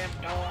goddamn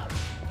door.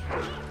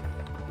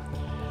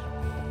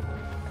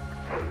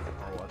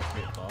 Or what,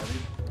 get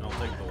bodied? I'll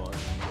take the one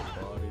and get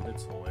bodied.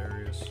 It's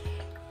hilarious.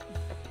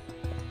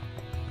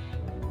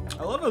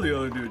 I love how the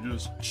other dude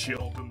just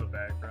chilled in the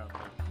background.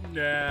 Like,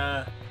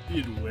 nah,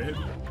 you'd win.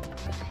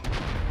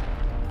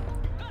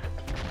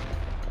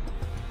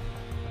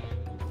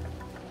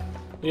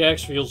 The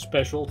axe feels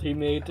specialty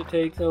made to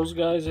take those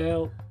guys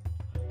out.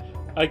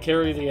 I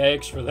carry the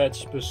axe for that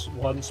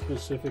one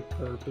specific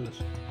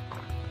purpose.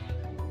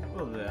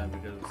 Well, then,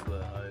 because it's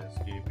the highest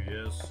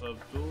DPS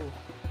sub-tool.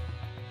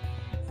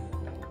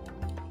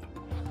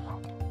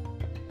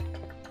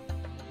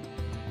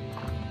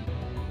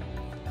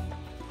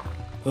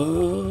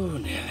 Oh,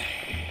 Nelly.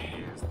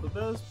 Here's the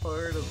best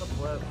part of the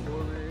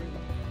platforming.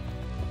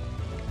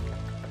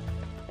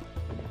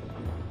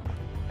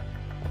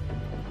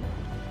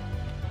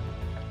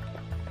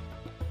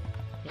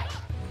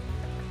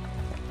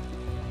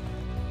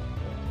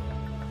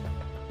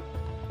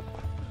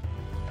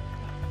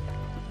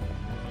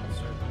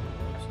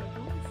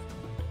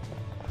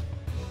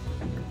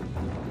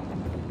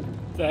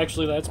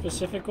 Actually, that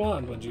specific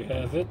one, would you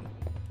have it?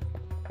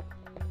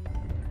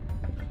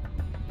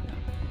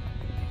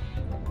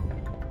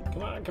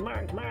 Come on, come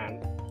on, come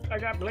on. I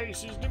got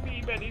places to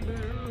be, Betty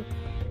Boo.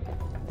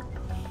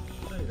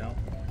 No, you don't.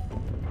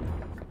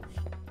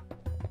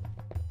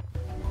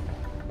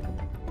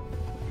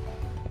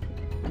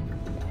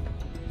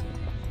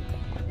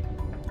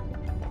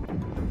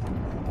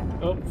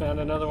 Oh, found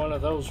another one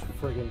of those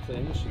friggin'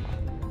 things.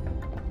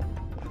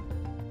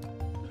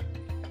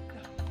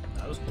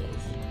 That was close.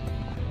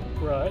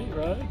 Right,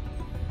 right.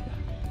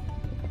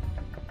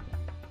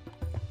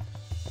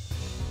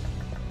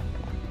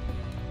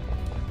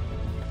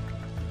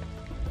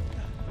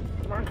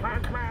 Come on, come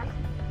on, come on.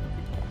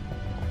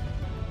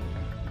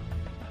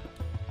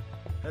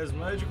 Has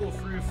magical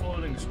free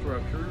floating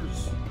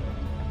structures,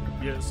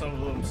 yet some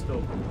of them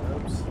still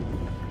collapse.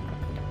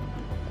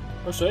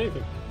 We're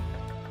saving.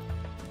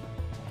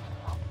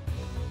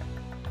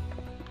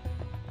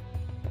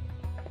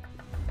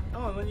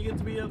 Oh, and then you get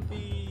to be at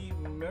the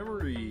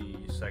memory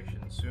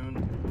section soon.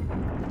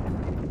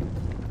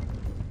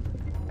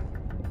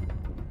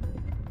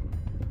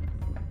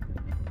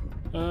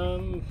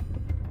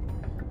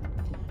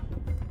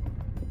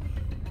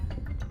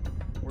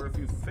 Where if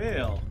you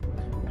fail,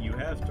 you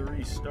have to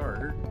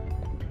restart.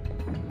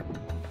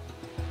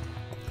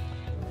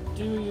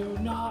 Do you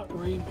not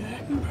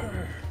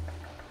remember?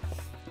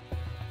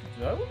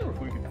 I wonder if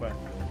we can find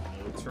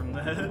the notes from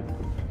that. I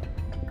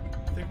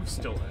think we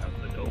still have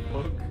the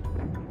notebook.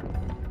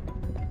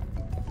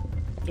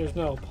 There's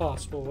no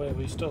possible way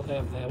we still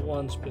have that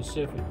one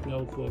specific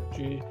notebook,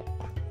 G.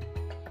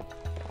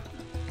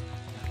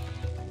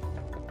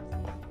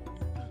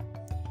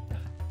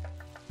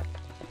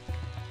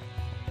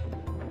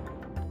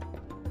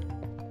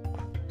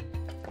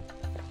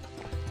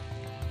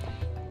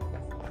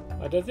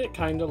 Why does it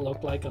kind of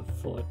look like a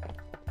foot?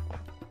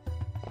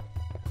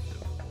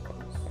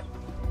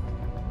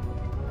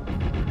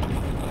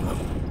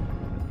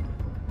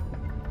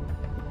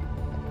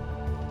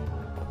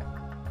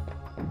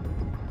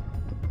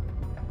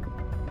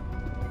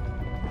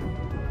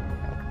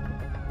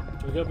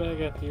 Do we go back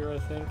up here, I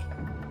think?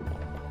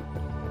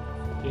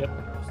 Yep.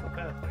 That's the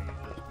pathway you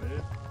just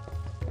made.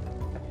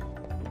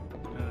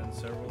 And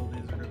several of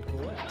these are going to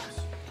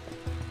collapse.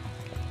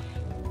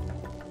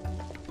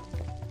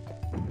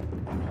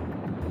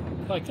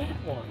 Like that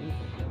one.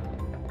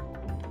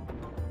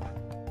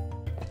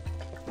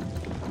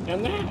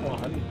 And that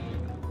one.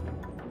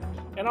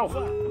 And oh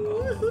fuck.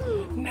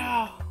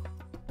 No.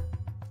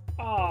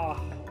 Oh.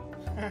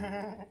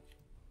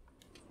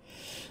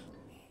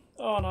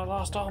 Oh, and I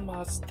lost all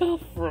my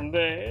stuff from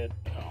that.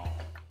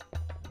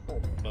 Oh,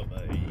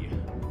 bye-bye.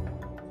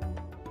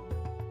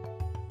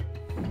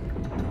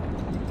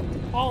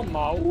 All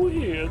my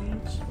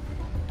wins.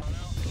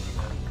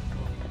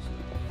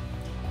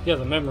 Yeah,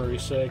 the memory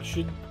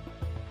section.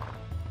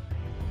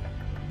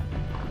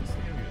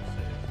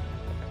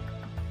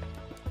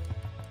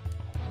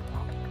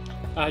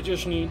 I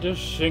just need to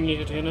sing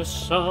it in a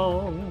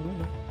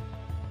song.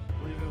 I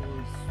believe it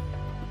was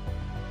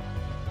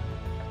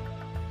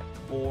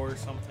 4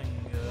 something.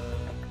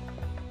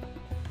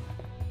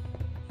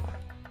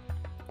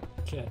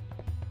 Okay.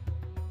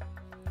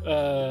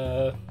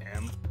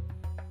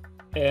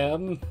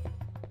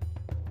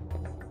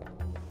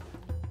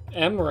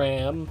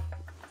 MRAM.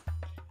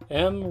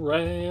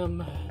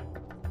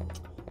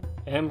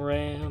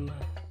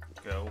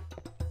 Go.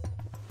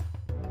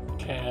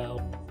 Cow.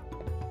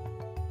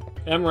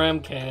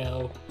 MRAM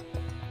cow.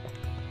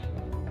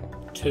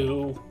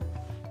 2.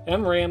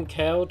 MRAM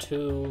cow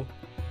 2.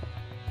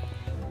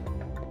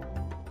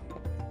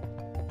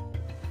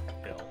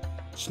 Hill.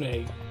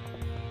 Snake.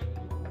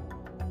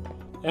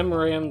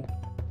 MRAM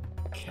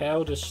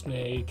cow to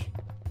snake.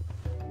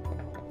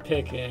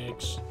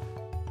 Pickaxe.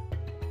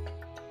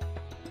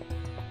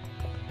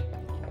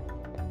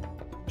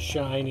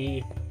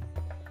 Shiny.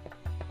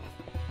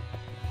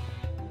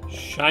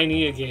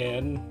 Shiny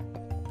again.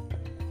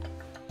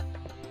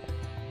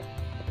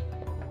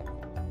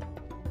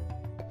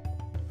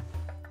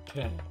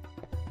 Okay.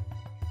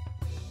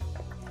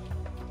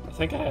 I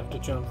think I have to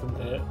jump from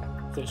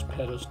this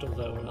pedestal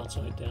though, or else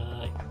I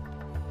die.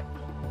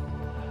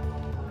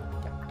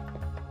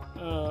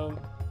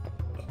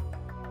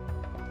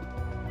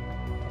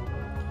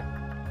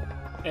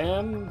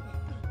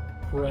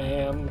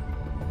 RAM.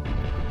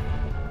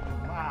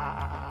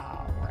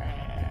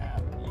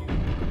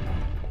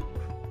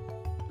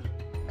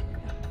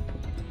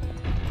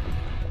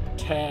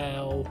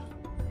 Tau.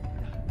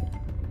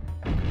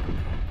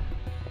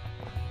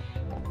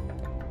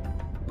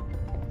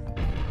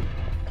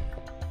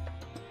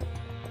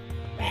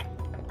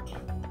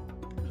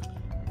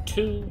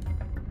 Two.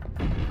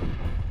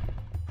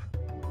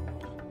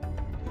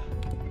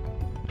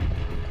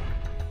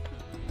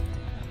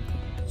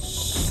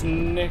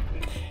 Snick.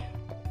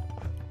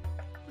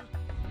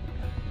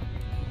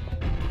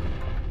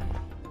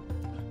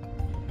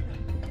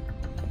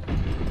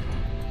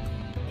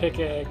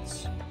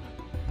 Pickaxe.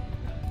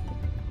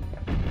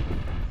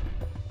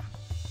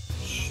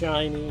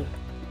 Shiny.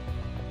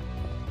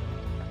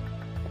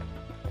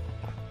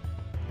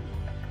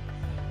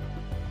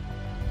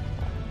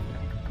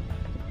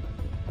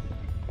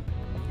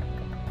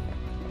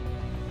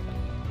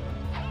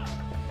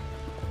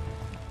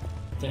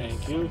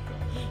 Thank you.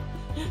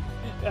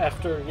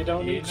 After you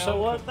don't need know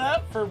what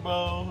that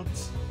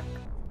forbodes.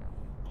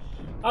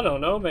 I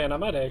don't know, man. I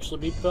might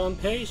actually be on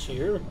pace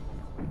here.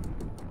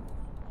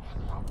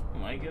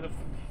 Might get a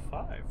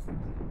 5.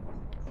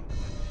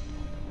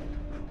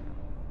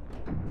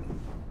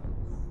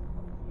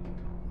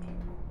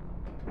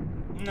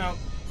 No,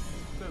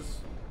 because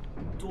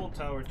Duel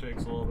Tower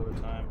takes a little bit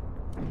of time.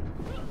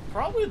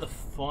 Probably the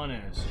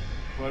funnest,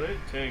 but it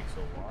takes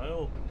a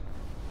while.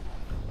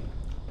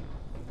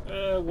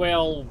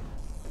 Well,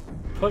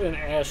 put an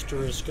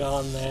asterisk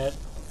on that.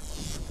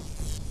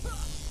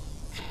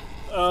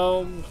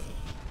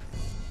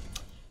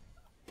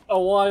 A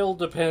while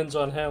depends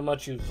on how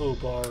much you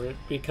foobar it,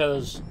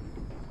 because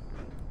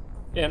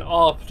in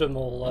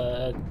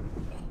optimal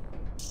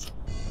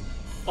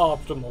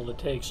it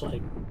takes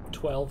like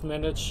 12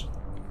 minutes.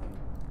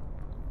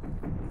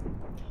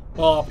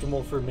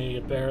 Optimal for me,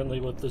 apparently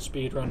with the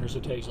speedrunners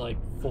it takes like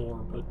 4,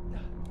 but...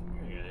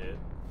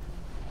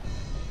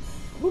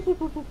 Whoop,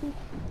 whoop, whoop, whoop, whoop.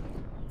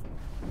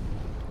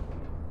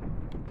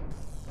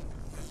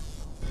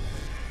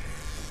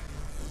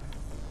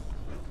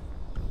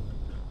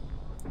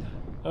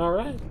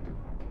 Alright.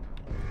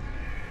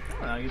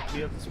 Now you get to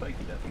be at the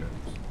spiky death traps.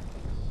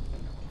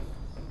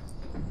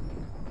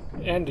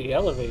 And the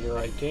elevator,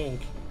 I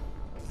think.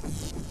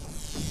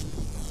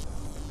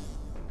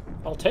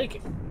 I'll take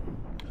it.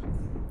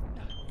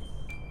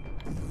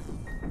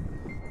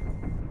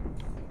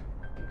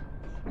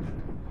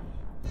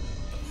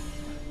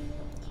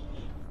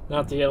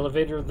 Not the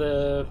elevator,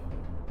 the...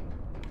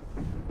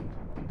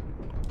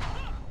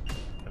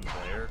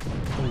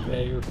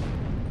 Conveyor.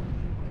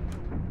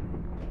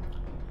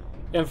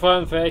 And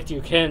fun fact, you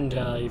can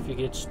die if you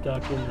get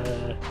stuck in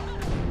the...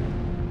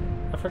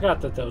 I forgot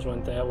that those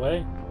went that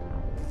way.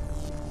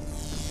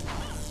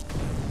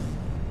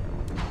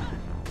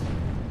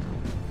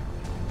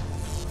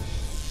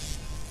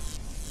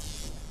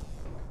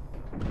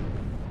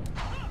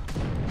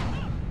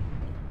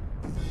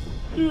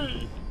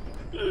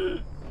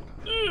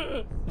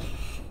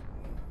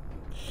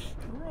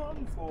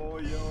 Run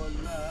for your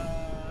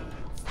life.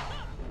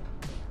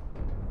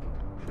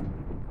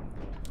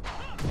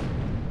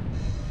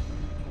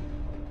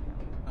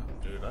 Oh,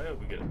 dude, I hope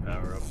we get a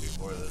power up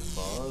before this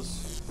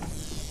boss.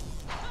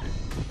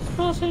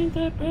 Boss ain't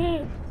that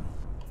bad.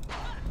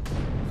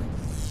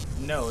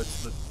 No,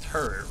 it's the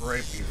turret right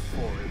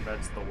before it.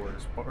 That's the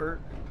worst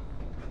part.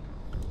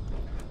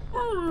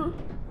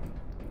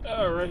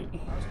 Alright.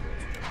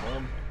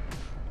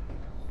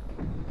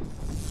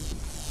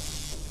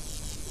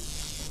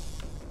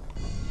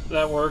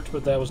 That worked,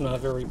 but that was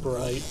not very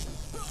bright.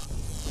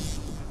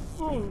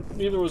 Oh,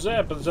 neither was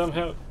that, but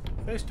somehow...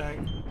 Face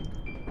tank.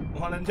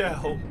 One and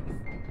out.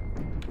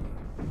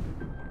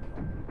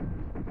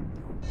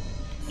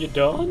 You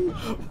done?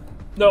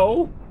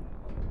 No.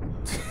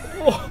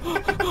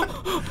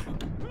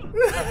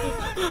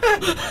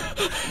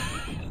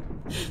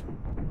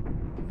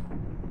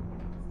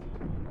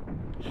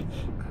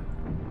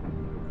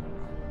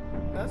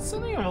 That's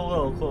sending them a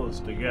little close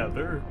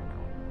together.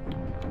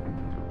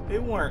 They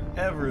weren't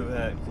ever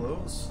that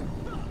close.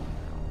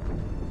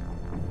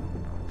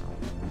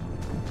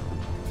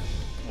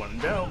 One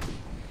down.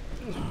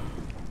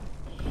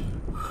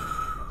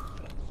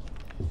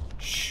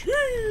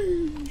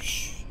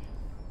 Sheesh.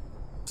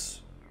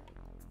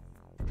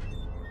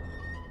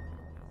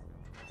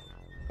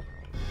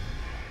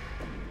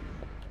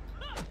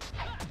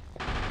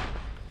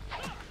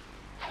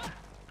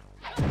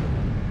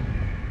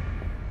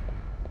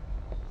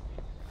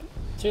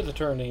 See, the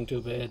turn ain't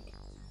too bad.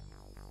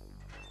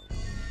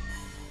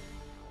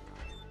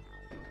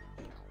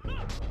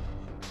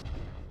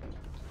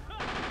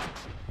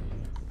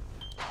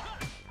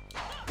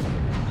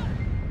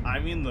 I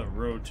mean the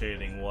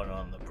rotating one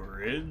on the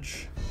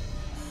bridge.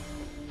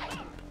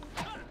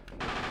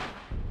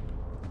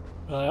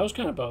 Well, that was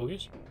kind of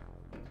bogus.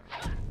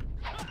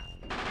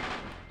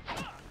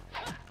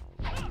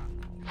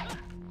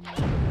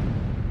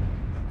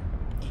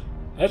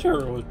 That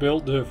turret was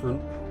built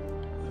different.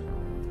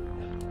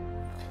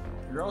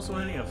 You're also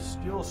hitting a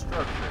steel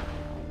structure.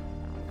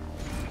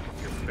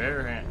 Your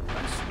bare hand.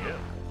 Nice skill.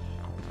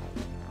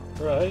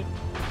 Right.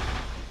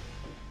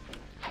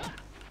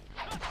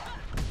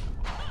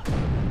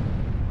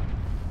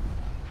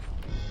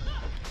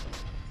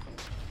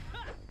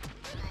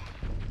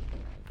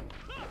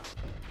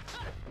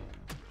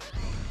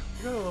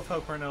 You gotta love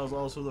how Parnell is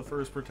also the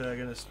first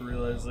protagonist to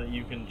realize that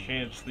you can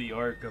change the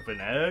arc of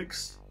an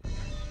X.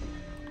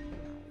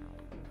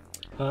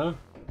 Huh?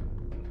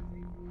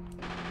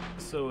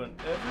 So in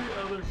every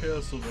other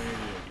Castlevania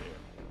game,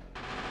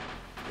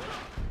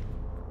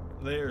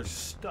 they are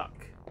stuck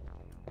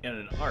in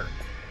an arc.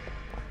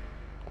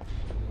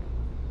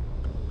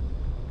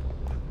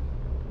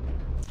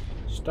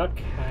 Stuck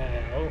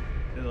how?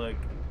 And like,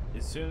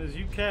 as soon as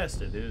you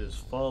cast it, it is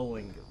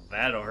following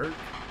that arc.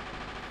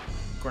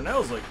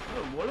 Cornell's like,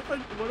 oh,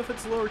 what if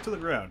it's lower to the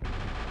ground?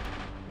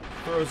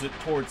 Throws it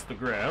towards the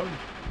ground.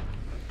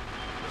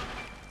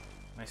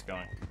 Nice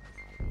going.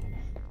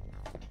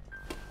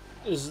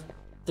 Is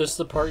this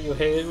the part you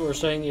hated? We're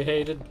saying you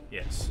hated?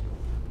 Yes.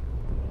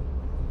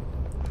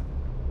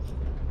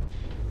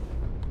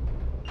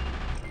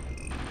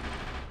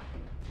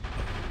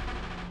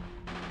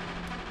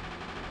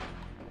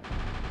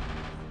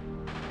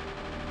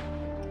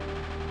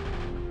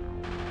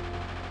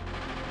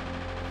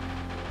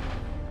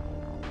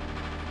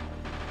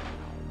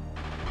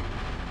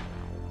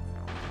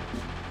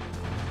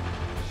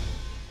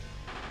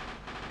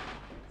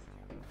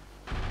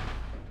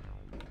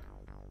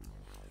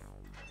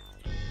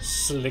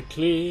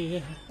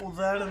 Slickly. Well,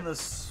 that and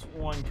this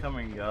one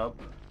coming up.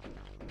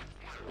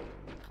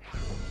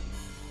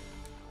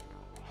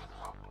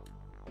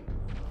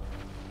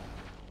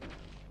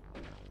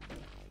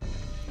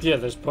 Yeah,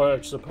 this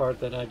part's the part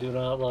that I do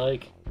not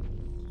like.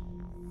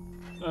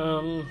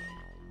 Because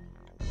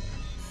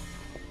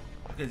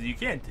you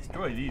can't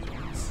destroy these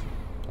ones.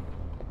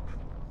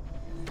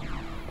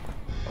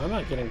 I'm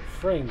not getting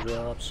frame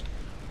drops.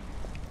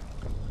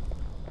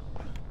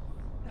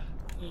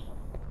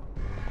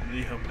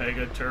 The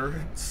Omega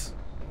turrets.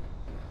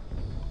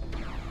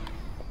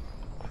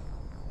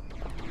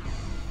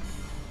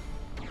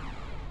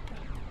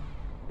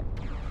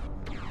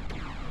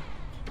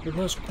 We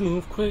must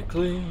move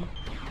quickly.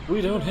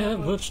 We don't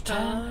have much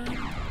time.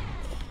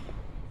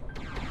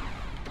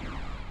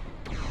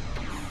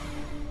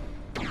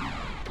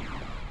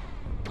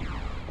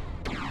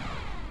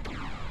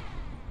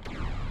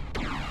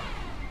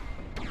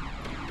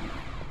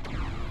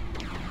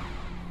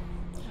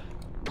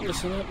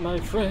 Listen up, my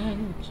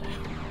friends.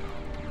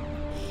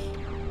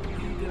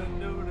 You don't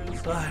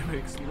notice I'm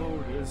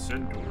exploded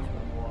into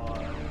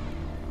wide.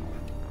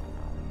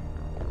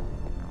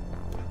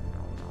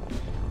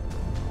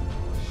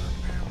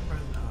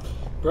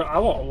 Bro, I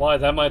won't lie,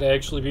 that might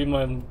actually be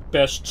my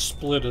best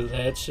split of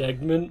that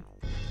segment.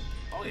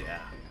 Oh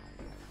yeah.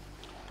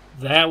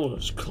 That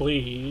was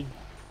clean.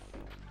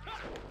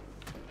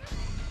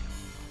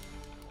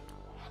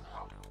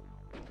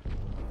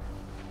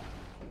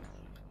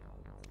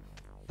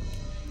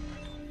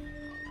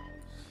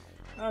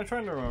 I'm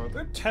trying to remember. Are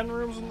there 10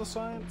 rooms in the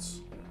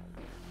science?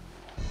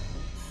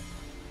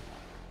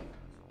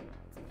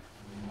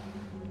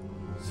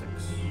 6.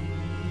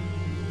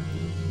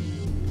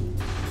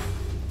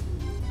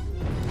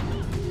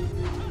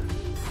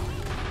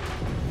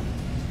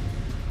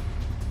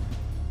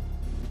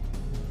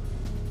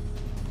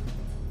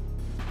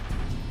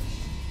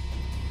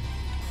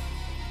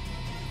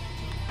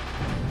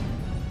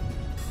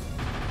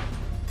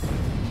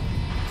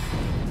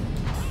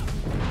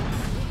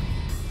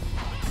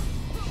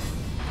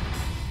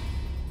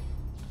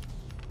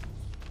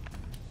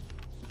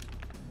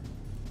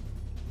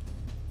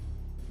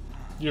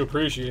 You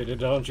appreciate it,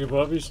 don't you,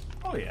 puppies?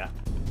 Oh yeah.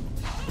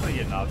 I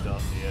get knocked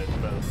off the edge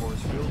by the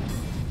force field.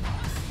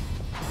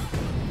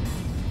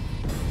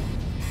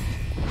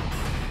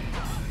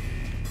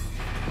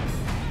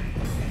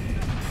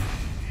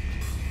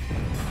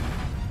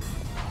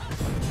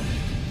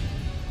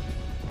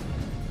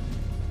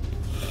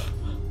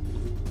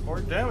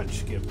 More damage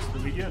skips at the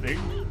beginning.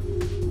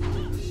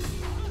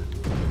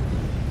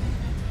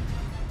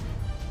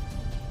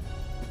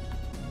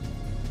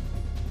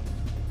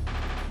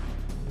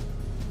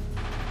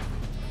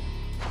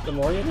 The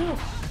more you know.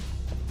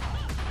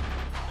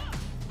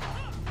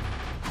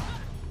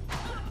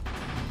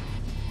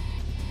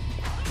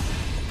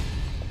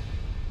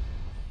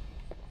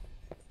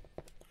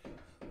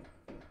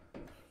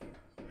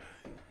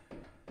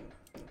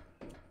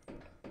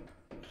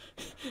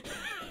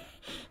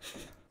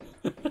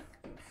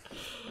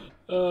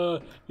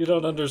 You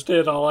don't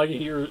understand. All I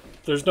hear,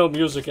 there's no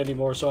music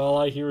anymore, so all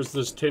I hear is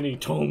this tinny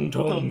tong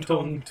tong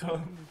tong.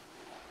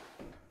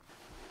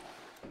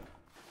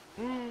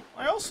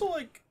 I also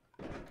like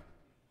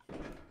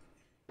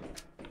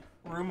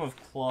Room of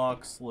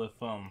Clocks with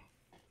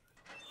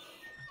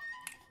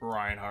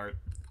Reinhardt,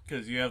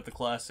 because you have the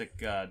classic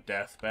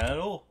death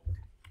battle.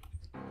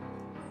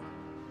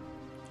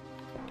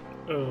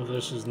 Oh,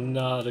 this is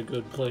not a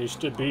good place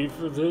to be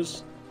for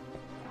this.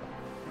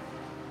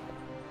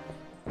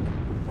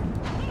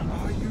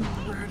 Are you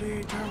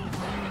ready to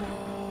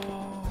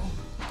rumble?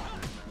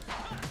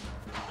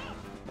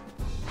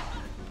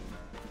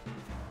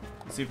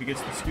 Let's see if he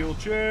gets the steel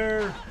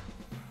chair.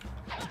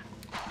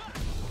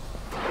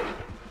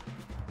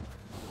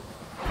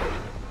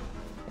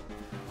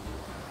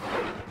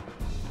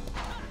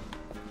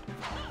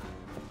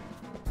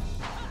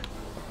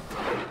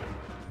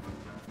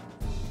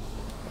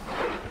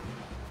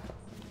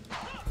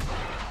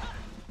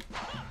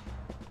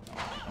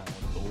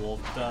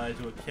 Die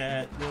to a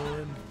cat,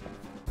 Dylan.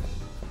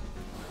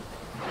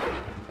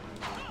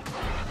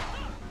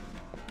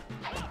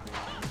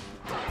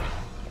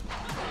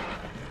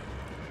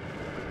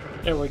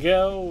 There we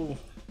go.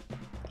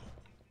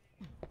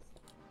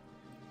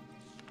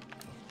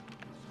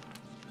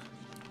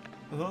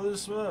 Although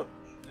this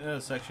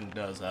section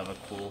does have a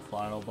cool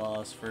final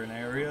boss for an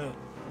area.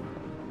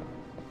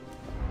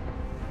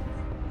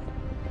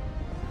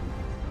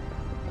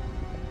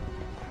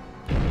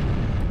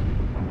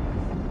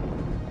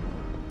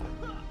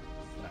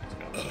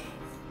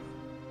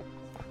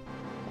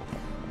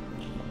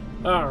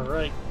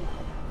 Alright.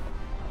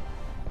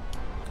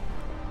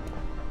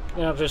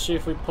 Now just see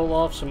if we pull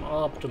off some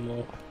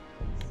optimal.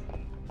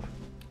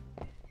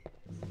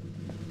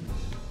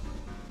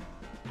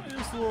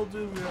 This little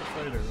dude we got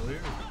fight earlier.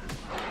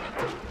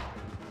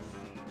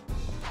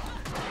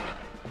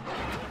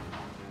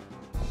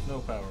 No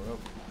power up.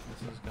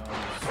 This is gone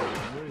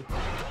smoothly.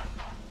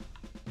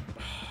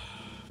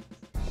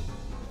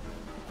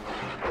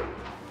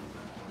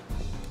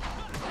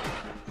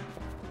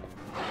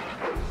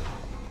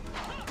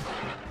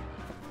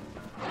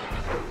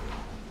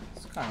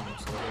 Kind of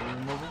looks like a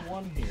room over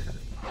one here.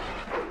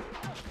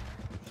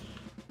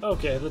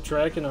 Okay, the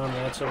tracking on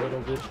that's a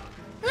little bit.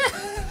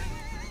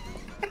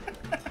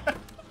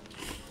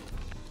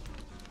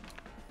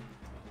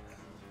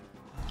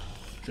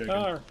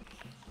 Well,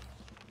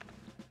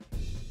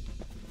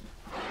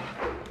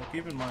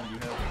 keep in mind you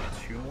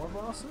have 2 more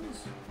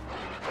bosses.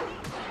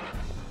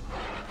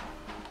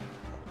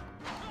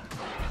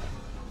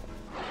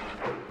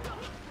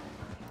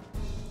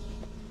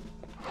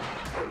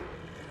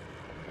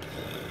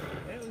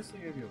 They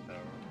gave you a power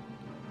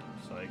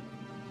up. Psych.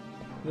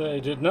 They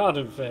did not,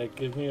 in fact,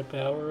 give me a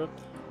power up.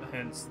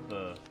 Hence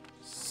the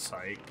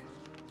psych.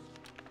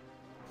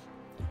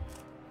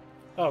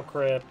 Oh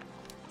crap.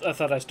 I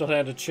thought I still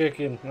had a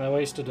chicken, and I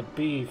wasted a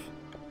beef.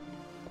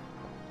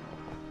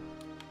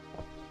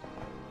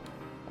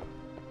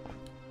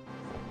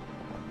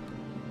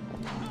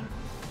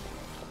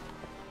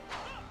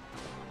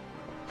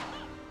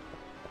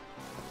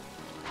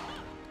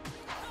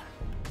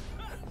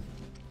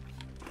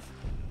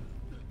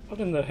 What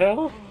in the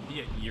hell?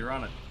 Yeah, you're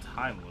on a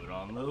time limit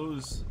on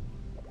those.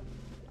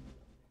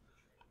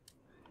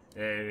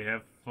 Hey,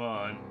 have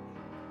fun.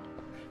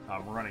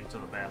 I'm running to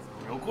the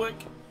bathroom real quick.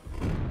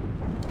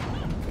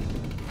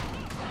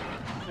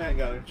 I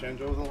gotta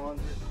change over the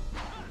laundry.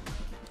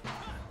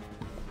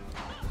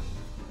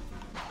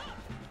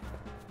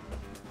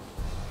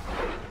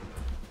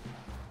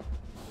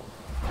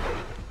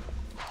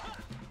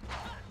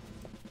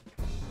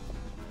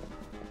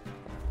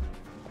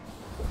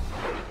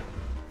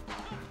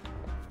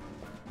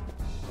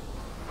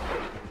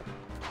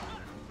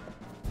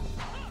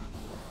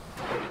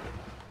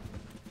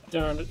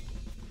 Darn it.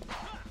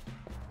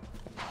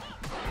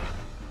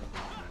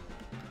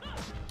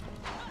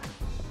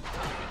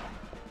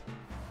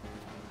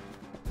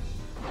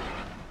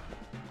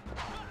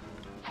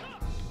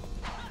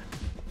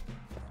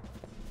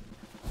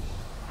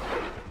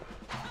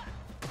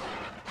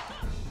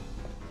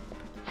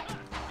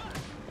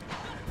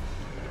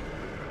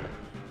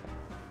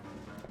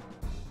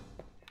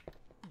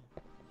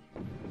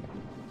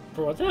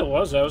 For what that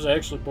was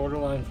actually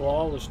borderline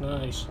flawless.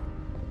 Nice.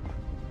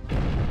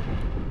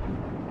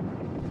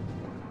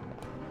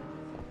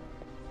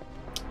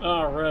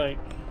 All right.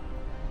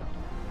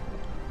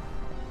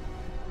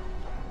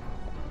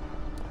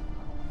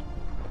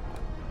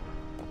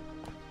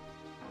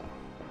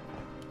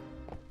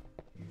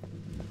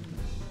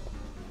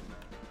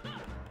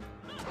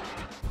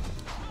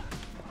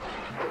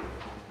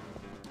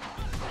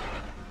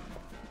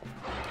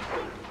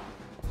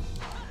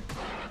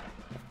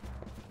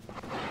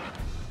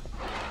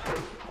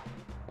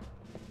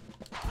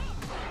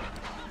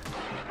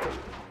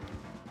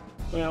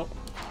 Well,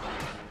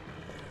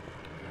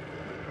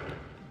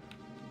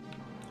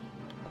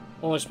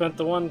 only spent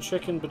the one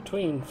chicken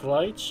between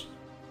flights.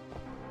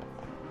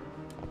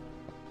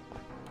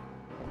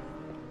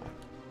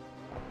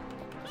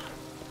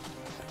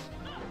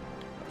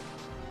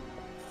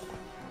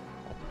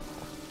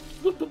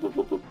 Boop, boop, boop,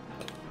 boop, boop.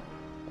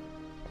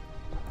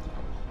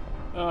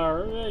 All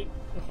right.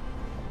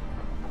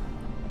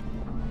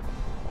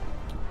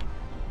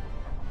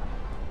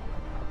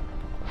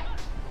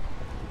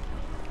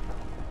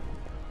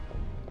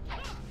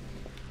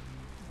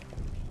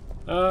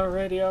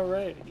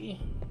 Alrighty.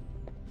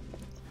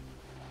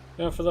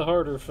 Now for the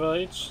harder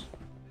fights.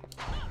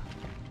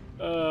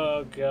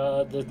 Oh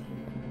god, the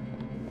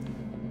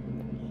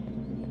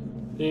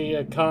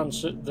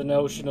concept, the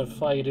notion of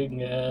fighting,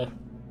 the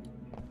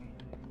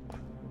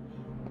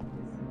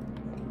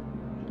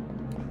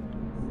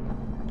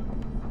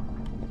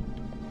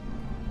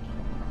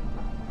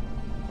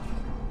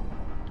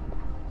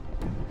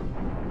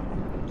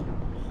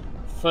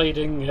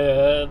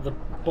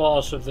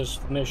boss of this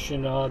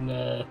mission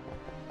on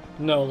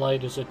No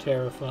Light is a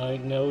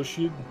terrifying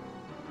notion.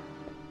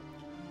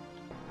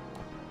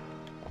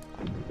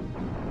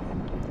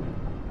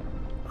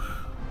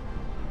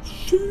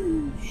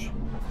 Sheesh.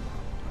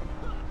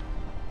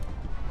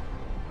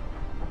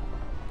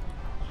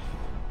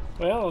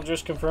 Well, it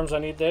just confirms I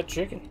need that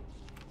chicken.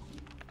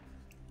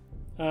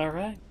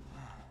 Alright.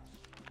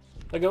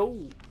 I go.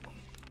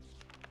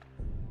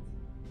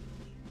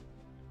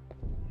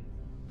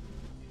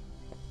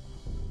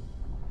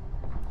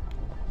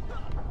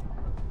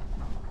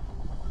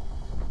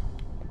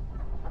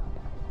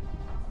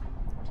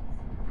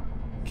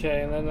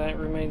 Okay, and then that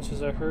remains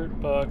as a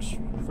hurt box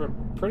for a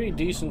pretty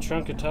decent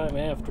chunk of time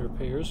after,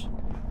 appears.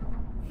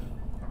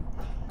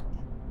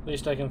 At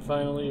least I can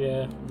finally,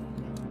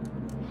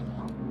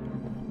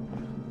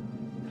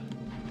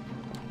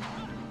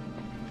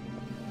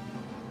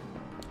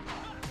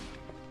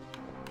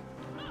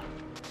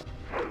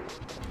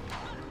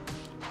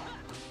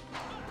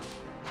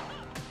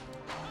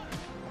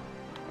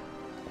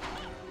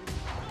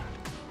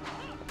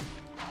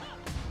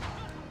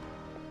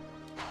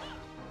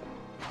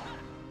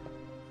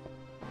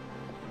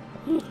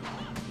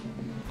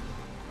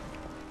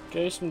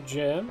 okay, some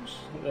gems.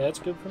 That's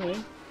good for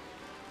me.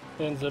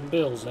 And some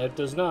bills. That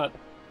does not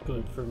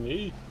good for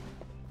me.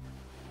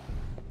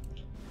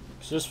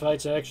 'Cause this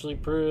fight's actually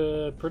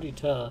pretty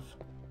tough.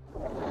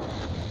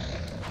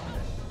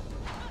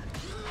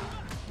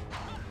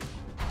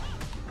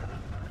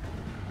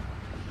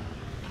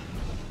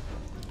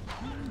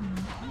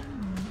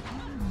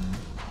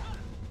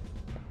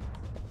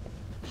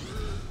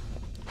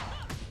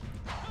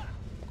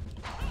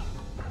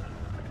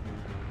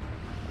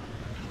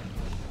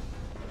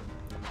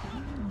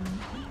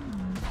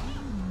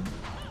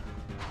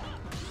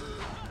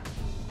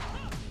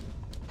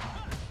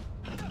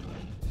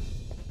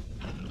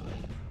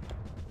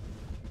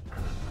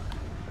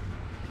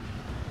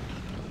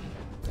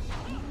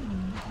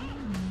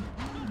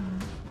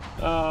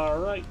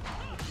 Alright.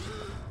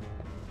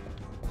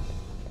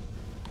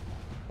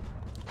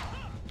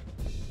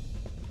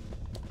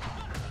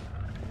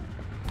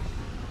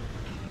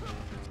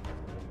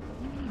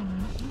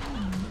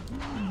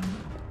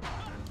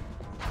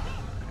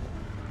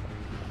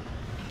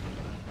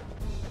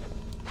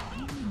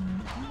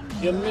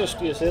 You missed,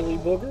 you silly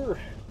booger.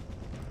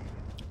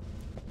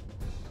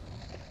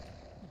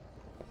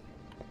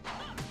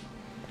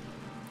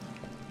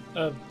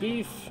 A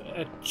beef,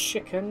 a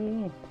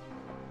chicken,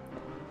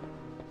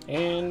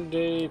 and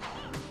a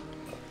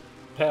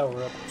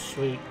power-up.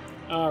 Sweet.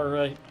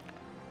 Alright.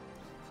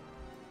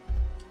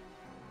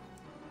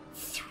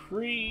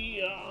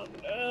 3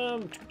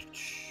 on...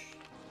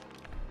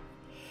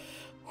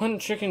 One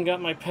chicken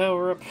got my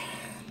power-up.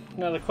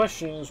 Now the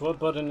question is, what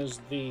button is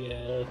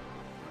the,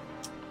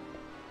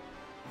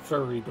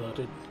 furry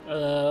button?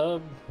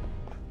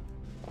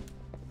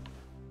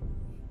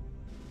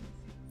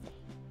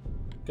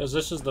 Because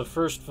this is the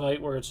first fight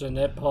where it's a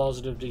net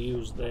positive to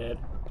use that.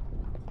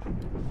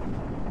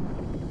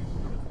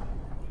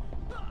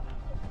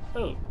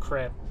 Oh,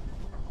 crap.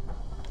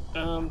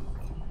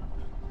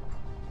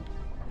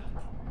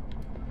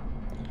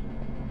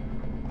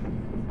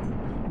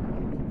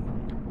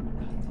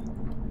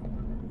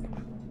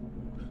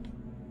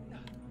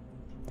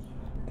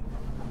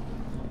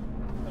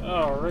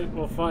 Alright,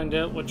 we'll find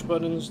out which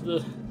button's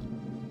the...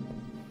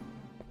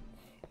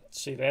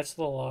 Let's see, that's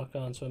the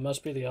lock-on, so it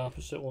must be the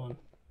opposite one.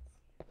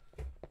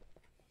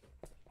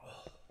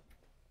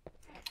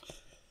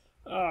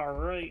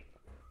 Alright.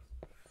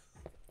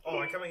 Oh,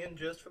 am I coming in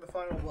just for the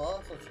final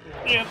boss? Let's go.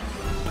 Yep.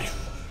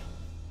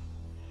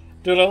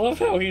 Dude, I love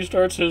how he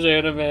starts his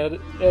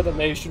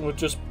animation with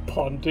just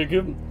punting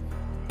him.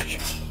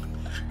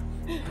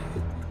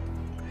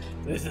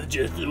 This is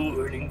just a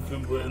warning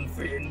from one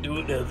friend to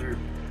another.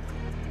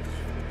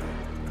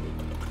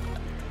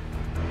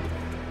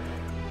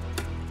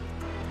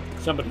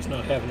 Somebody's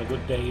not having a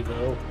good day,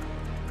 though.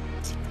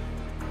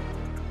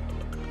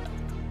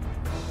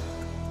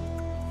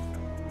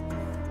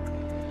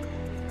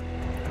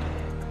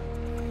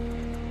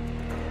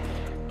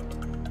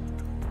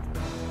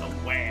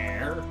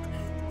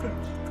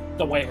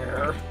 The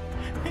where?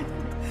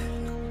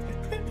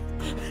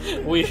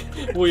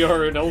 we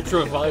are an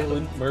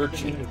ultra-violent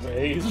merchant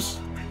race.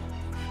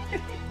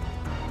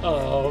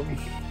 I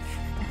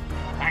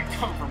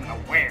come from the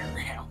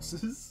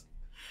warehouses.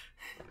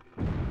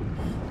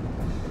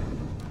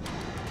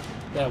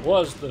 That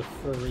was the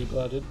furry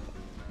button.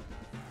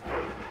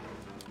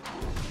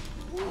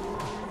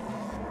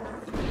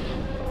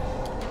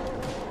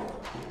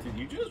 Did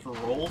you just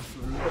roll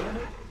through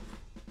that?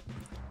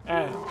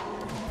 Ah.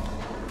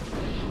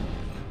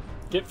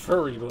 Get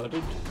furry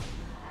butted.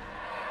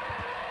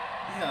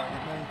 Yeah,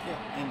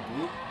 in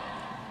blue.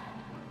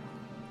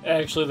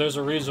 Actually, there's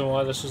a reason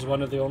why this is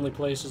one of the only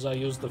places I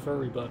use the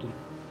furry button.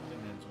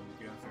 And then when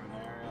you go through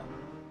there,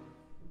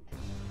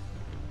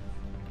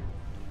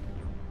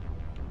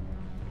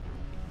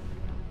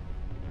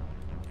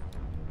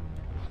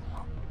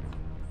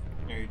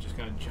 yeah. You're just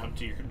gonna jump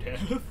to your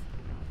death.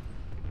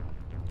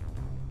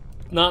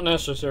 Not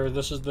necessary.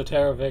 This is the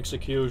Tower of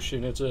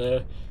Execution.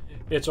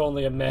 It's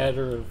only a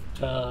matter of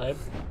time.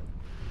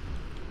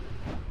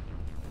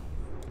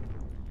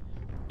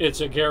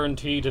 It's a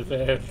guaranteed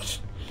event.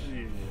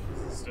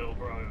 It's still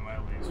probably my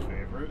least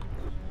favorite.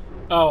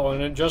 Oh,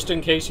 and just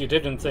in case you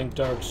didn't think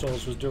Dark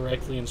Souls was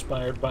directly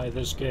inspired by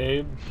this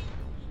game,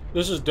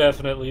 this is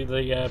definitely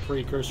the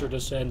precursor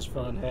to Sen's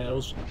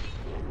Funhouse.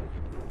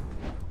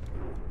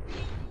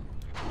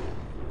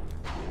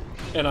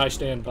 And I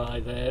stand by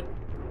that.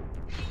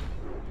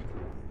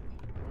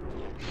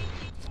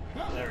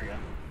 Oh, there we go.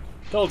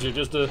 Told you,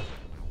 just a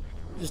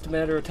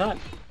matter of time.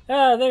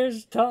 Ah,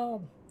 there's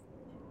Tom.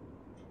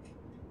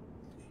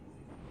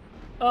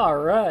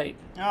 Alright.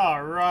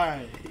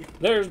 Alright.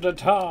 There's the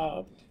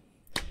Tom.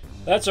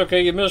 That's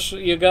okay,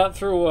 you got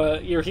through,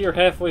 you're here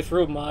halfway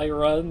through my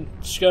run.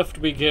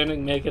 Scuffed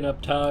beginning, making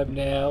up time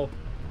now.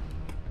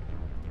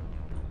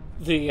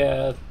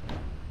 Yeah,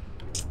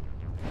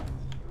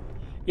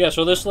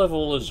 so this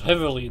level is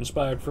heavily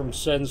inspired from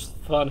Sen's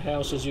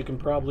Funhouse, as you can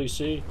probably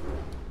see.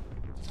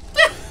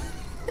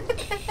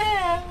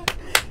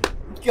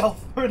 Go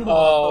for it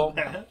all,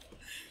 man.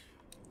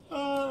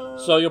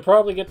 So you'll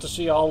probably get to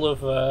see all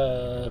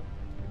of,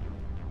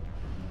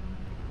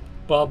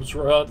 Bob's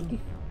run.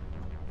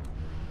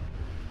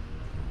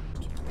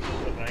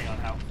 Depending on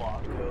how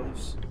clock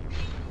goes.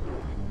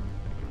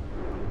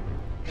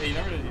 Hey, you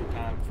never did your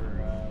time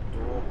for,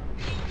 Duel.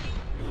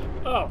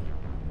 Oh,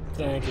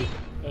 thank you.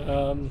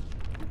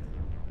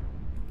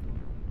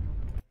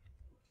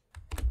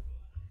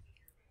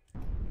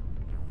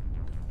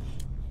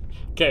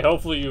 Okay,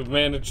 hopefully you've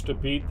managed to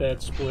beat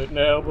that split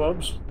now,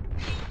 Bubs.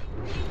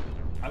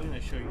 I'm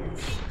gonna show you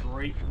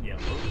straight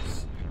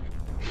yellows.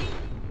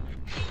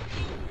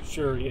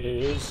 Sure he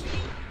is.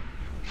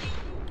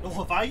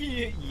 Well, if I can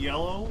get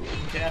yellow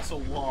and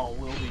Castle Wall,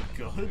 will be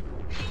good.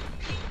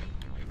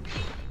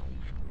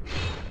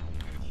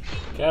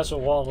 Castle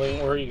Wall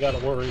ain't where you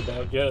gotta worry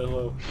about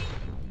yellow.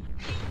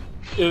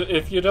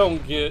 If you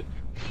don't get...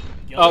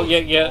 Yellow's oh,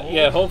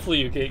 yeah,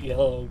 hopefully you get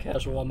yellow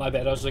Castle Wall. My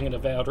bad, I was thinking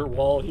of Outer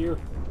Wall here.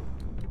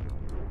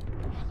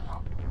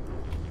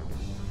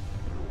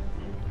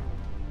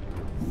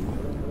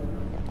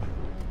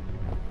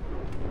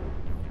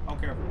 I don't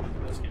care if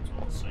this gets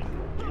all the same.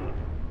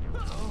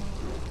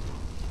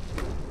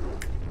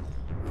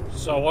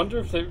 So I wonder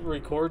if it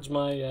records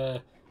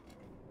my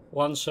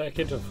 1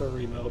 second of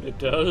furry mode. It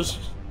does.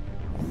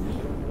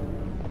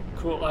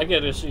 Cool, I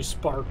get to see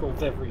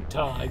sparkles every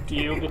time. Do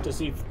you get to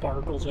see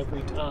sparkles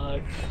every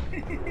time?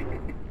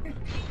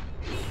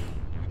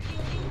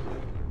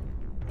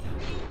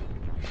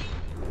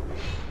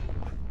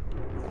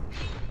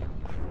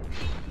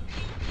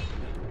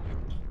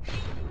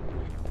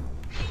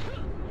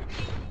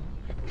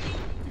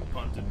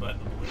 Punted by the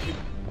blade.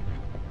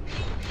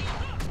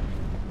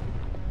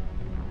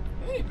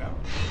 Hey, power.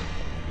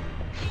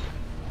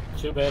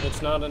 Too bad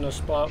it's not in a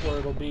spot where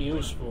it'll be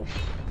useful.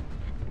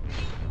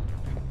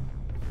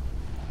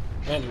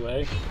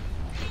 Anyway.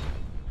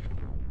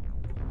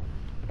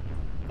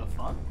 The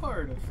fun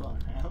part of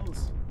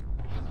Funhouse.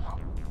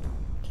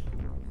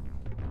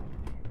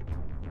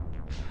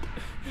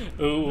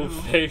 Ooh,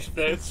 face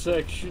that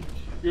section.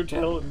 You're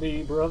telling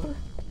me, brother.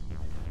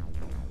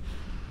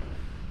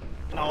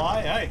 No,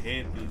 I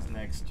hate these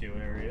next two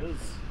areas.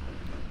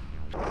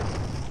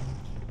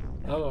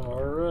 Oh,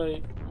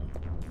 alright.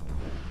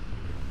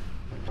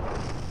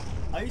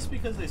 At least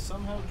because they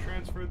somehow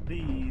transferred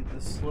the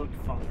slip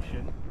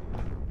function.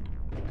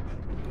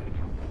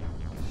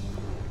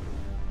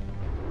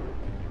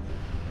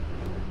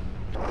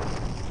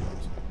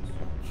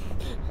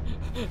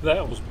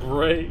 That was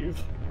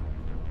brave.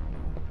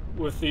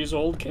 With these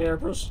old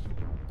cameras.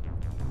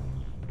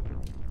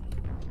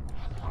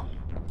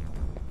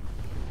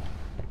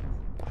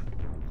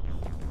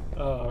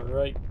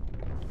 Alright.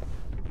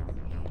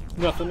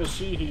 Nothing to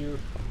see here.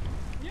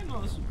 Yeah,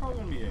 no, this is probably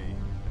gonna be a...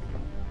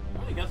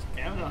 Well, you got some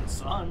damage on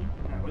Sun.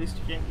 At least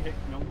you can't get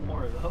no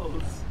more of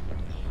those.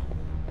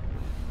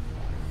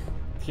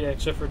 Yeah,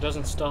 except for it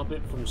doesn't stop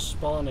it from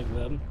spawning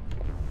them.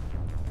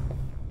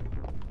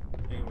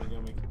 Think we're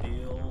gonna make a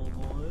deal,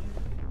 boy?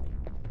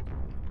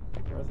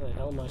 Where the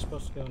hell am I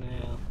supposed to go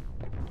now?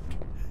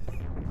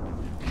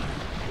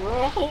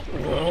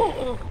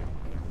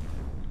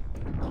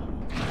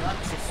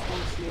 That's a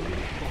spicy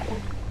meatball.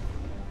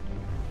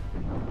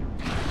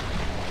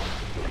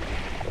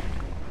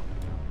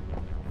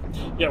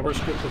 Yeah, we're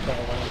skipping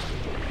that last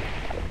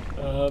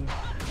one.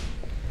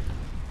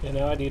 Yeah,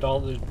 now I need all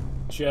the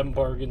gem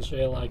bargain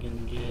sale I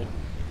can get.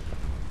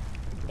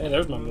 Hey,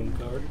 there's my moon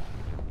card.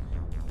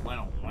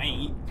 Well,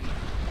 wait.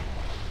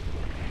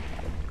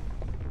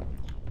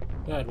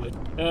 I'd win.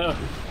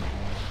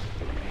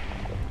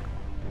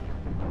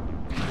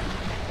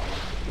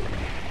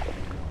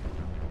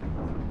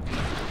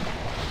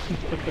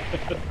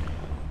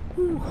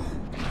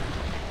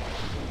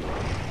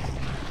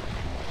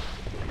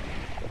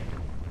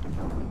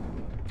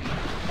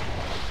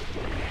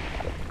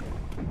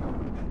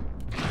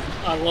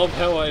 I love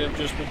how I have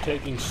just been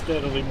taking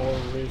steadily more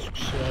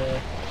risks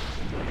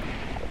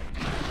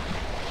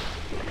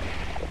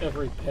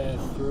every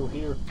path through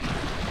here.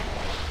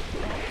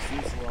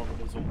 This level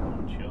doesn't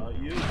one-shot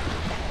you.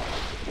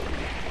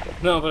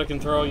 No, but I can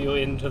throw you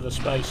into the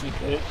spicy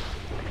pit.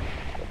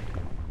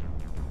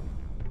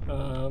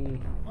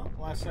 Well,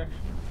 last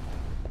section,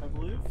 I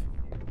believe.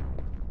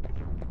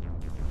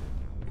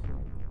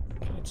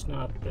 It's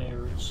not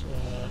there, it's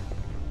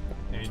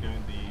Are you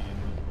doing the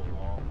invisible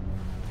wall?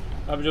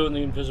 I'm doing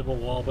the invisible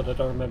wall, but I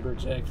don't remember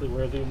exactly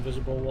where the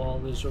invisible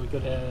wall is, so we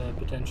could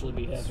potentially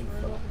be having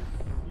fun.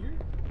 Here?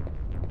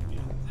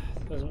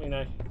 Doesn't mean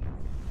I...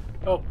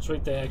 Oh,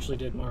 sweet, they actually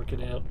did mark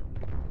it out.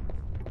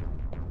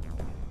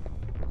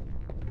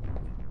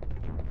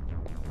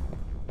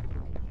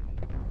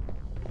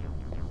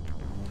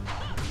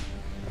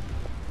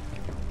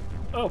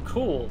 Oh,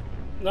 cool.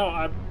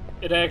 No,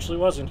 it actually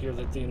wasn't here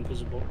that the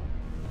invisible...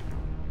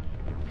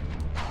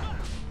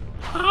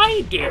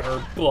 Hi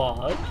there,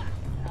 bud.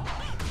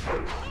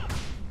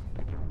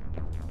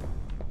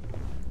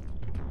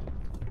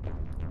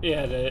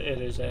 Yeah,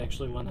 it is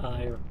actually one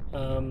higher.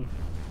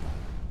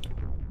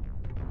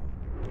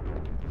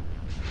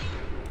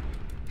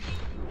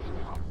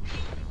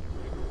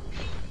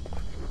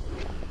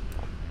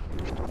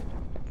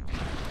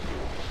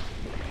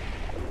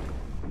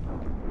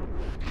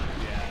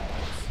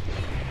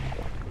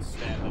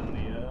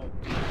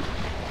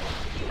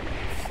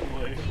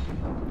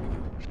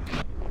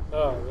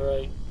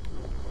 Alright.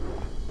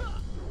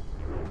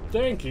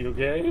 Thank you,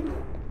 game.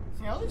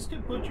 See, at least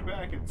could put you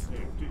back in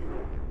safety.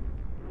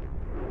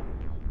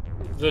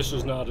 This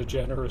is not a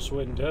generous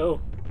window.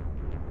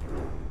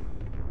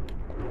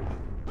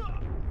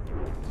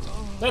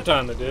 That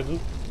time it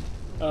didn't.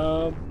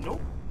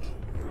 Nope.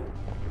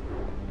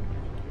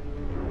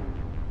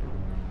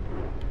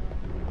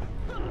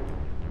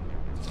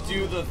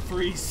 Do the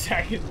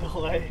 3-second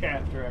delay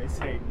after I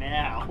say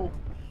now.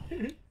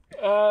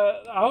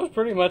 I was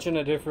pretty much in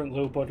a different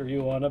loop. What are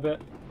you on a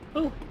bit?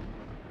 Oh.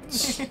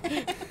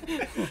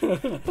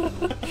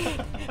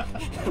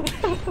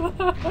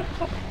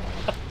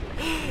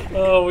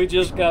 Oh, we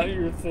just got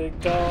your thing,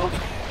 Tom.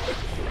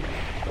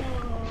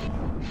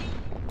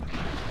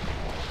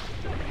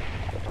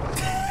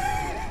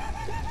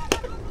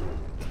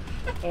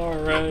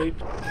 Alright.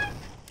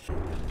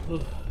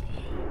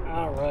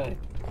 Alright.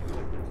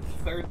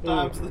 Third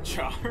time's the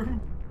charm.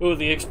 Oh,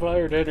 the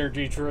expired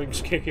energy drink's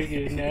kicking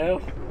in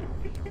now.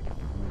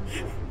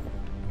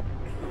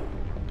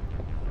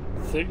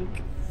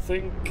 Think.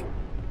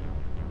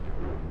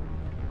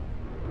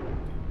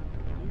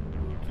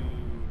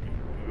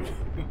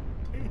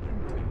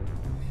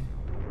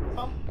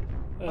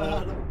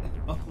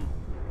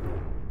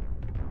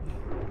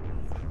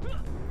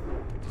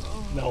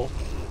 No.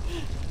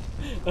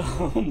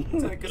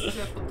 Take a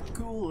sip of the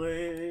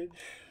Kool-Aid.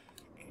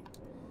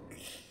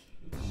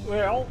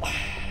 Well,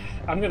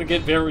 I'm gonna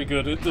get very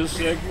good at this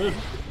segment.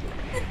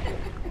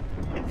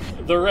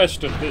 The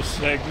rest of this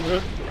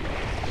segment.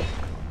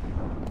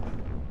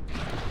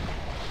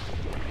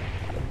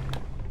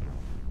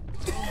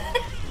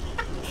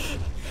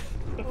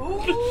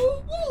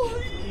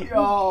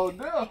 Oh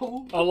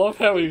no! I love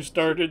how you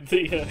started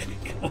the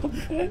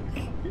comeback.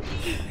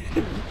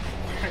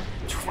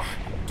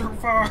 Too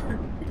far!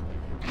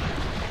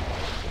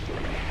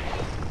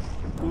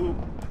 Boop,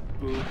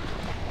 boop,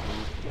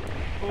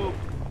 boop,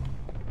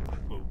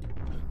 boop.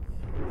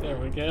 There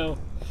we go.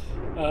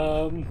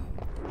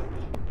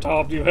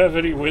 Tom, do you have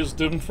any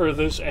wisdom for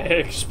this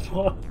egg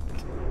spot?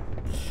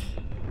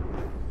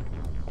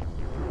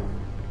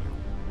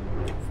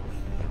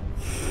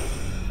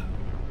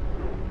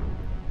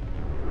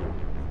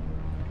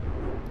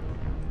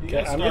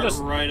 Okay, I'm gonna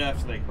start right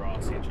after they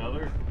cross each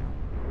other.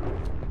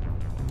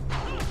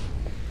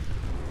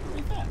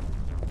 Like that.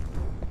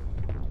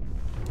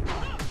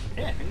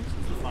 Yeah, I think this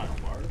is the final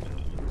part.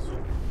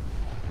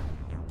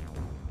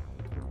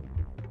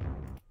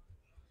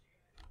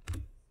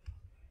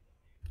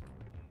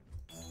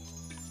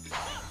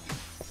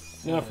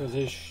 Now for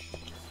this.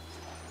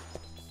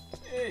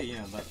 Hey, you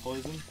know that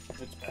poison?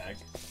 It's back.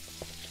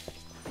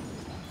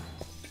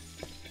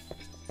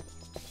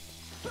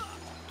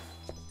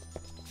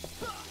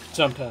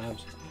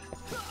 Sometimes.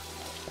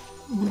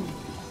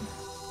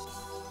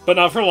 But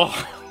not for long.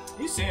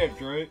 You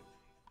saved, right?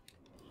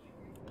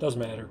 Doesn't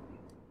matter.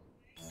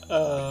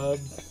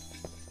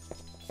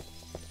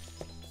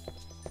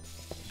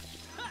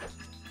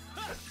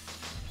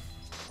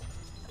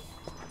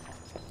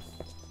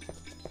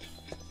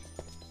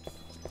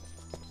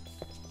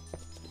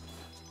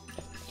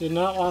 Did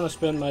not want to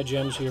spend my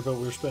gems here, but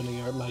we're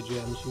spending my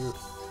gems here.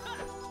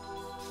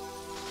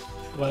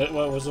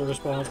 What was the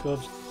response,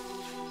 Bubs?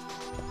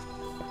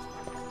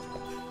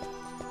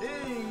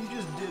 Hey, you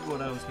just did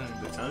what I was going to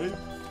tell you.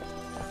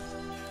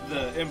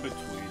 The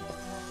in-between.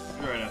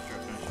 Right after I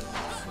finish this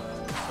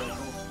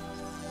cycle.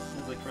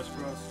 It's like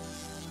crisscross.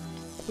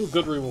 Ooh,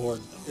 good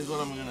reward. Is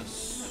what I'm going to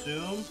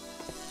assume.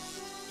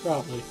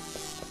 Probably.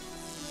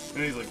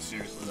 And he's like,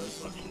 seriously,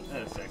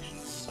 that section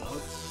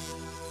sucks.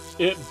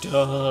 It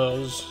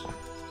does.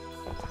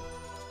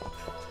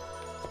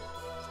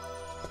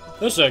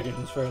 This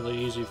section's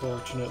fairly easy,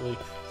 fortunately.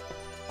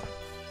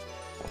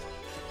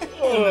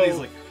 And then he's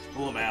like,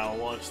 well, now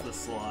watch the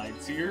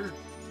slides here.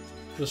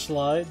 The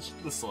slides?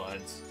 The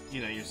slides.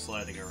 You know, you're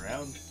sliding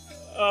around.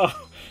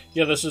 Oh,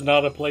 yeah, this is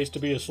not a place to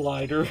be a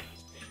slider.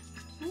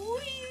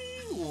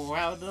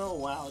 Wow, no,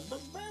 wow, the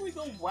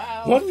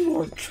merry-go-round. One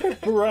more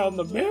trip around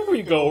the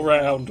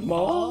merry-go-round,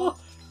 Ma.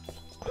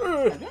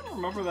 I don't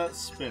remember that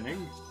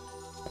spinning.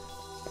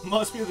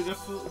 Must be the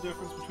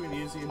difference between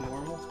easy and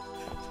normal.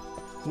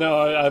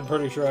 No, I'm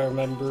pretty sure I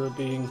remember it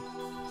being...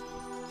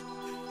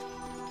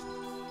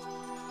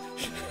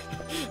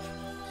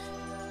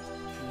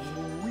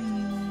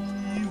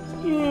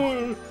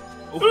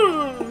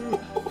 Oh,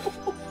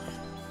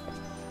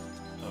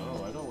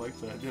 I don't like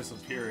that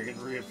disappearing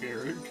and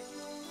reappearing.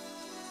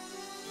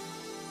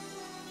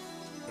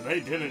 They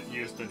didn't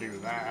used to do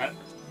that.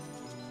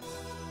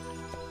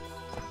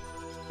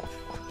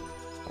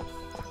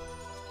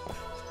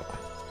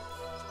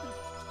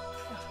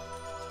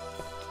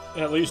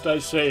 At least I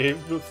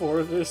saved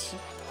before this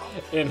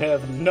and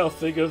have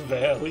nothing of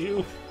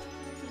value.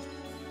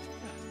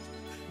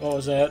 What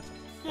was that?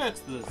 Yeah, it's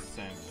the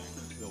same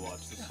thing. You'll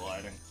watch the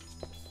sliding.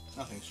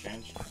 Nothing's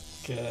changed.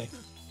 Okay.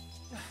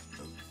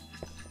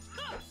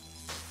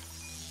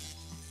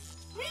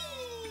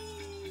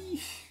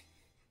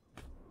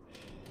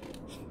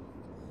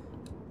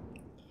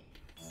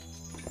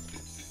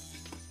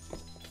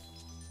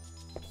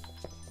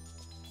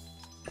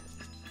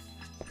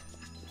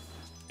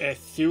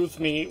 Excuse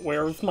me,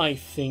 where's my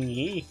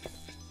thingy?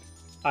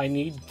 I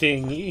need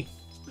thingy.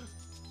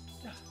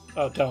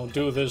 Oh, don't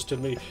do this to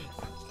me.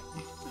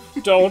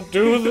 Don't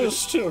do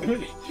this to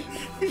me.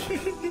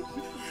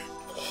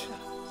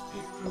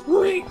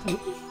 Wait.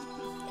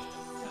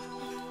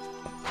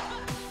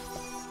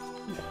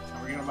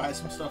 Are we gonna buy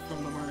some stuff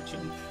from the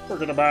merchant? We're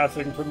gonna buy a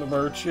thing from the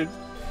merchant.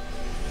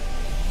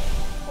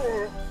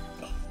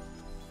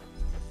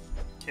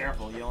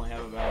 Careful, you only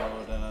have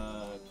about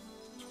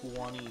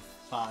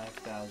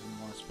 25,000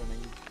 more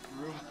spinning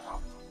room.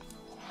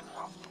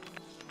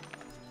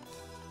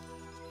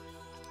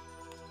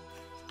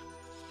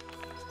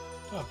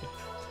 Okay.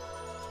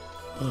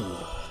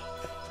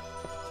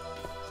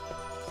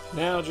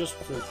 Now just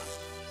for...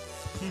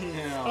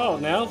 No. Oh,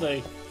 now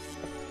they...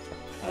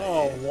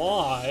 Oh,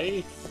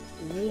 why?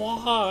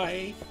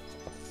 Why?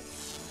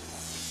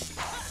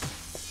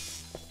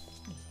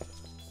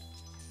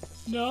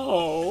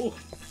 No.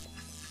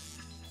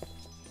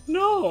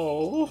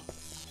 No.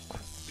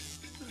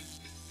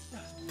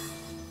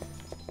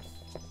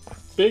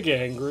 Big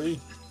Angry.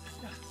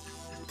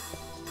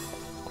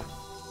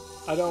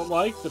 I don't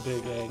like the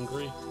Big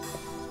Angry.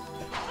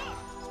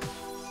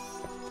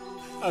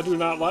 I do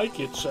not like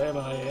it, Sam,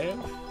 I am.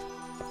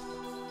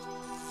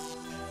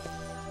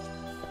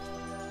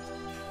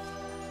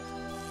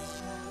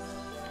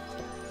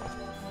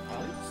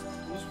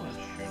 This one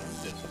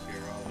shouldn't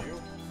disappear on you.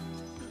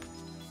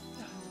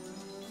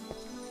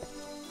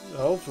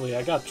 Hopefully,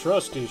 I got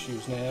trust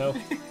issues now.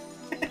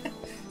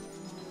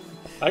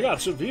 I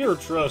got severe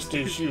trust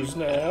issues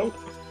now.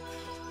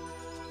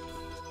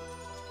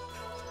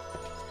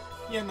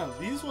 Yeah, no,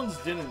 these ones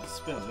didn't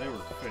spin, they were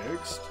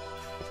fixed.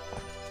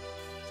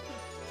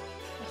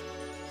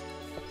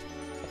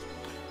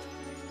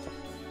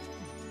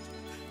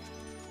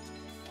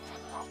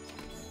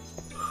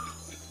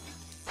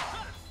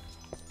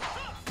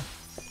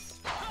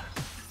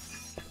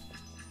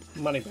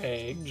 Money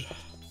bags.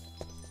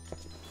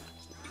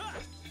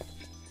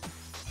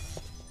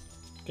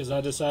 Because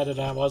I decided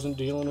I wasn't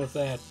dealing with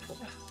that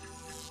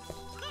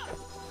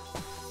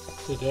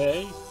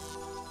today.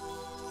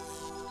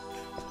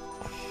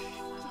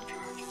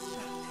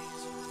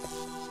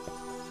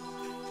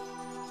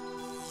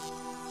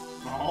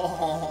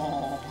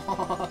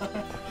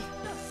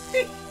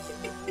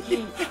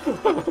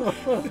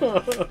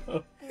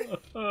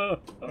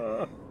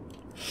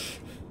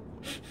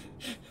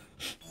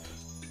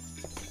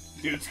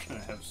 Dude's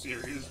gonna have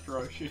serious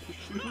drug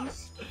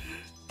issues.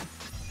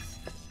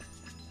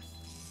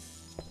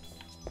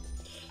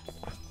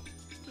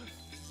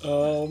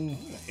 I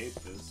hate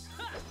this.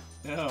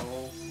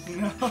 No.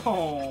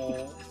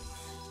 No.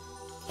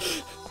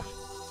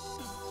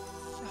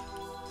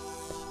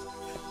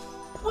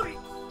 Wait.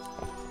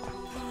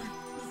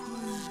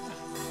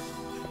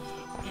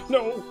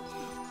 No.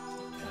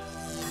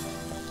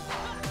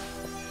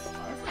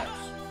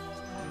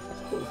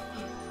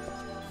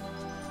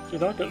 You're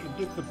not gonna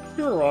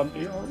disappear on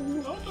me, are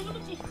you? No, I'm gonna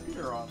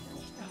disappear on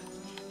you.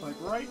 Like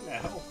right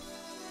now.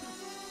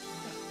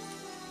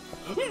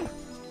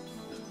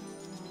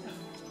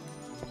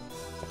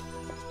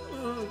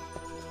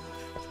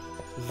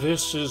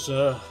 This is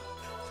an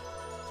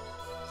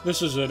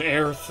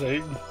air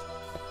thing.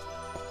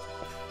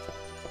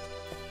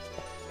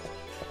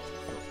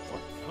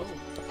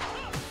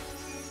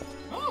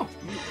 Oh,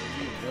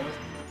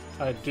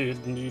 I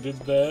did needed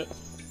that.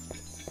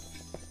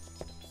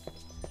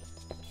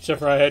 Except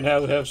for I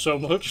now have so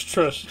much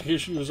trust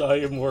issues, I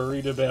am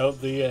worried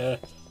about the, It'd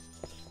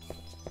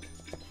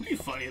be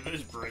funny if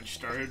this bridge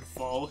started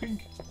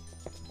falling.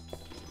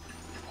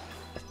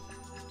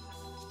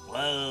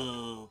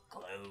 Whoa,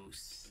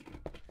 close.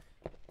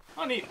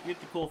 Oh, neat. We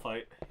get the cool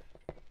fight.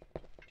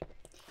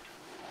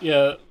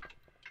 Yeah,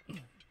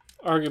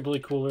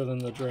 arguably cooler than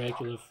the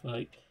Dracula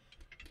fight.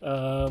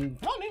 Oh, neat.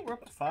 We're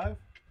up to 5.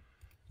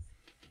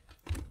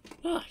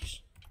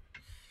 Nice.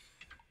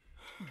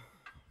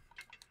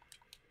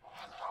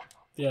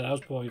 Yeah, that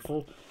was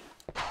pointful.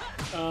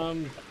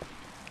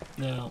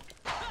 Now.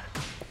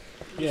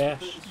 Yes.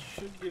 This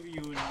should give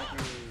you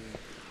another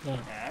No.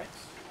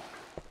 axe?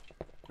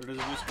 Or does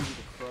it just give you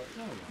the crutch?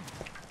 No.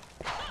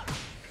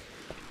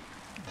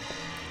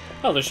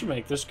 Oh, they should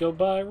make this go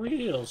by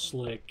real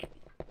slick.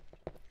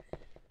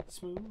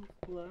 Smooth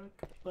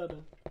like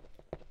butter.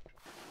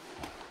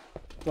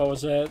 What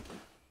was that?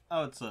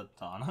 Oh, it's a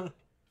Tana.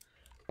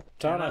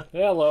 Tana,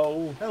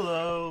 hello.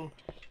 Hello.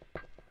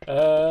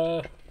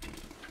 Ooh,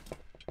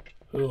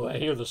 I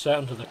hear the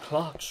sound of the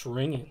clocks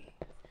ringing.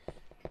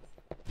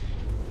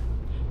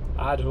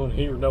 I don't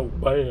hear no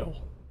bell.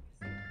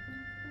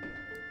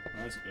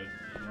 That's good.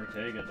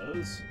 Ortega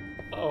does.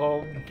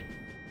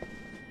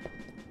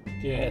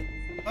 Yeah.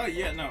 Oh,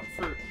 yeah, no.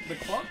 For the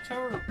clock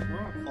tower, we're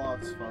on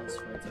clocks, fights.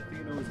 I think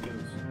it always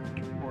goes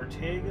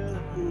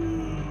Ortega,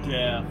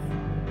 Death,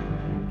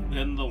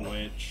 then the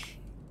Witch.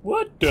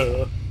 What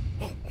the?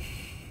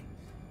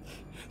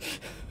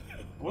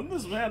 When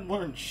this man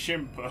learned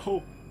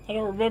Shimpo? I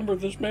don't remember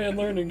this man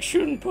learning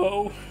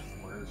Shunpo.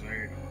 Where's he?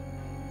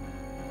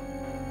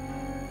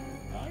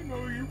 I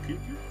know you keep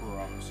your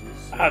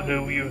promises. I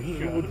knew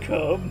you would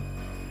come.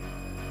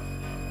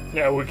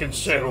 Now we can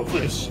settle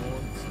this.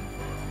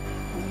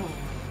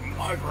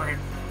 Migraine.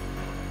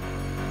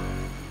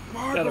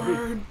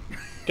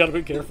 Gotta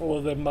be careful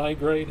of them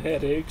migraine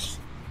headaches.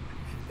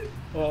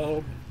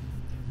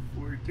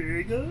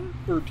 Ortega?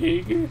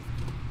 Ortega?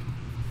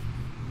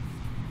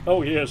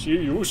 Oh yes, you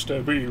used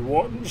to be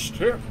one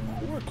step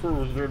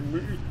quicker than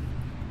me.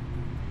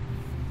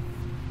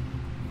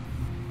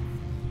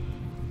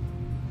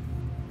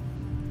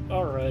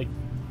 Alright.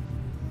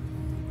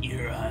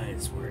 Your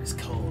eyes were as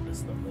cold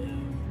as the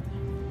moon.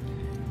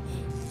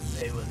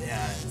 They were the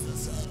eyes of the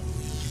sun.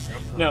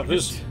 Now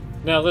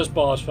this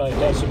boss fight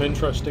has some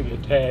interesting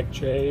attack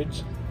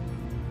shades.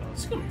 Oh,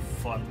 it's gonna be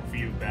fun with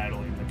you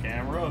battling the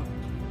camera.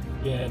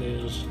 Yeah, it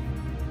is.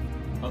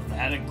 Of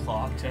that and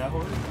Clock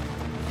Tower?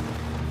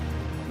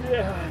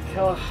 Yeah,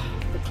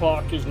 the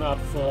clock is not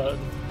fun.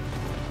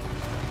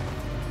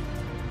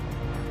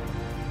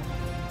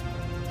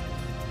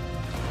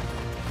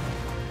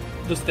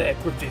 The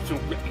sacrificial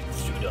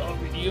race should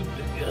already have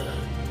begun.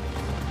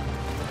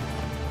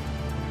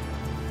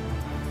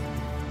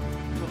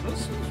 So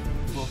this is,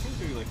 well, it's gonna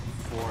be like a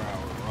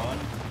 4-hour run.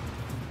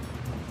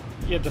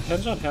 Yeah, it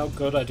depends on how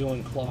good I do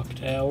in Clock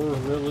Tower,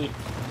 really.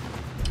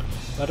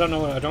 I don't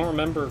know, I don't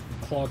remember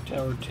Clock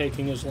Tower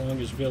taking as long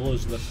as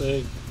Villa's the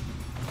Thing.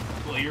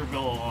 Well, your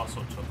villa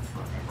also took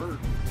forever.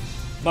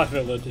 My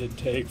villa did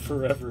take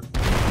forever.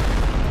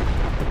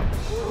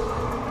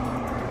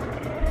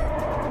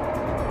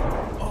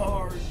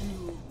 Are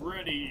you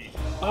ready?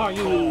 Are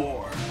you?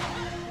 For...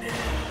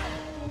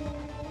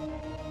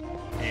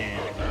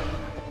 And...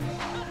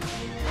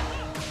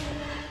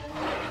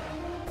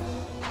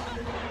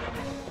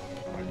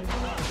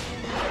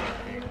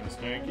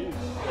 Thank you.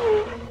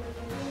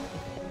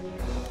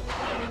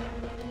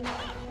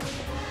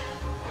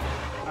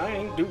 I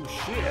ain't do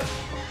shit.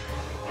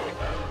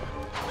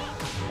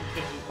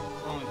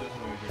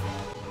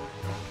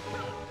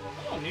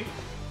 Oh, neat.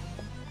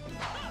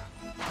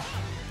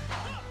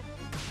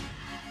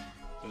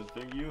 Good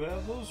thing you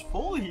have those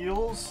full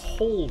heals.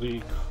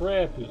 Holy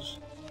crap is...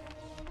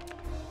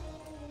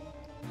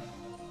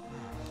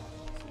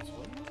 Since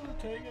when does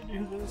Ortega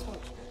do this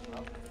much?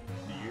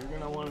 You're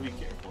gonna want to be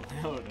careful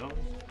now, don't you?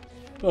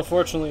 Well,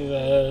 fortunately,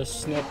 the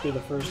Snap be the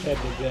first head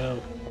to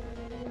go.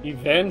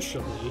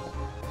 Eventually.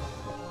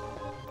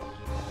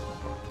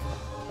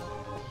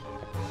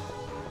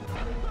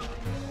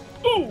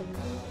 Ooh!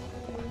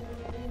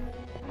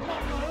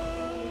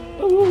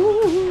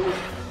 Ooh!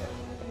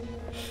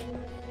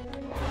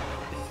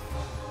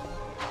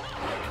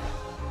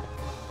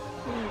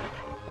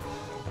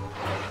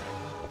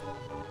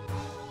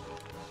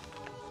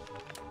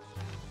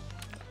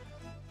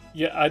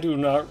 Yeah, I do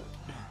not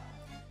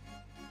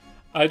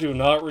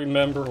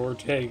remember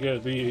Ortega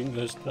being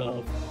this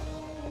tough.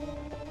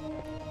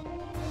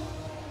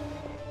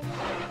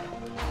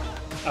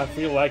 I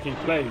feel like he's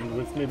playing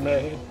with me,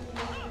 man.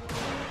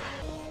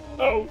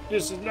 Oh,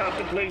 this is not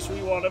the place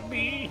we want to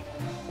be.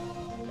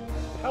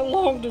 How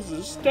long does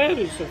the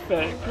status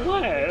effect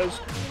last?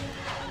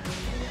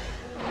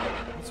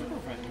 What's it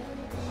prevent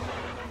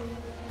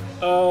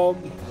you?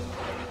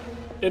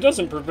 It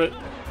doesn't prevent...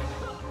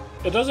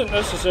 It doesn't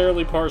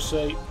necessarily per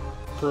se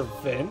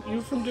prevent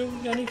you from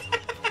doing anything.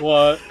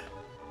 What?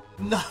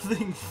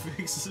 Nothing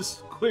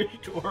fixes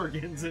squished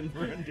organs and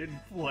rendered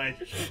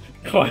flesh.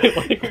 Quite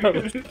like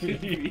roast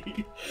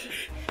beef.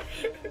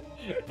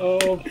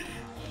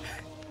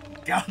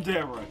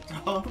 Goddamn right,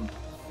 Tom.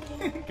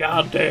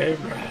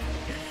 Goddamn right.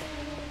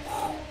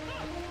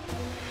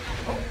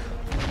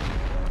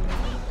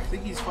 I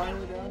think he's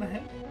finally down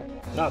ahead.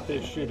 Not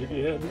this shit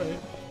again, man.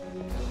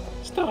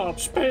 Stop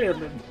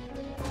spamming.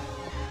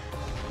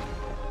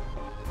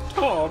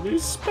 Tom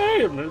is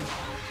spamming.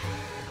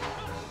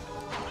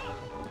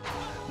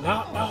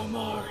 Not no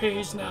more,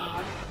 he's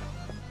not.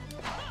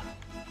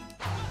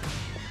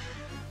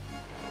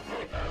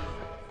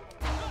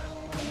 I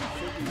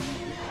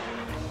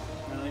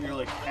think you're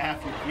like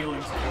half your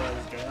healing supply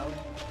is down.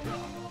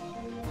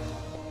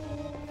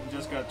 You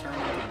just got turned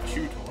into a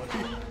chew toy.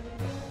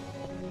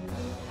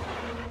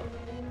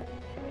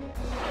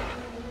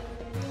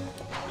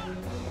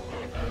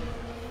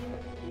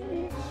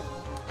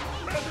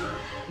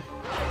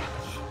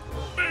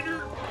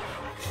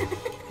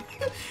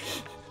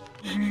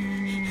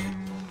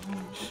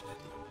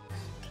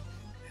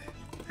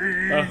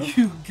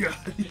 You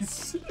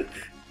guys.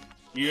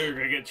 You're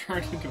gonna get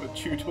turned into a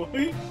chew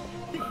toy.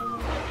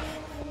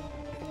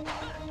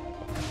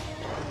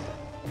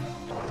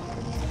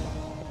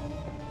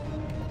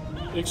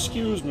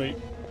 Excuse me.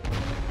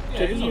 Yeah,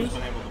 Can he's you always use...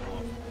 been able to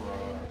blow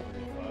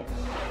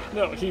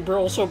fire. No, he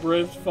also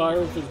breathed fire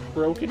with his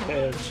broken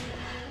heads.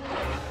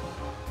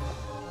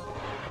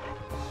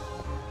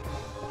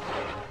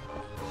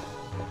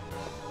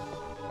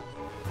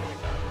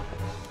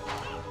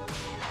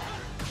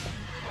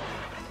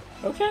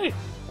 Okay,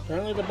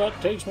 apparently the butt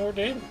takes more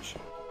damage.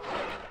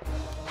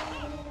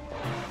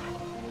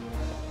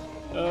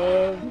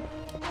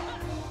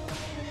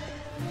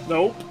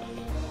 Nope.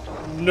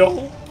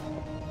 Nope.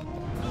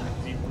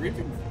 Is he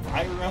breathing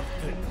fire out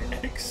the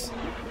necks?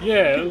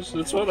 Yes,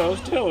 that's what I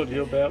was telling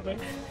you about, man.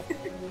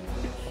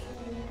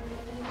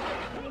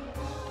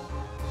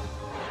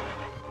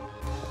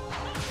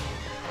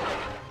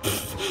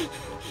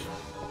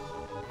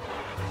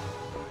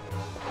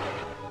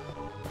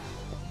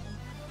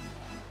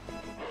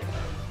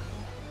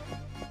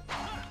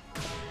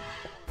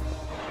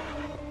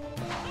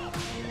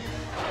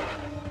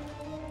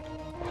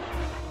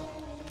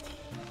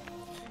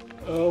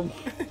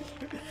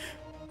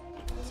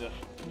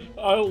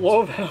 I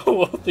love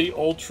how the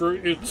Ultra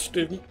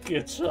Instinct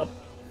gets up.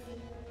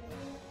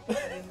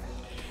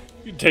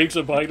 He takes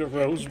a bite of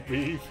roast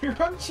beef.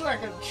 You're on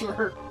second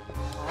shirt.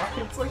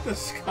 It's like the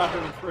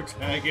Skyrim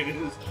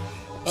protagonist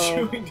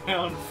chewing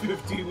down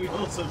 50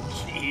 wheels of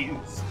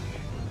cheese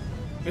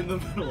in the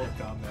middle of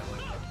combat.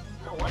 Like,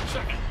 oh, 1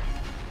 second.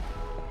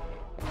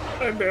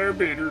 I'm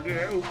airbeater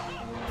now.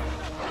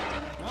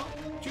 No,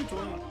 chew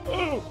toy.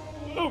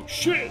 Oh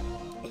shit!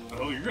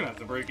 Oh, you're gonna have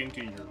to break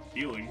into your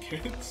healing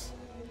kits.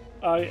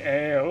 I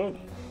am.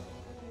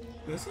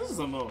 This is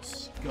the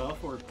most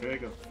scuff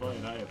Ortega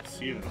fight I have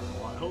seen in a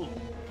while.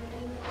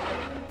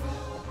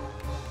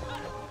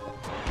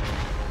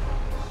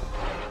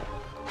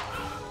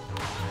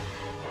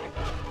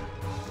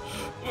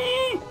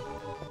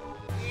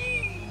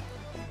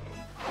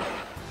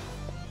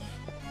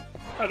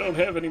 I don't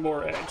have any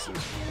more axes.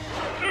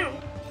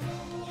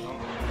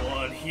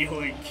 Blood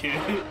healing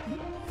kit.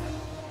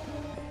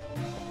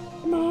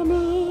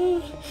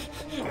 Mama!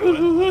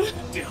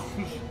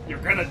 Dylan, you're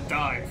gonna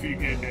die if you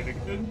get hit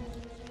again.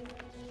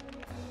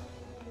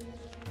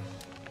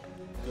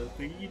 Good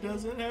thing he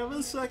doesn't have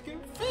a second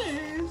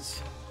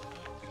phase.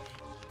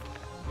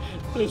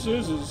 This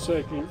is his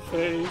second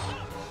phase.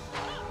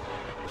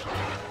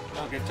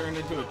 I'll get turned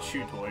into a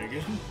chew toy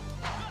again.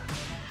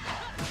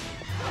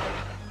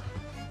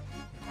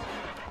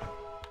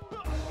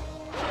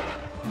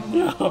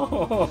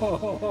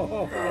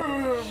 No!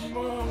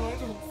 Mom, I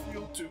don't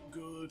feel too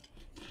good.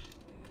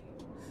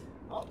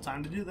 Oh,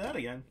 time to do that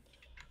again.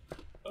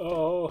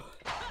 Oh.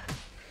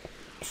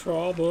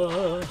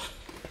 Trauma.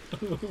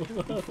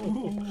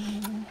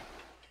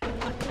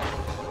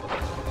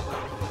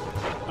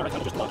 Alright,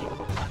 I'm just lucky.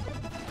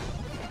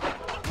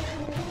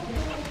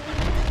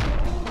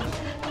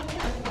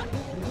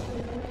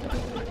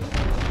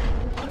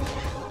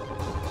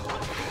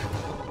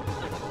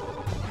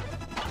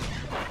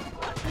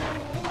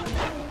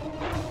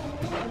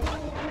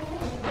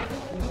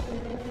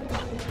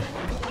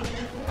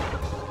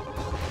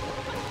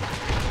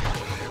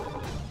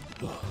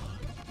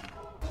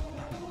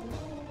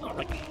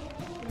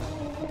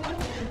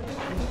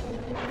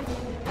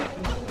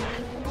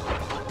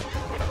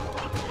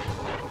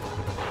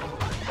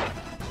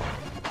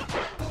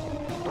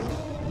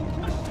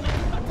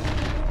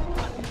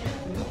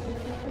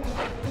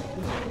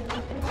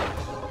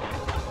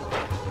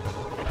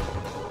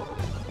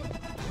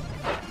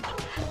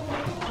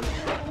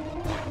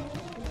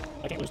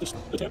 I can't lose this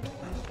attempt.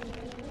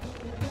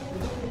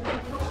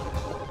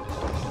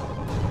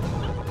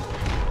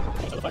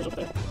 Okay, so the fire's over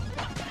there.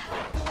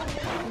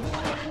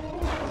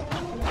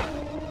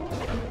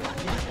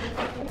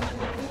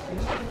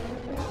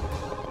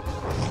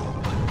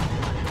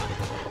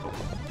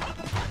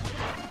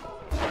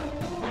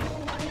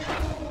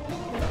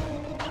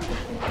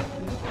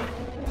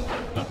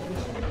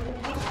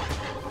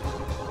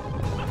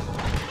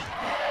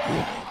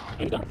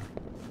 And done.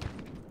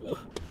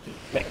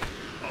 Back.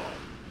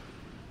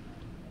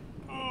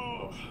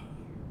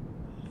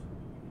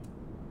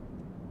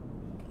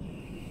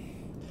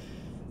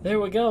 There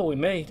we go, we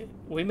made it.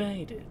 We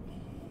made it.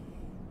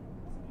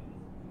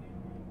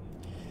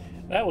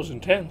 That was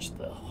intense,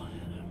 though.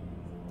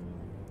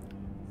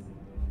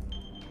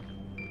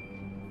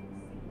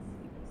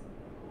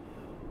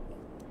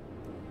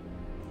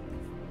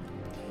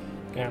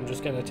 Okay, I'm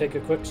just gonna take a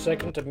quick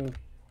second to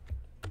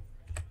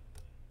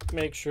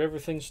make sure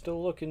everything's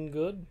still looking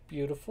good.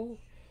 Beautiful.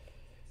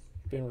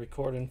 Been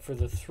recording for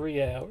the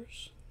 3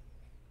 hours.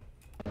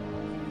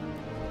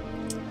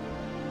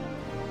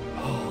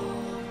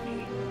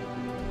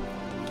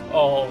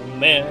 Oh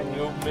man,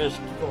 you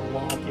missed the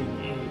locking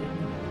in.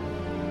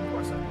 Of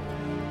course I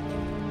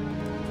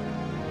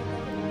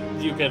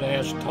You can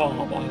ask Tom,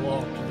 I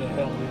locked the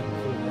hell in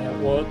for that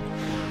one.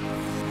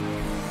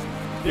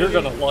 You're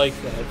gonna like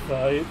that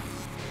fight.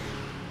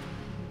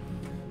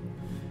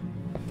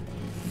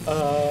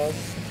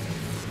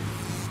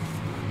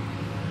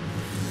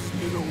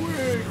 Get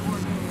away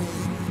from me!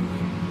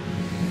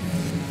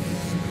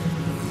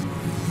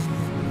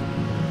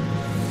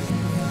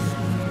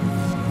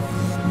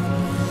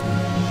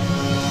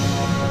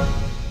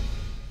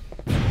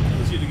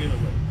 Easy to get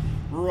away.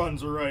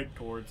 Runs right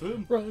towards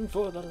him. Run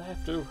for the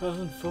laughter,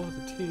 run for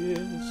the tears.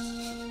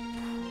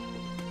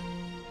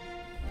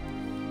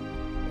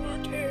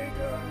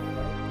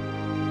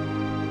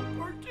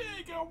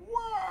 Ortega,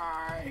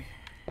 why?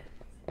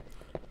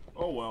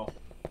 Oh well.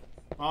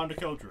 On to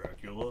kill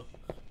Dracula.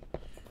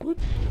 What?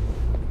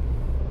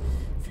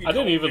 If you I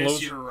didn't don't even miss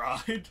lose your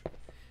ride.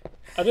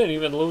 I didn't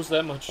even lose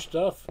that much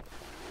stuff.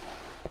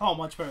 Oh,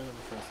 much better than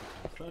the first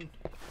attempt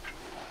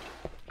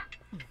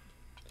then.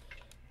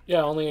 Yeah,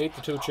 I only ate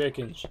the 2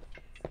 chickens.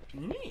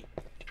 Neat.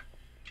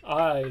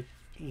 I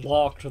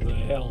locked the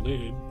hell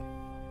in.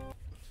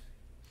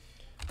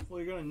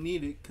 Well, you're gonna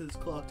need it because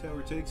Clock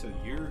Tower takes a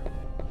year.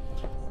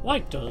 Why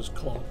does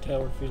Clock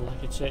Tower feel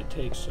like it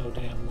takes so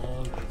damn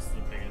long? It's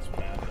the biggest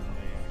map in the game.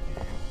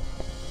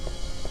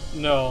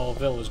 No,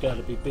 Villa's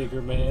gotta be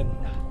bigger, man.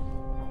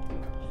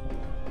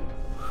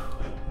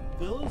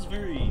 Villa's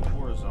very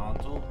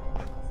horizontal.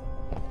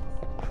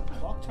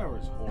 Clock Tower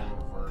is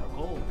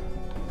vertical.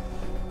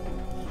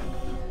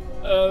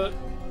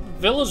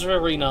 Villa's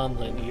very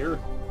non-linear.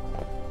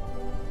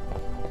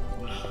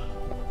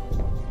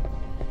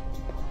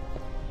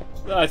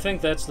 I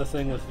think that's the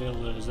thing with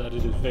Villa, is that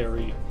it is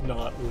very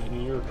not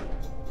linear.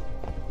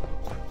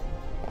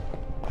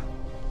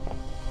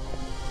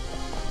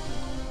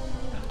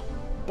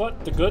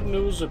 But the good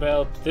news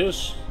about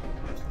this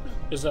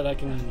is that I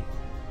can...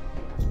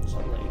 Is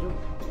that later?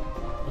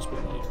 Must be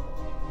later.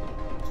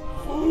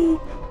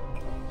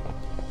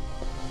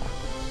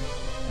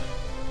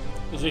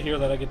 Is it here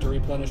that I get to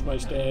replenish my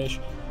stash?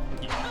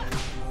 Yeah.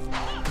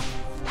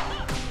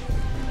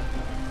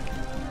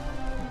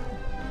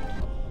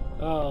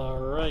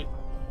 Alright.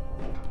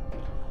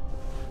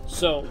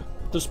 So,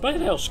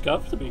 despite how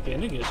scuffed the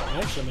beginning is, I'm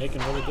actually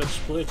making really good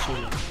splits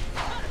here.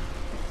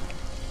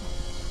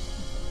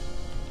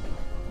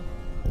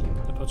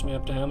 That puts me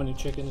up to how many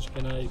chickens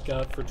can I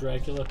got for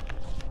Dracula?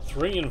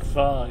 3 and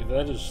 5.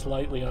 That is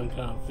slightly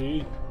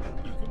uncomfy.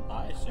 You can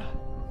buy some.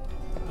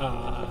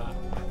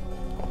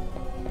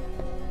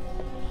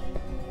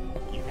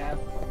 You have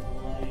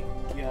like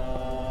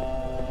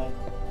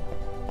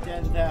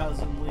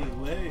 10,000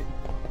 leeway.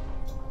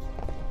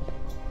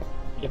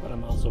 Yeah, but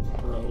I'm also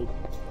broke.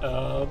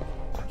 Oh,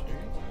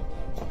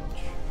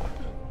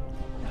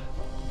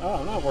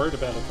 I'm not worried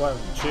about acquiring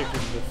chicken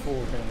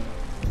beforehand.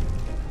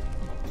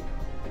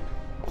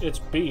 It's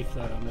beef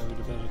that I'm worried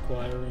about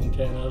acquiring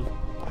 10 of.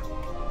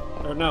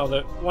 Or no,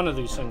 one of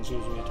these things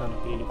gives me a ton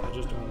of beef. I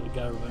just don't really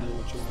gotta remember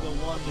which one. The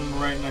one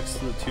right next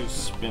to the 2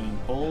 spinning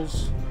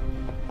poles.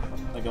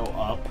 They go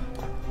up.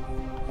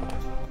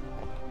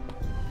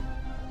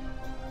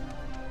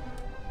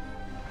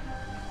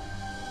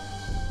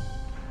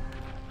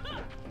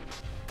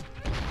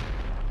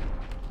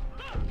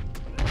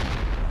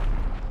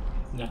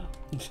 No.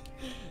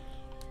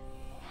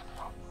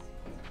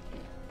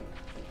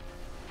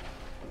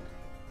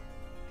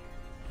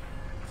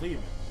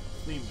 Fleeman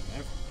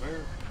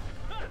everywhere.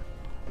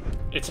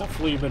 It's a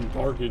Fleeman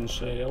bargain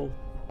sale.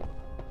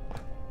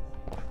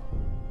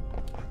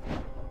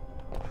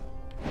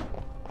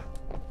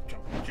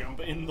 Jump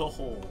in the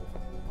hole,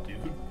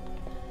 dude.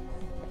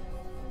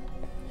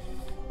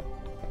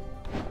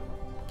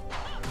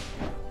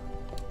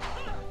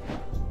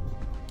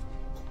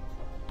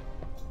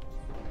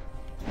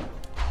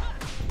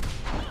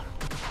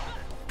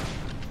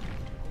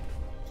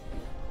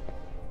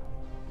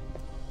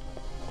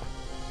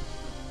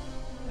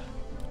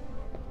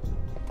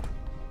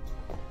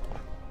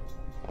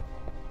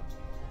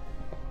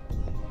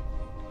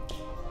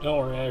 Don't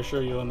worry, I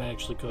assure you I'm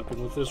actually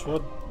cooking with this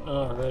one.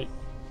 Alright.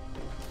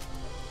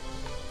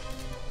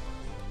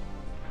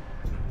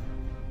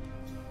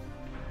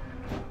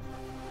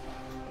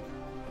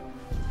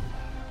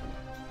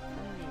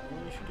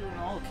 We should do an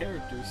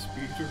all-characters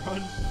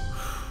speedrun.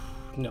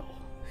 No. I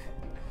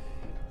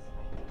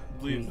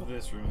believe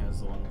this room has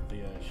the one with the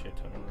shit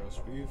ton of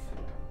roast beef.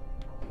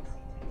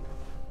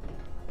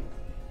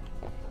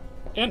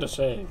 And a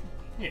save.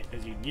 Yeah,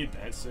 because you need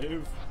that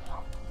save.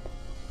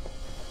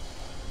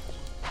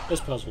 This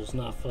puzzle's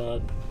not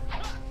fun.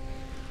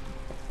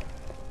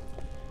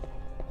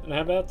 And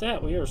how about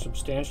that? We are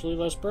substantially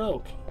less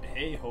broke.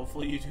 Hey,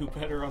 hopefully you do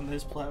better on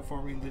this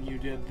platforming than you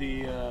did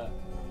the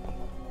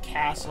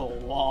castle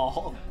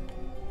wall.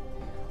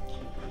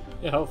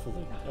 Yeah,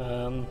 hopefully.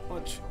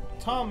 Which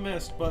Tom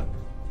missed, but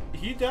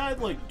he died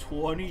like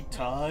 20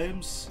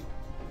 times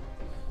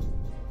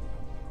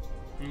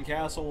in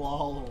castle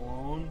wall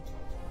alone.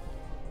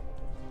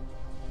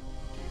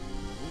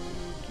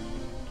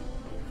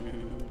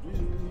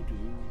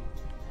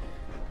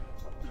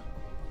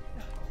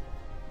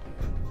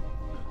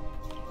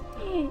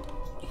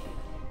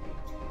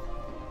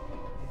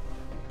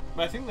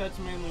 But I think that's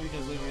mainly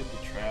because they made the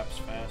traps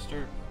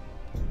faster.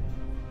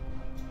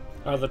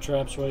 Are the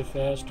traps way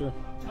faster?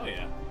 Oh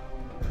yeah.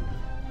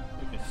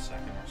 Like a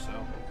second or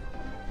so.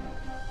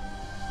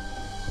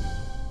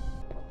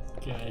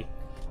 Okay.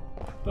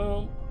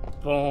 Boom,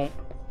 boom,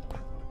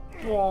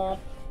 boom.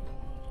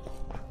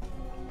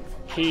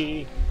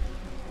 Key.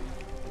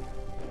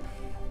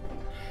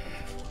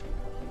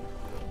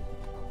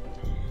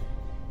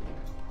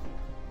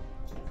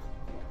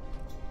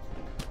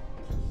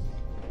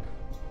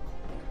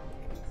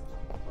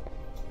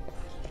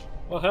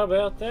 Well, how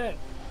about that?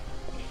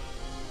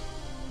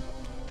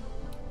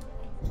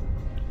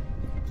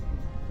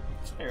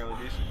 It's fairly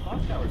decent.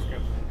 Clock tower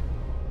skip.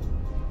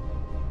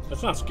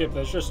 That's not skip,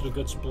 that's just a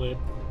good split.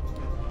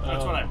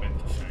 That's what I meant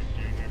to say,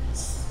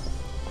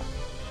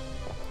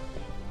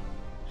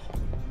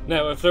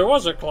 Now, if there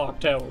was a clock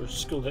tower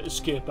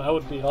skip, I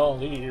would be all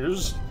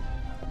ears.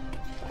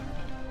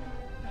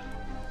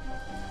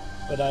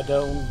 But I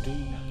don't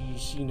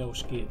see no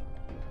skip.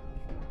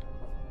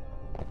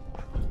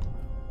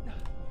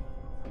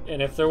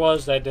 And if there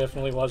was, that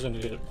definitely wasn't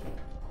it.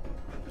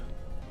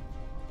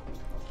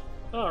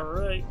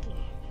 Alright.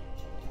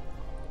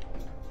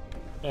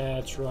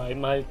 That's right,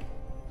 my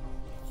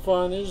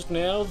fun is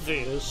now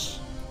this.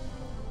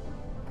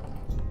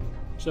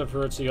 Except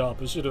for it's the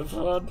opposite of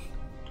fun.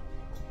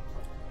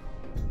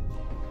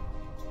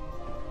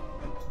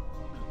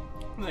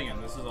 And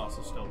again, this is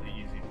also still the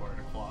easy part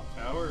of clock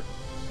tower.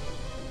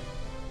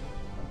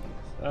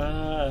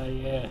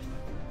 Yeah.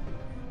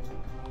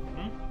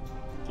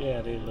 Yeah,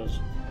 it is.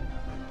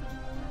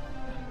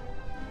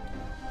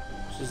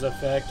 This is a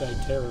fact I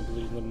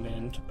terribly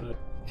lament, but...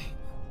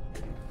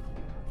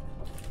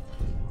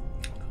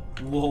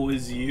 Woe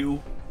is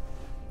you.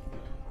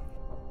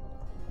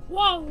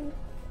 Whoa!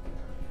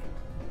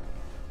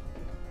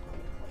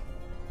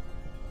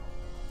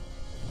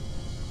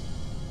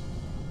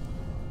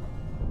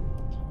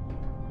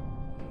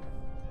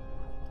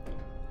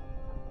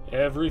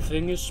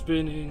 Everything is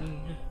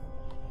spinning.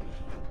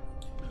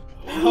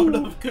 Out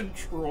of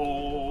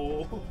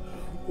control.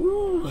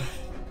 Ooh.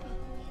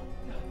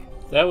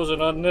 That was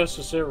an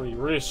unnecessary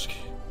risk.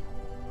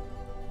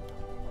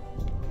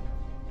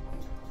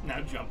 Now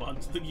jump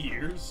onto the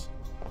gears.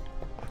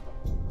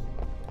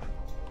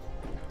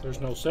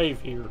 There's no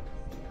save here.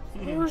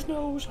 There's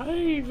no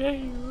save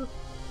here.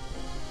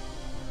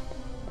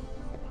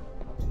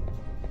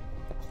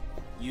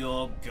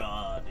 Your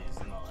god is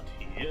not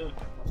here.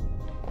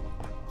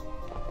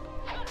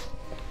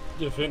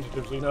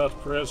 Definitively not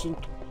present.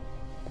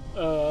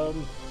 Oh,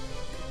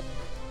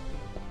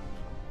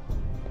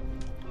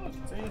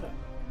 container.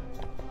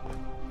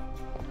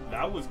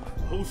 That was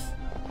close.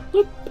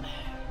 Bloop.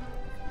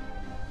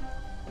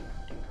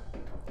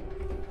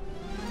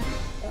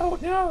 Oh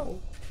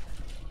no!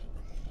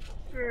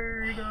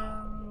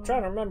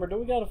 Trying to remember, do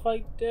we gotta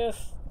fight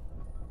death?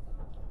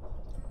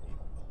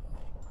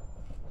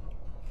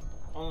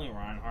 Only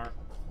Reinhardt.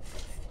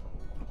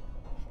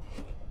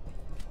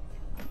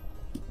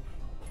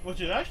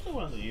 Which is actually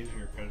one of the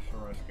easier codes for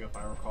rescue, if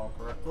I recall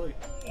correctly.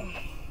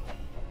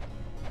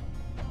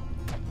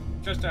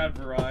 Just to add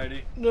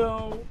variety.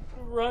 No,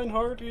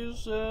 Reinhardt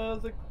is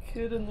the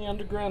kid in the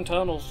underground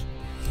tunnels.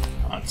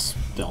 That's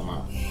still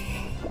not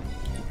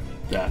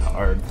that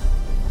hard.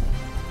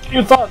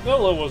 You thought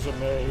Villa was a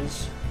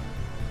maze.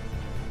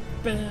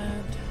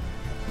 Bad.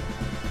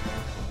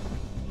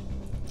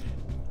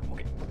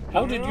 Okay.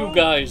 How did you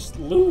guys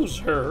lose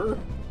her?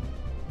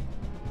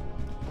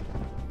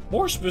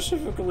 More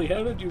specifically,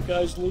 how did you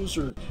guys lose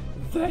her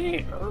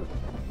there?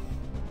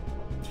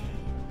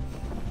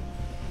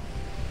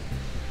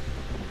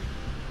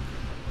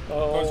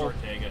 Of course, Oh,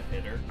 Ortega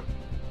hit her.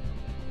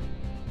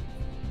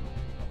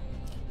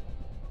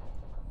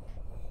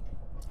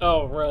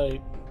 oh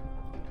right.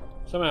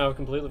 Somehow I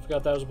completely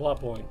forgot that was a plot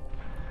point.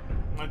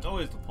 That's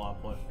always the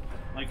plot point.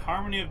 Like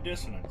Harmony of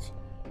Dissonance.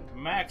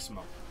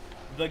 Maximum.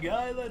 The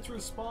guy that's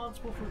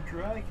responsible for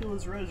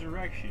Dracula's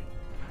resurrection.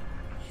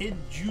 Kid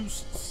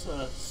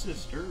Juiced's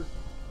sister.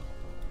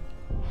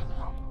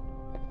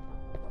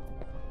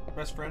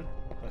 Best friend?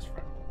 Best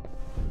friend.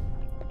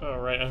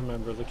 Alright, I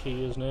remember the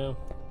key is now.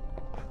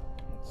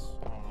 It's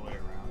all the way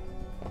around.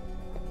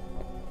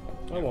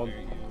 I won't.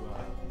 After you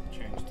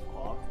change the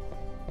clock.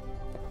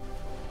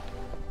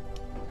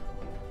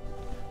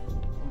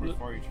 Or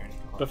before you change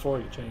the clock. Before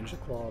you change the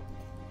clock.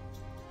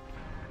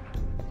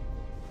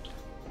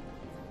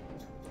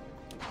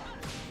 Yeah,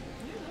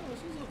 no, this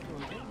is looking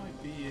like it might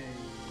be a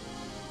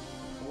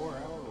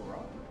 4-hour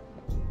run.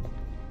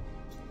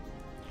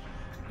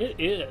 It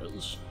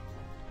is.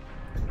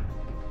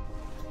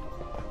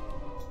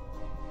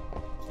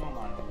 Don't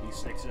mind, it'll be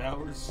 6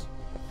 hours.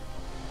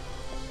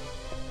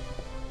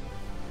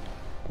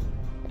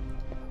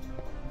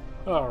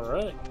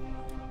 Alright.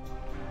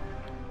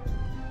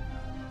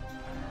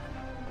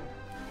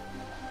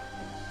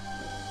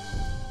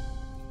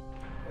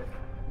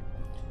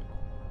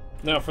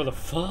 Now for the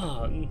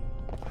fun.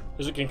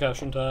 Is it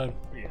concussion time?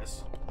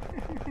 Yes.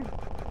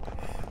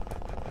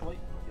 Well, you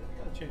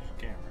gotta change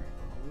the camera.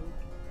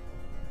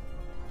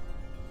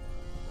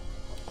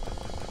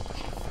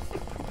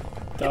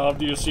 Dom,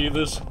 do you see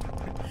this?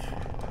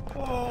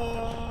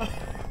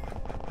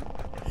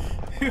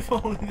 If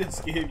only this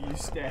gave you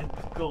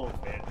statistical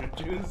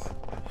advantages.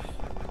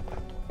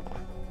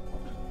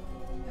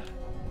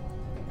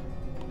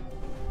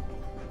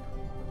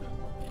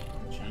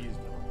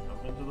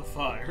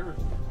 fire.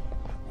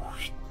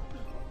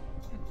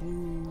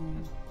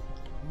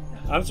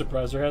 I'm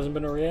surprised there hasn't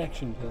been a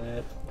reaction to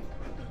that.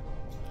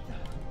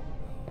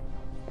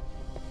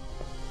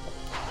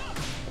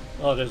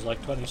 Oh, there's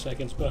like 20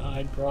 seconds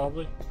behind,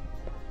 probably.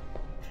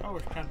 Oh,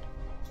 it's 10.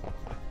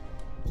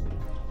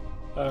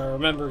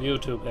 Remember,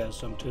 YouTube has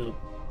some too.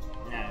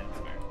 Yeah, that's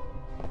fair.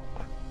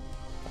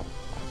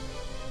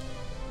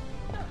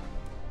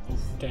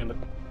 Damn it.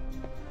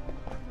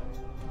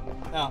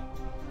 Oh.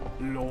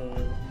 Lol.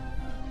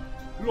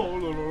 Lol,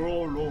 lol,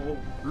 lol, lol,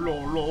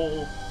 lol,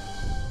 lol.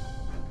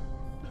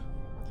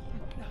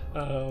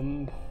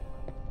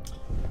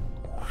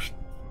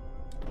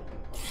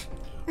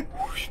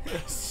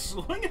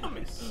 Swing at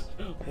me.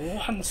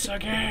 Once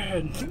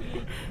again.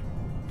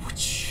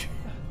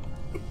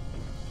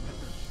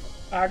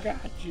 I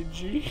got you,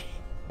 G.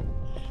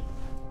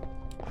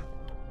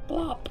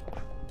 Blop.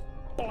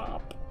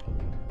 Blop.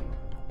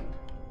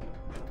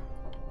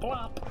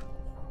 Blop.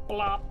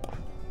 Blop.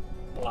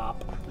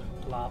 Blop.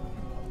 Blop.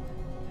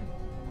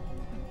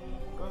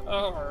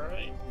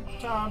 Alright.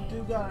 Tom,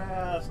 do gotta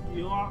ask, do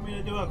you want me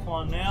to do a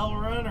Cornell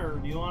run, or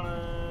do you want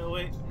to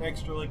wait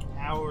extra like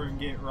hour and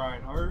get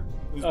Reinhardt?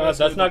 That's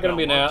not going to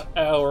be an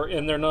hour,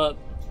 and they're not.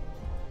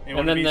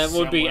 And then that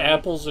would be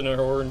apples and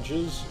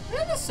oranges.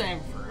 They're the same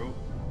fruit.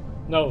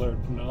 No, they're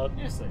not.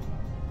 Yes, they are.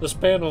 The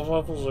span of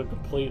levels are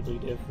completely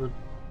different.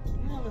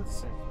 No, they're the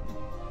same fruit.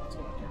 That's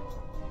what I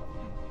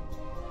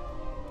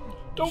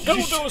Don't go,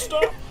 don't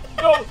stop!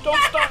 No,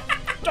 don't stop!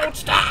 Don't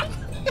stop!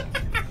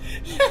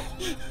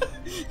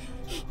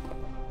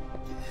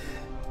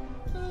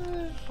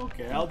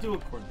 Okay, I'll do a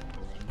Cornell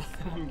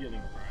run. I'm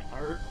getting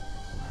Reinhardt.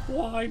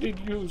 Why did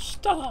you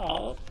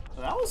stop?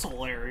 That was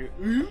hilarious.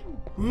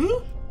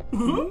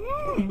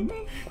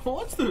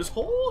 What's this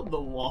hole in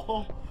the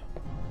wall?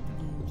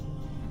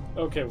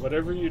 Okay,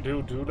 whatever you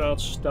do, do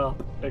not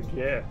stop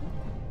again.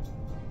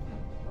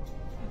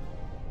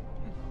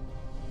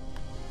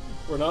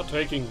 We're not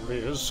taking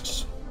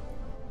risks.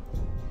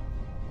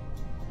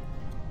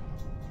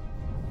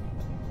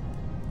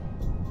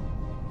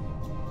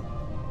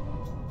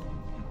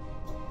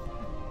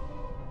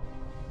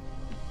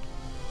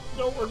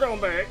 No, we're going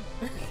back.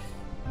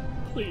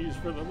 Please,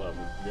 for the love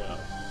of God.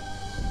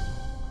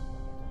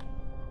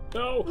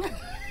 No.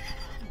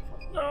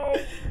 No.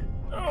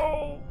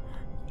 No.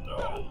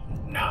 No.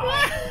 No.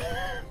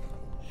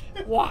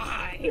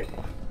 Why?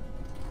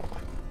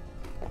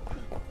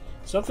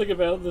 Something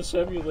about this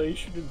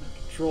emulation and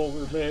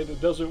controller, man, it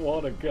doesn't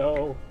want to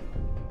go.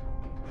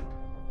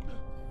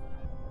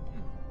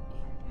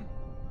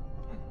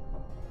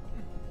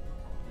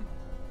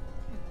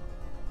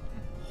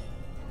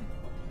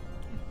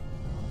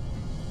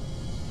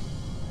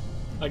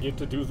 I get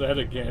to do that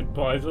again,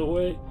 by the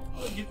way.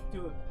 Oh, you get to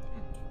do it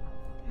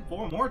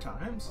 4 more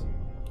times.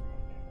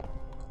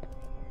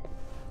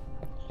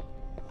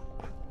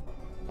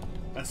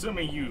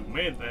 Assuming you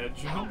made that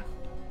jump.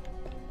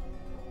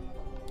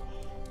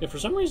 Yeah, for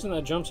some reason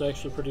that jump's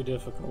actually pretty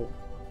difficult.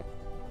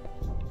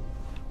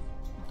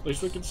 At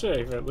least we can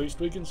say. At least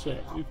we can say.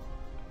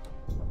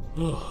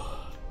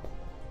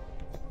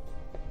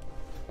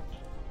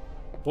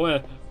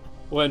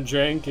 when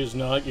jank is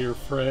not your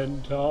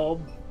friend,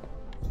 Tom.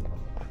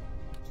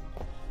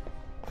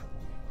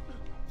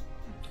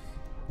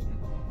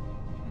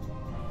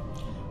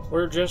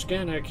 We're just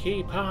gonna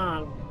keep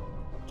on.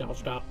 Don't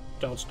stop.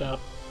 Don't stop.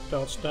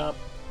 Don't stop.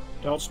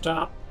 Don't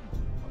stop.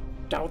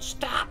 Don't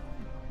stop.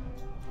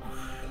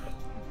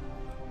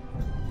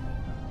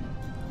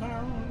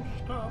 Don't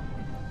stop.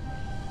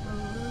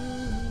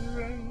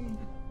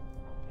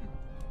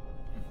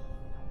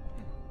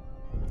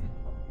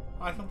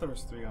 I thought there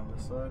was 3 on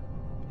this side.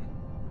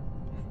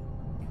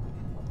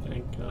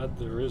 Thank God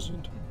there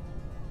isn't.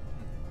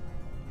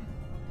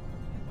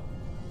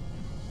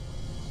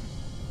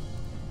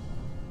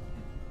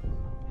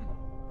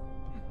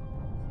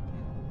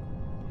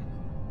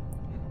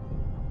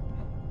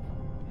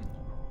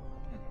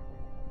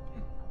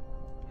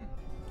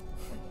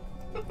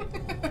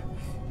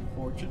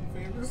 Fortune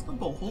favors the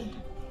bold.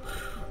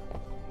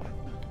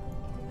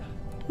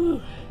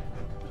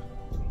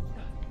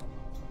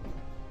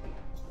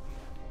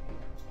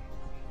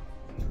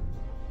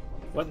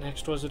 What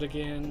next was it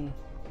again?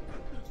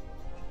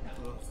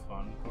 The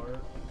fun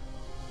part.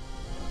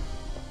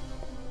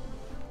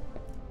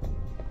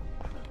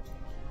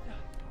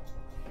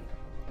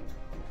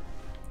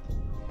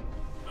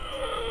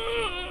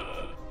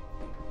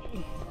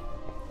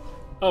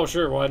 Oh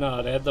sure, why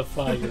not? Add the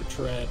fire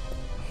trap.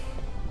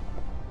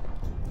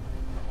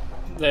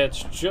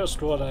 That's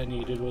just what I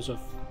needed, was a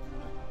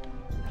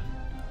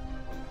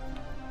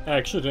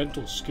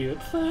accidental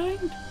skid thing?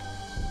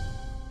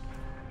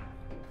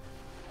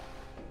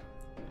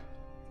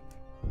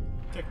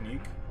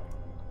 Technique.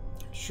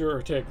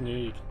 Sure,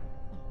 technique.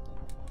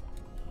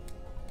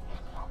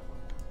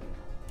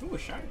 Ooh, a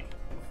shiny.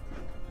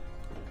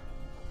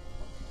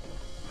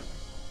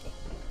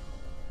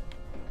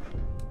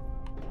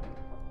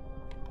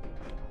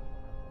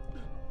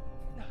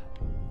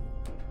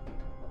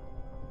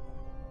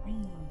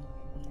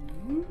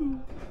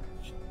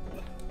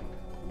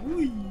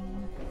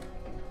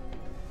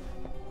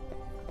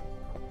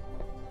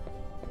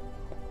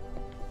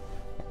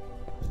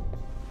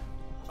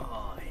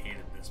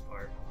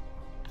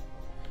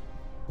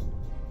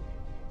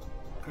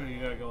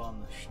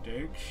 on the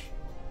sticks.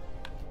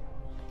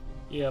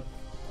 Yep.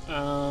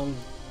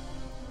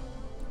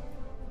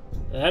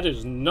 That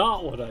is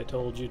not what I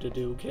told you to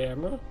do,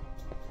 camera.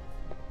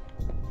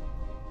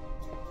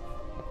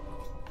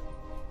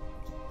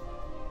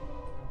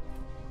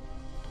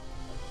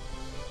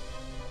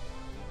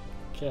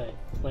 Okay,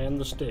 land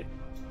the stick.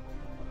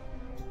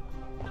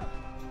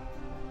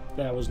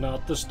 That was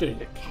not the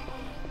stick.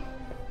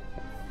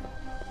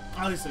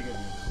 At least I got the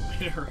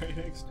elevator right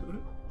next to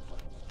it.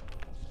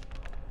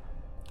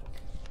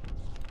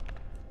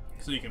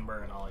 So you can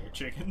burn all your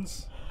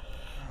chickens.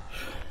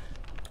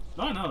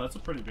 Oh no, that's a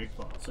pretty big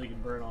fall. So you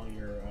can burn all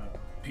your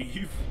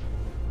beef.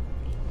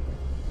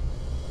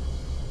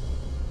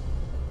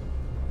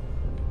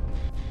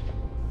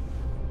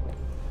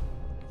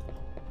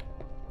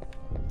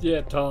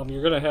 Yeah, Tom,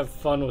 you're gonna have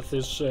fun with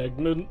this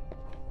segment.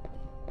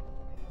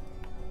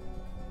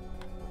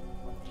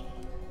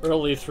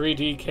 Early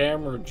 3D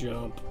camera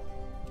jump.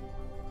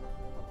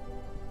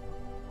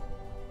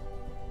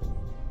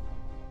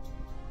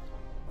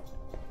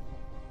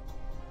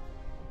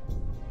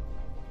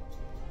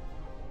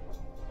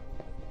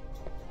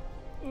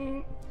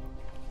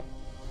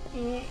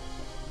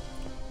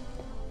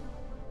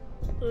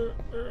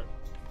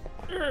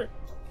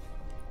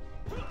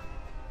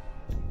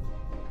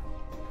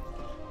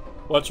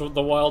 What's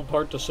the wild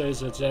part to say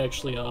is it's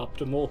actually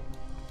optimal.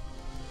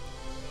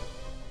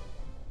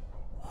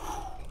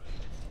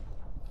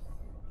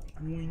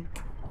 Wink.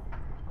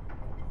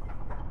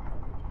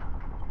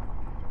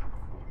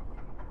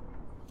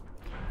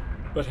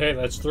 But hey,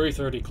 that's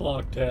 3:30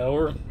 clock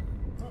tower.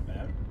 Not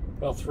bad.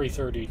 Well,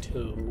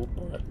 3:32,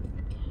 but...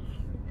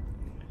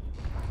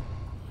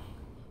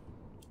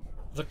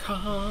 The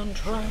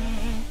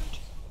contract!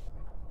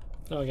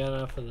 Oh, we got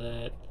enough of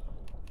that.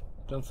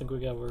 Don't think we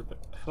got word, but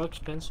how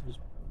expensive is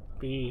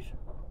beef?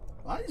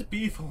 Why is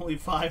beef only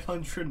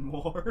 500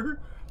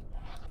 more?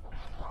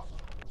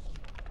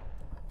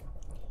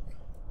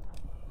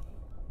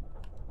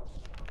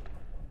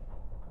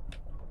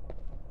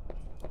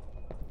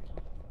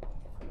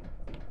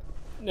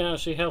 Now,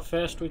 see how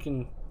fast we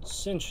can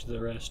cinch the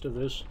rest of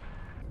this.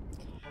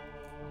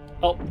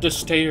 Up the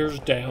stairs,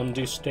 down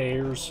the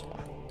stairs.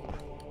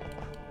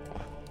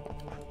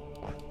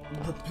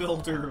 The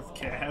builder of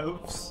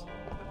calves.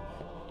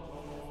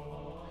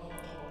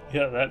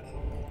 Yeah,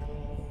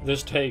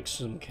 this takes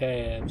some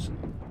calves.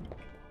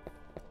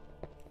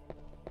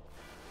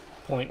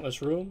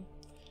 Pointless room?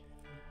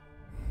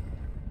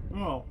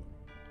 Oh.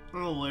 A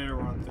little later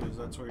run throughs,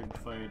 that's where you'd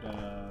fight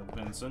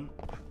Vincent.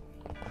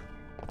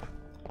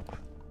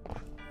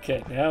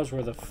 Okay, now's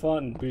where the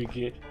fun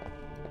begins.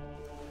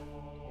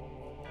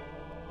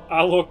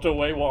 I looked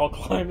away while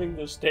climbing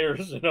the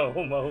stairs and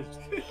almost.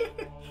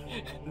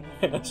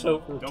 That's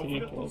over. Don't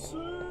forget to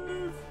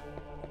save.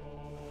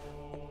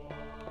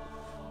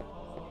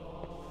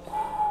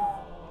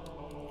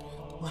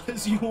 What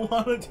does you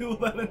want to do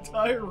that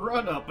entire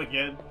run up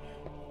again?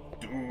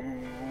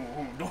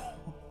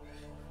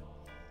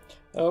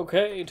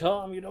 Okay,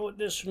 Tom, you know what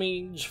this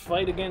means.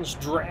 Fight against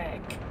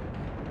Drac.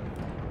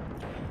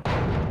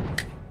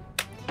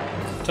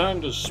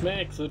 Time to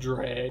smack the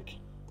Drac.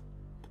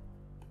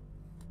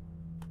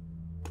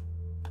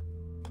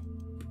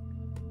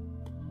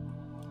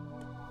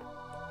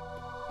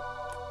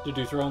 Did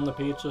you throw in the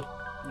pizza?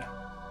 No.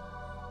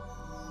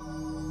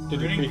 Did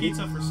We're you eating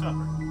pizza for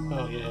supper.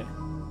 Oh, yeah.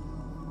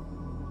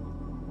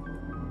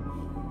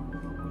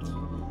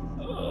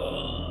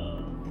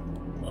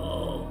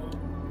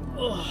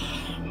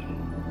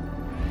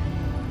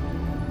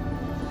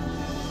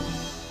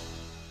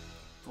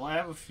 Well, I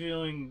have a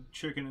feeling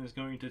Chicken is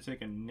going to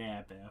take a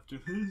nap after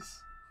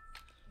this.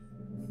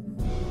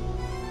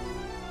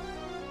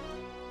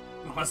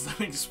 Unless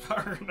that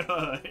expired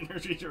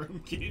energy from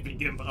keeping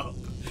him up.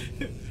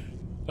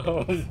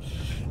 Oh.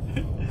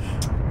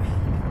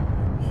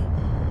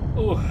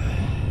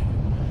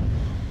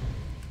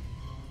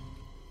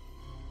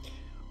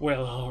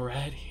 Well,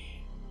 alrighty.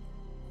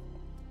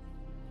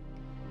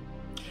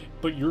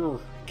 But you're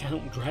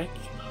Count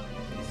Dracula.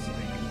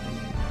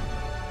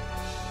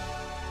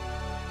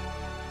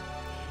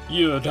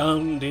 You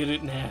done did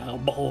it now,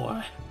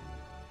 boy.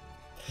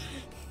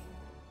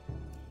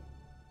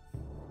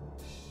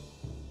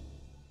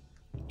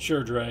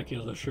 Sure,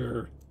 Dracula,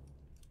 sure.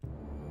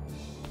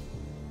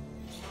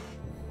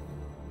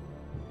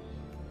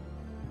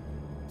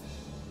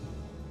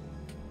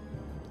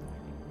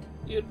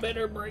 You'd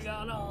better bring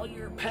on all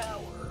your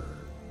power.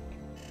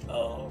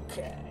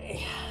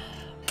 Okay.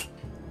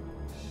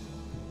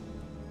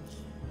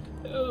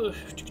 The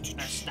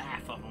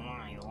staff of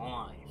my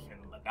life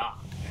in the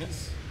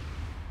darkness.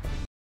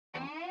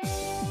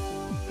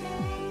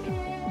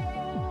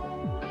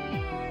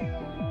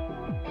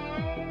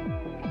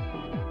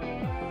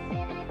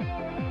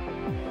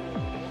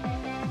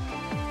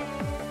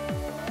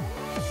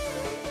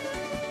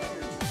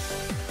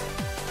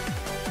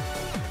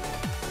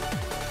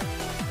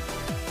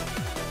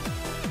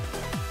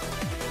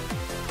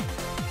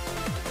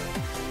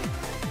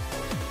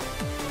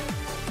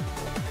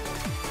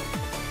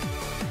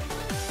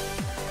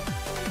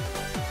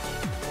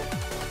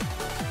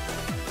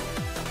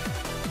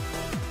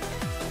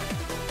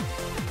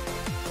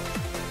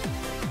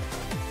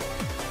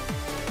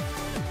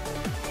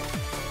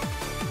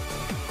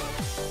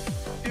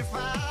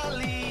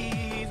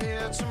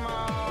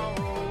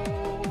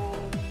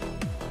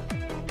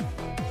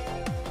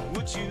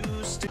 Would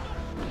you still?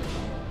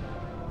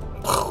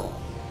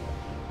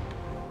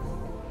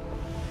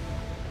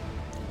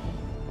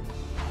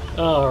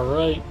 All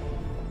right.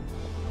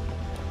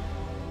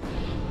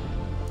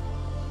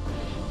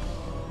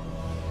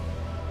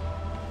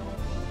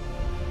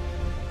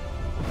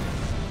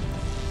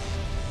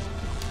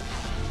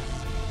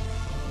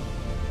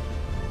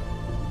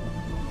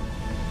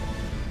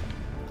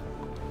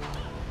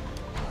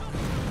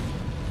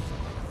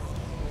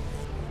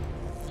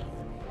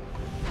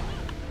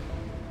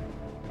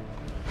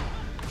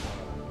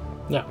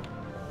 No.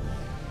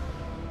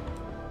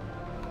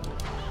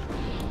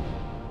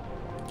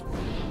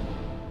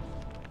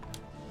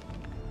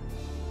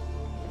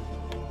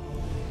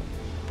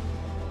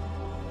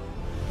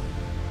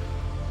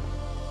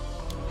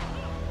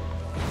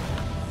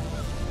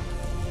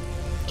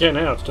 Okay,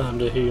 now it's time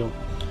to heal.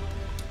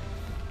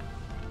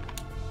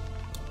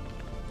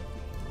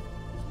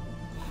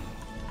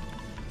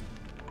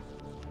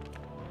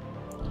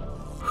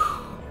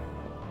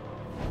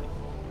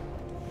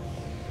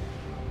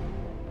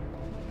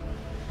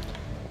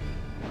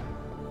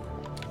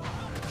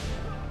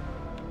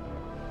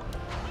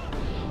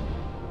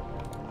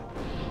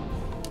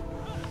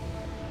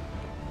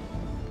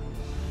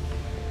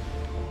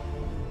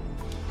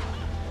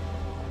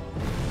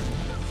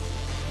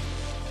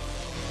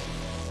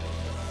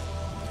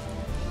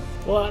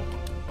 What?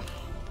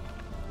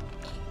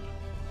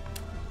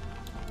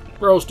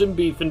 Roasting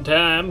beef in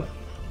time.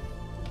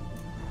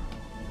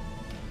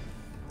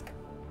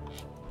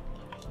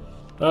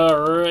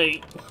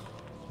 Alright.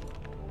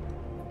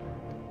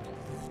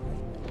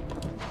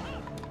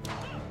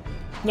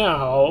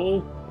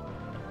 No.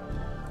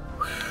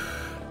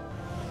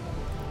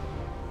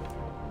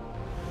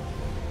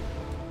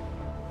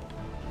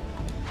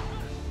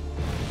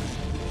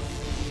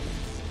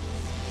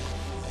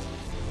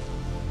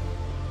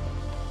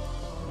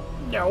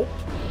 Nope.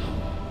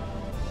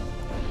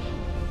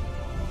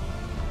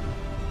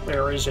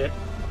 Where is it?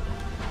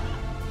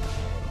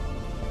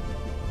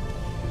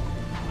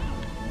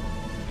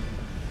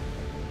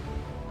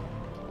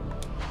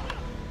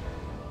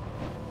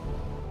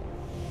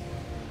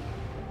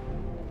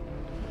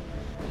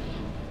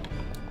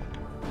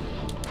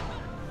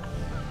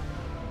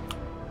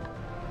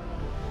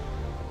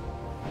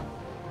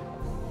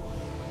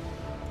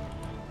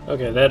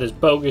 Okay, that is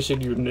bogus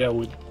and you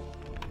know it.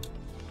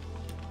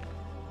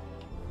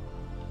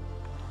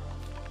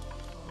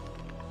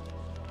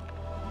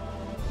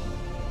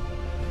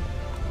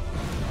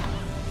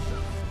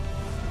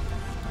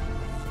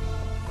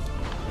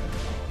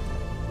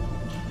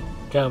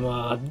 Come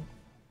on.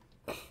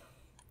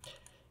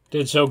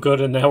 Did so good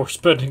and now we're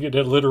spending a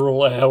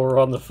literal hour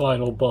on the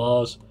final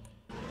boss.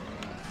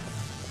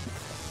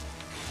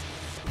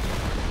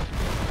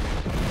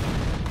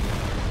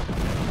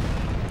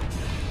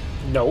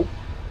 Nope.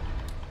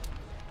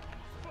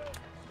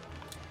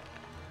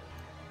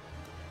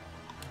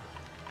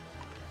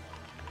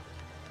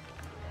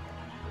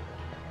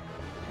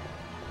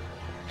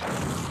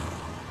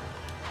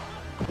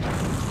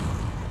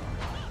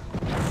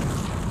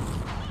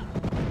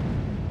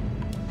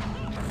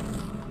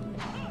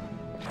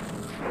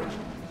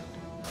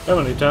 How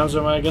many times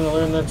am I going to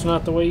learn that's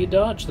not the way you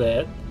dodge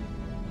that?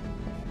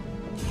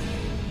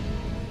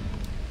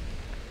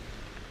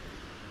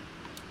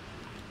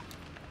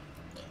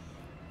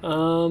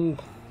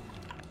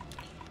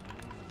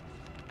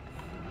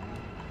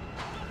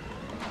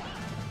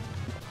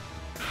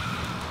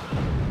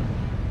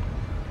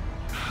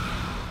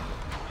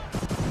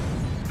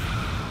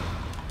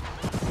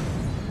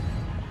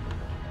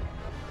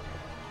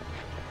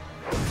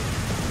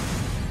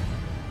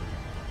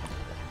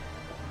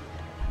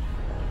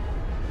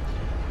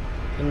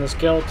 In the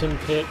skeleton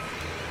pit.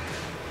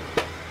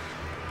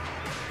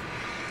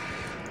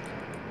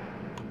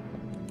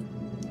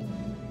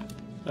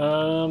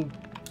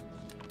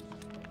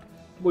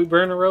 We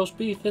burn a roast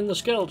beef in the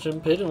skeleton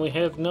pit and we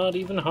have not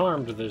even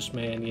harmed this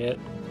man yet.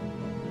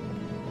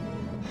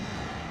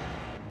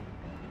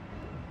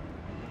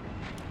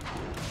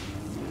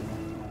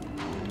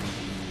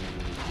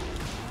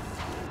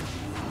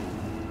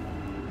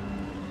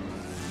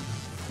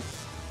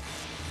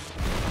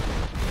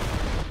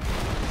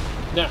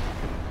 Now.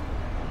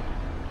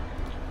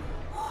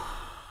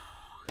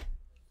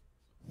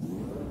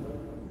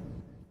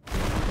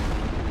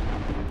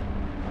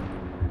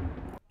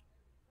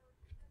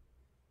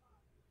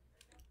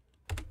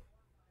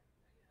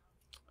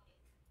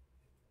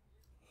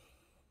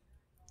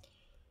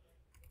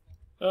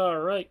 All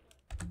right.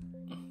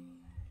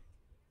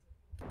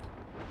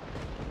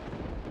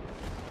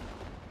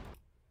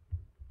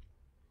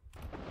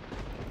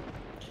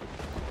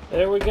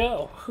 There we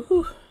go.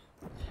 Whew.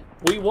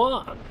 We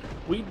won.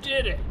 We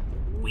did it.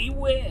 We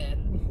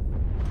win.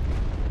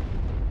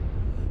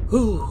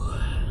 Whew.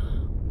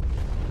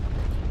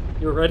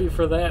 You ready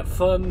for that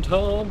fun,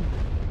 Tom?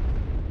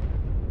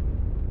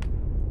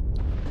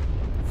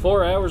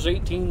 4 hours,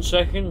 18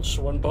 seconds.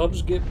 When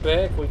Bubs get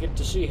back, we get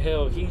to see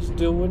how he's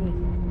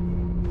doing.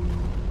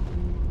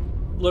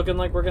 Looking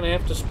like we're going to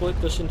have to split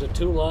this into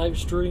 2 live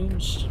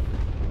streams.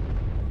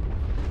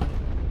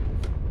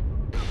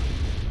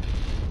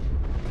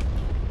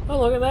 Oh,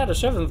 look at that, a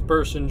 7th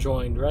person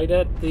joined right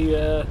at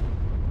the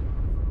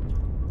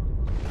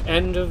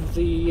end of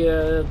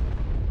the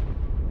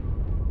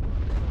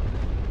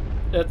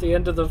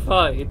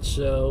fight,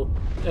 so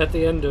at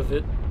the end of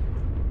it.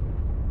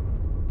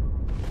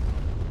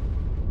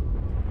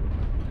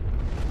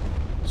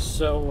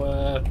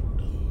 So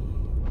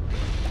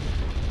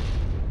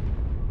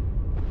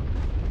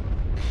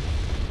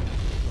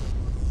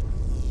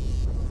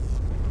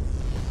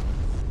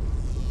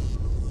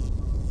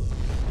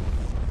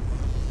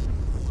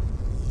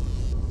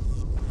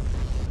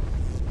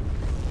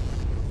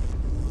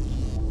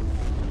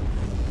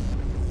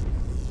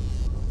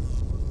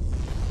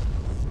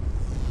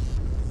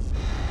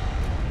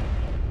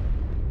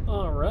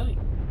all right.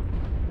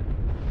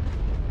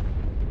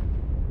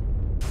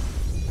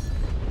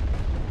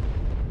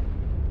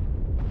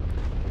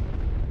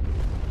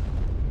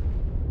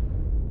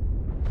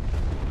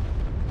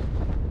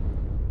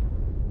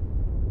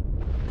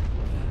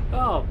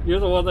 Oh, you're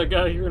the one that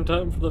got here in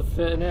time for the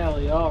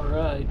finale. All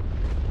right.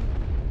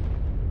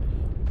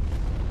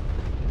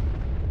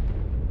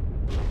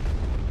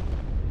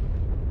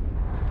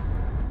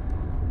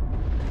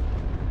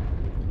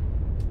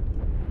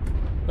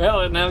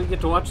 Well, and now you get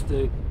to watch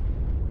the...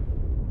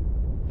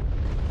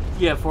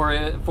 Yeah,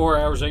 4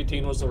 hours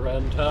 18 was the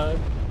run time.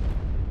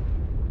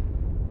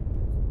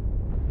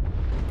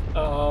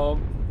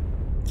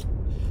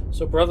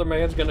 So Brother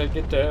Man's gonna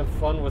get to have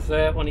fun with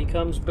that when he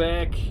comes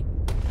back.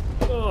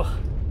 Ugh.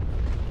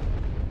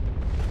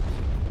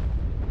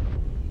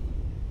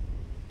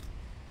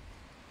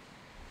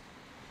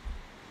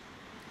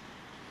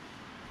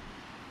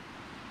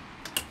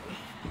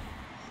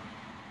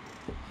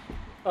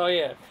 Oh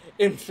yeah,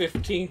 in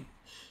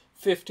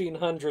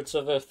 15/1500ths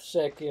of a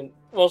second.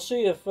 We'll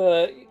see if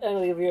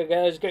any of you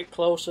guys get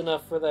close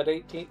enough for that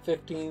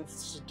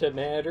 15ths to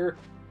matter.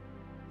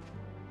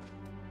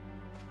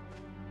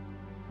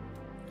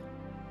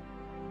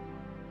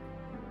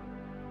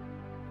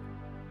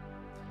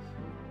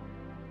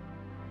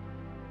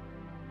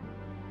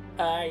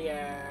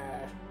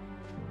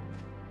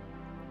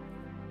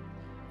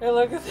 Hey,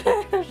 look at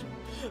that!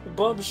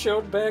 Bub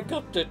showed back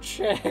up to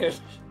chat.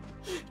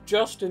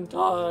 Just in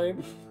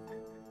time.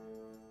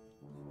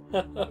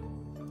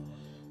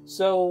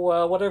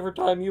 So, whatever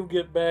time you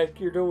get back,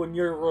 you're doing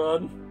your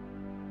run.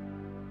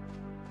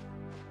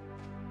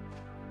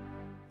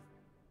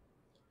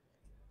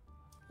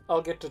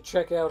 I'll get to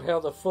check out how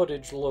the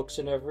footage looks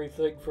and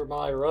everything for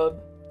my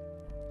run.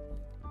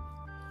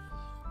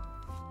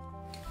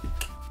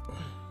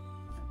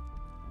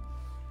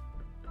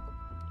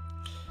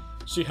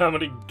 See how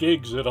many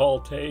gigs it all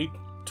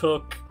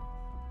took.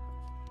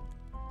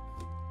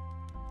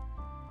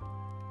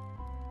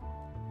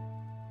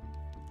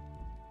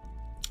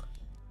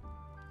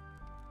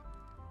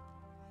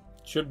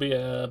 Should be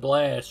a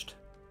blast.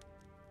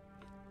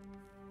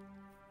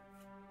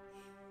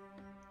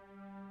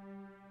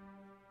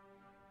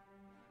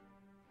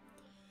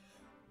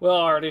 Well,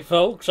 alrighty,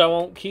 folks, I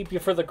won't keep you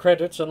for the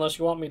credits unless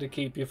you want me to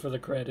keep you for the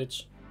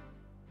credits.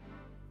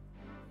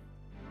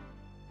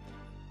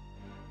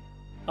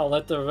 I'll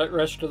let the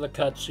rest of the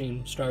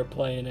cutscene start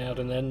playing out,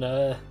 and then,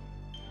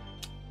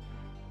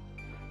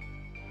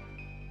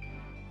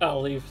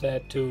 I'll leave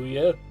that to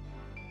you.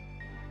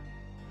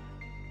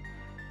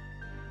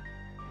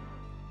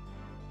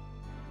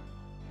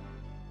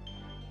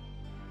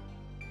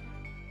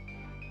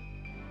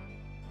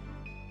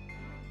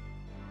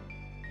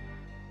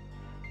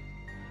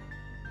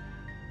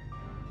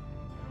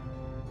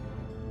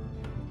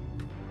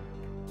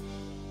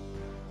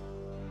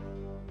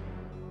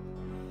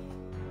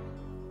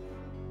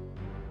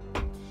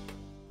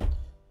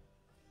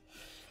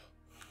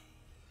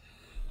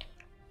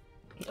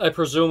 I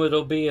presume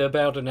it'll be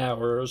about an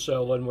hour or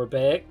so when we're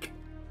back.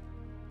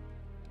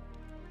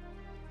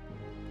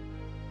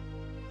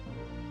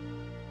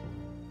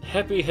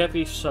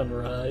 Happy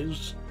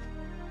sunrise.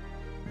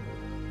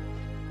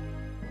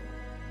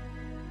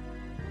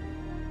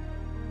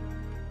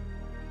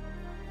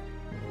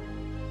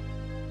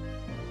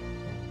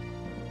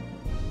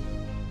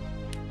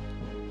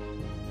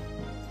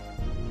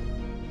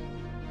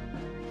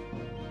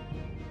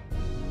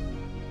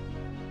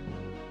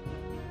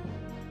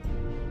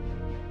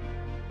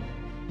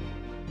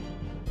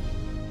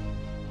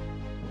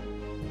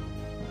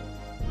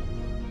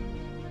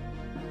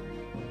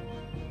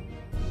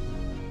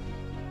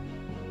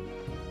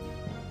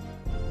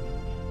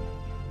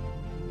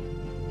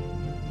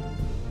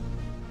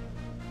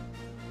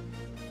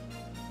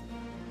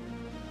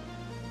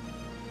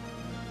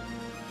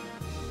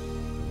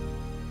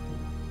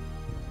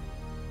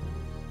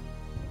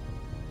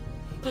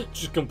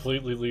 Just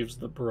completely leaves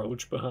the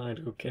brooch behind,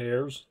 who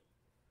cares?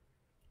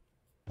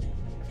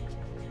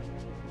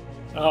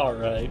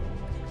 Alright.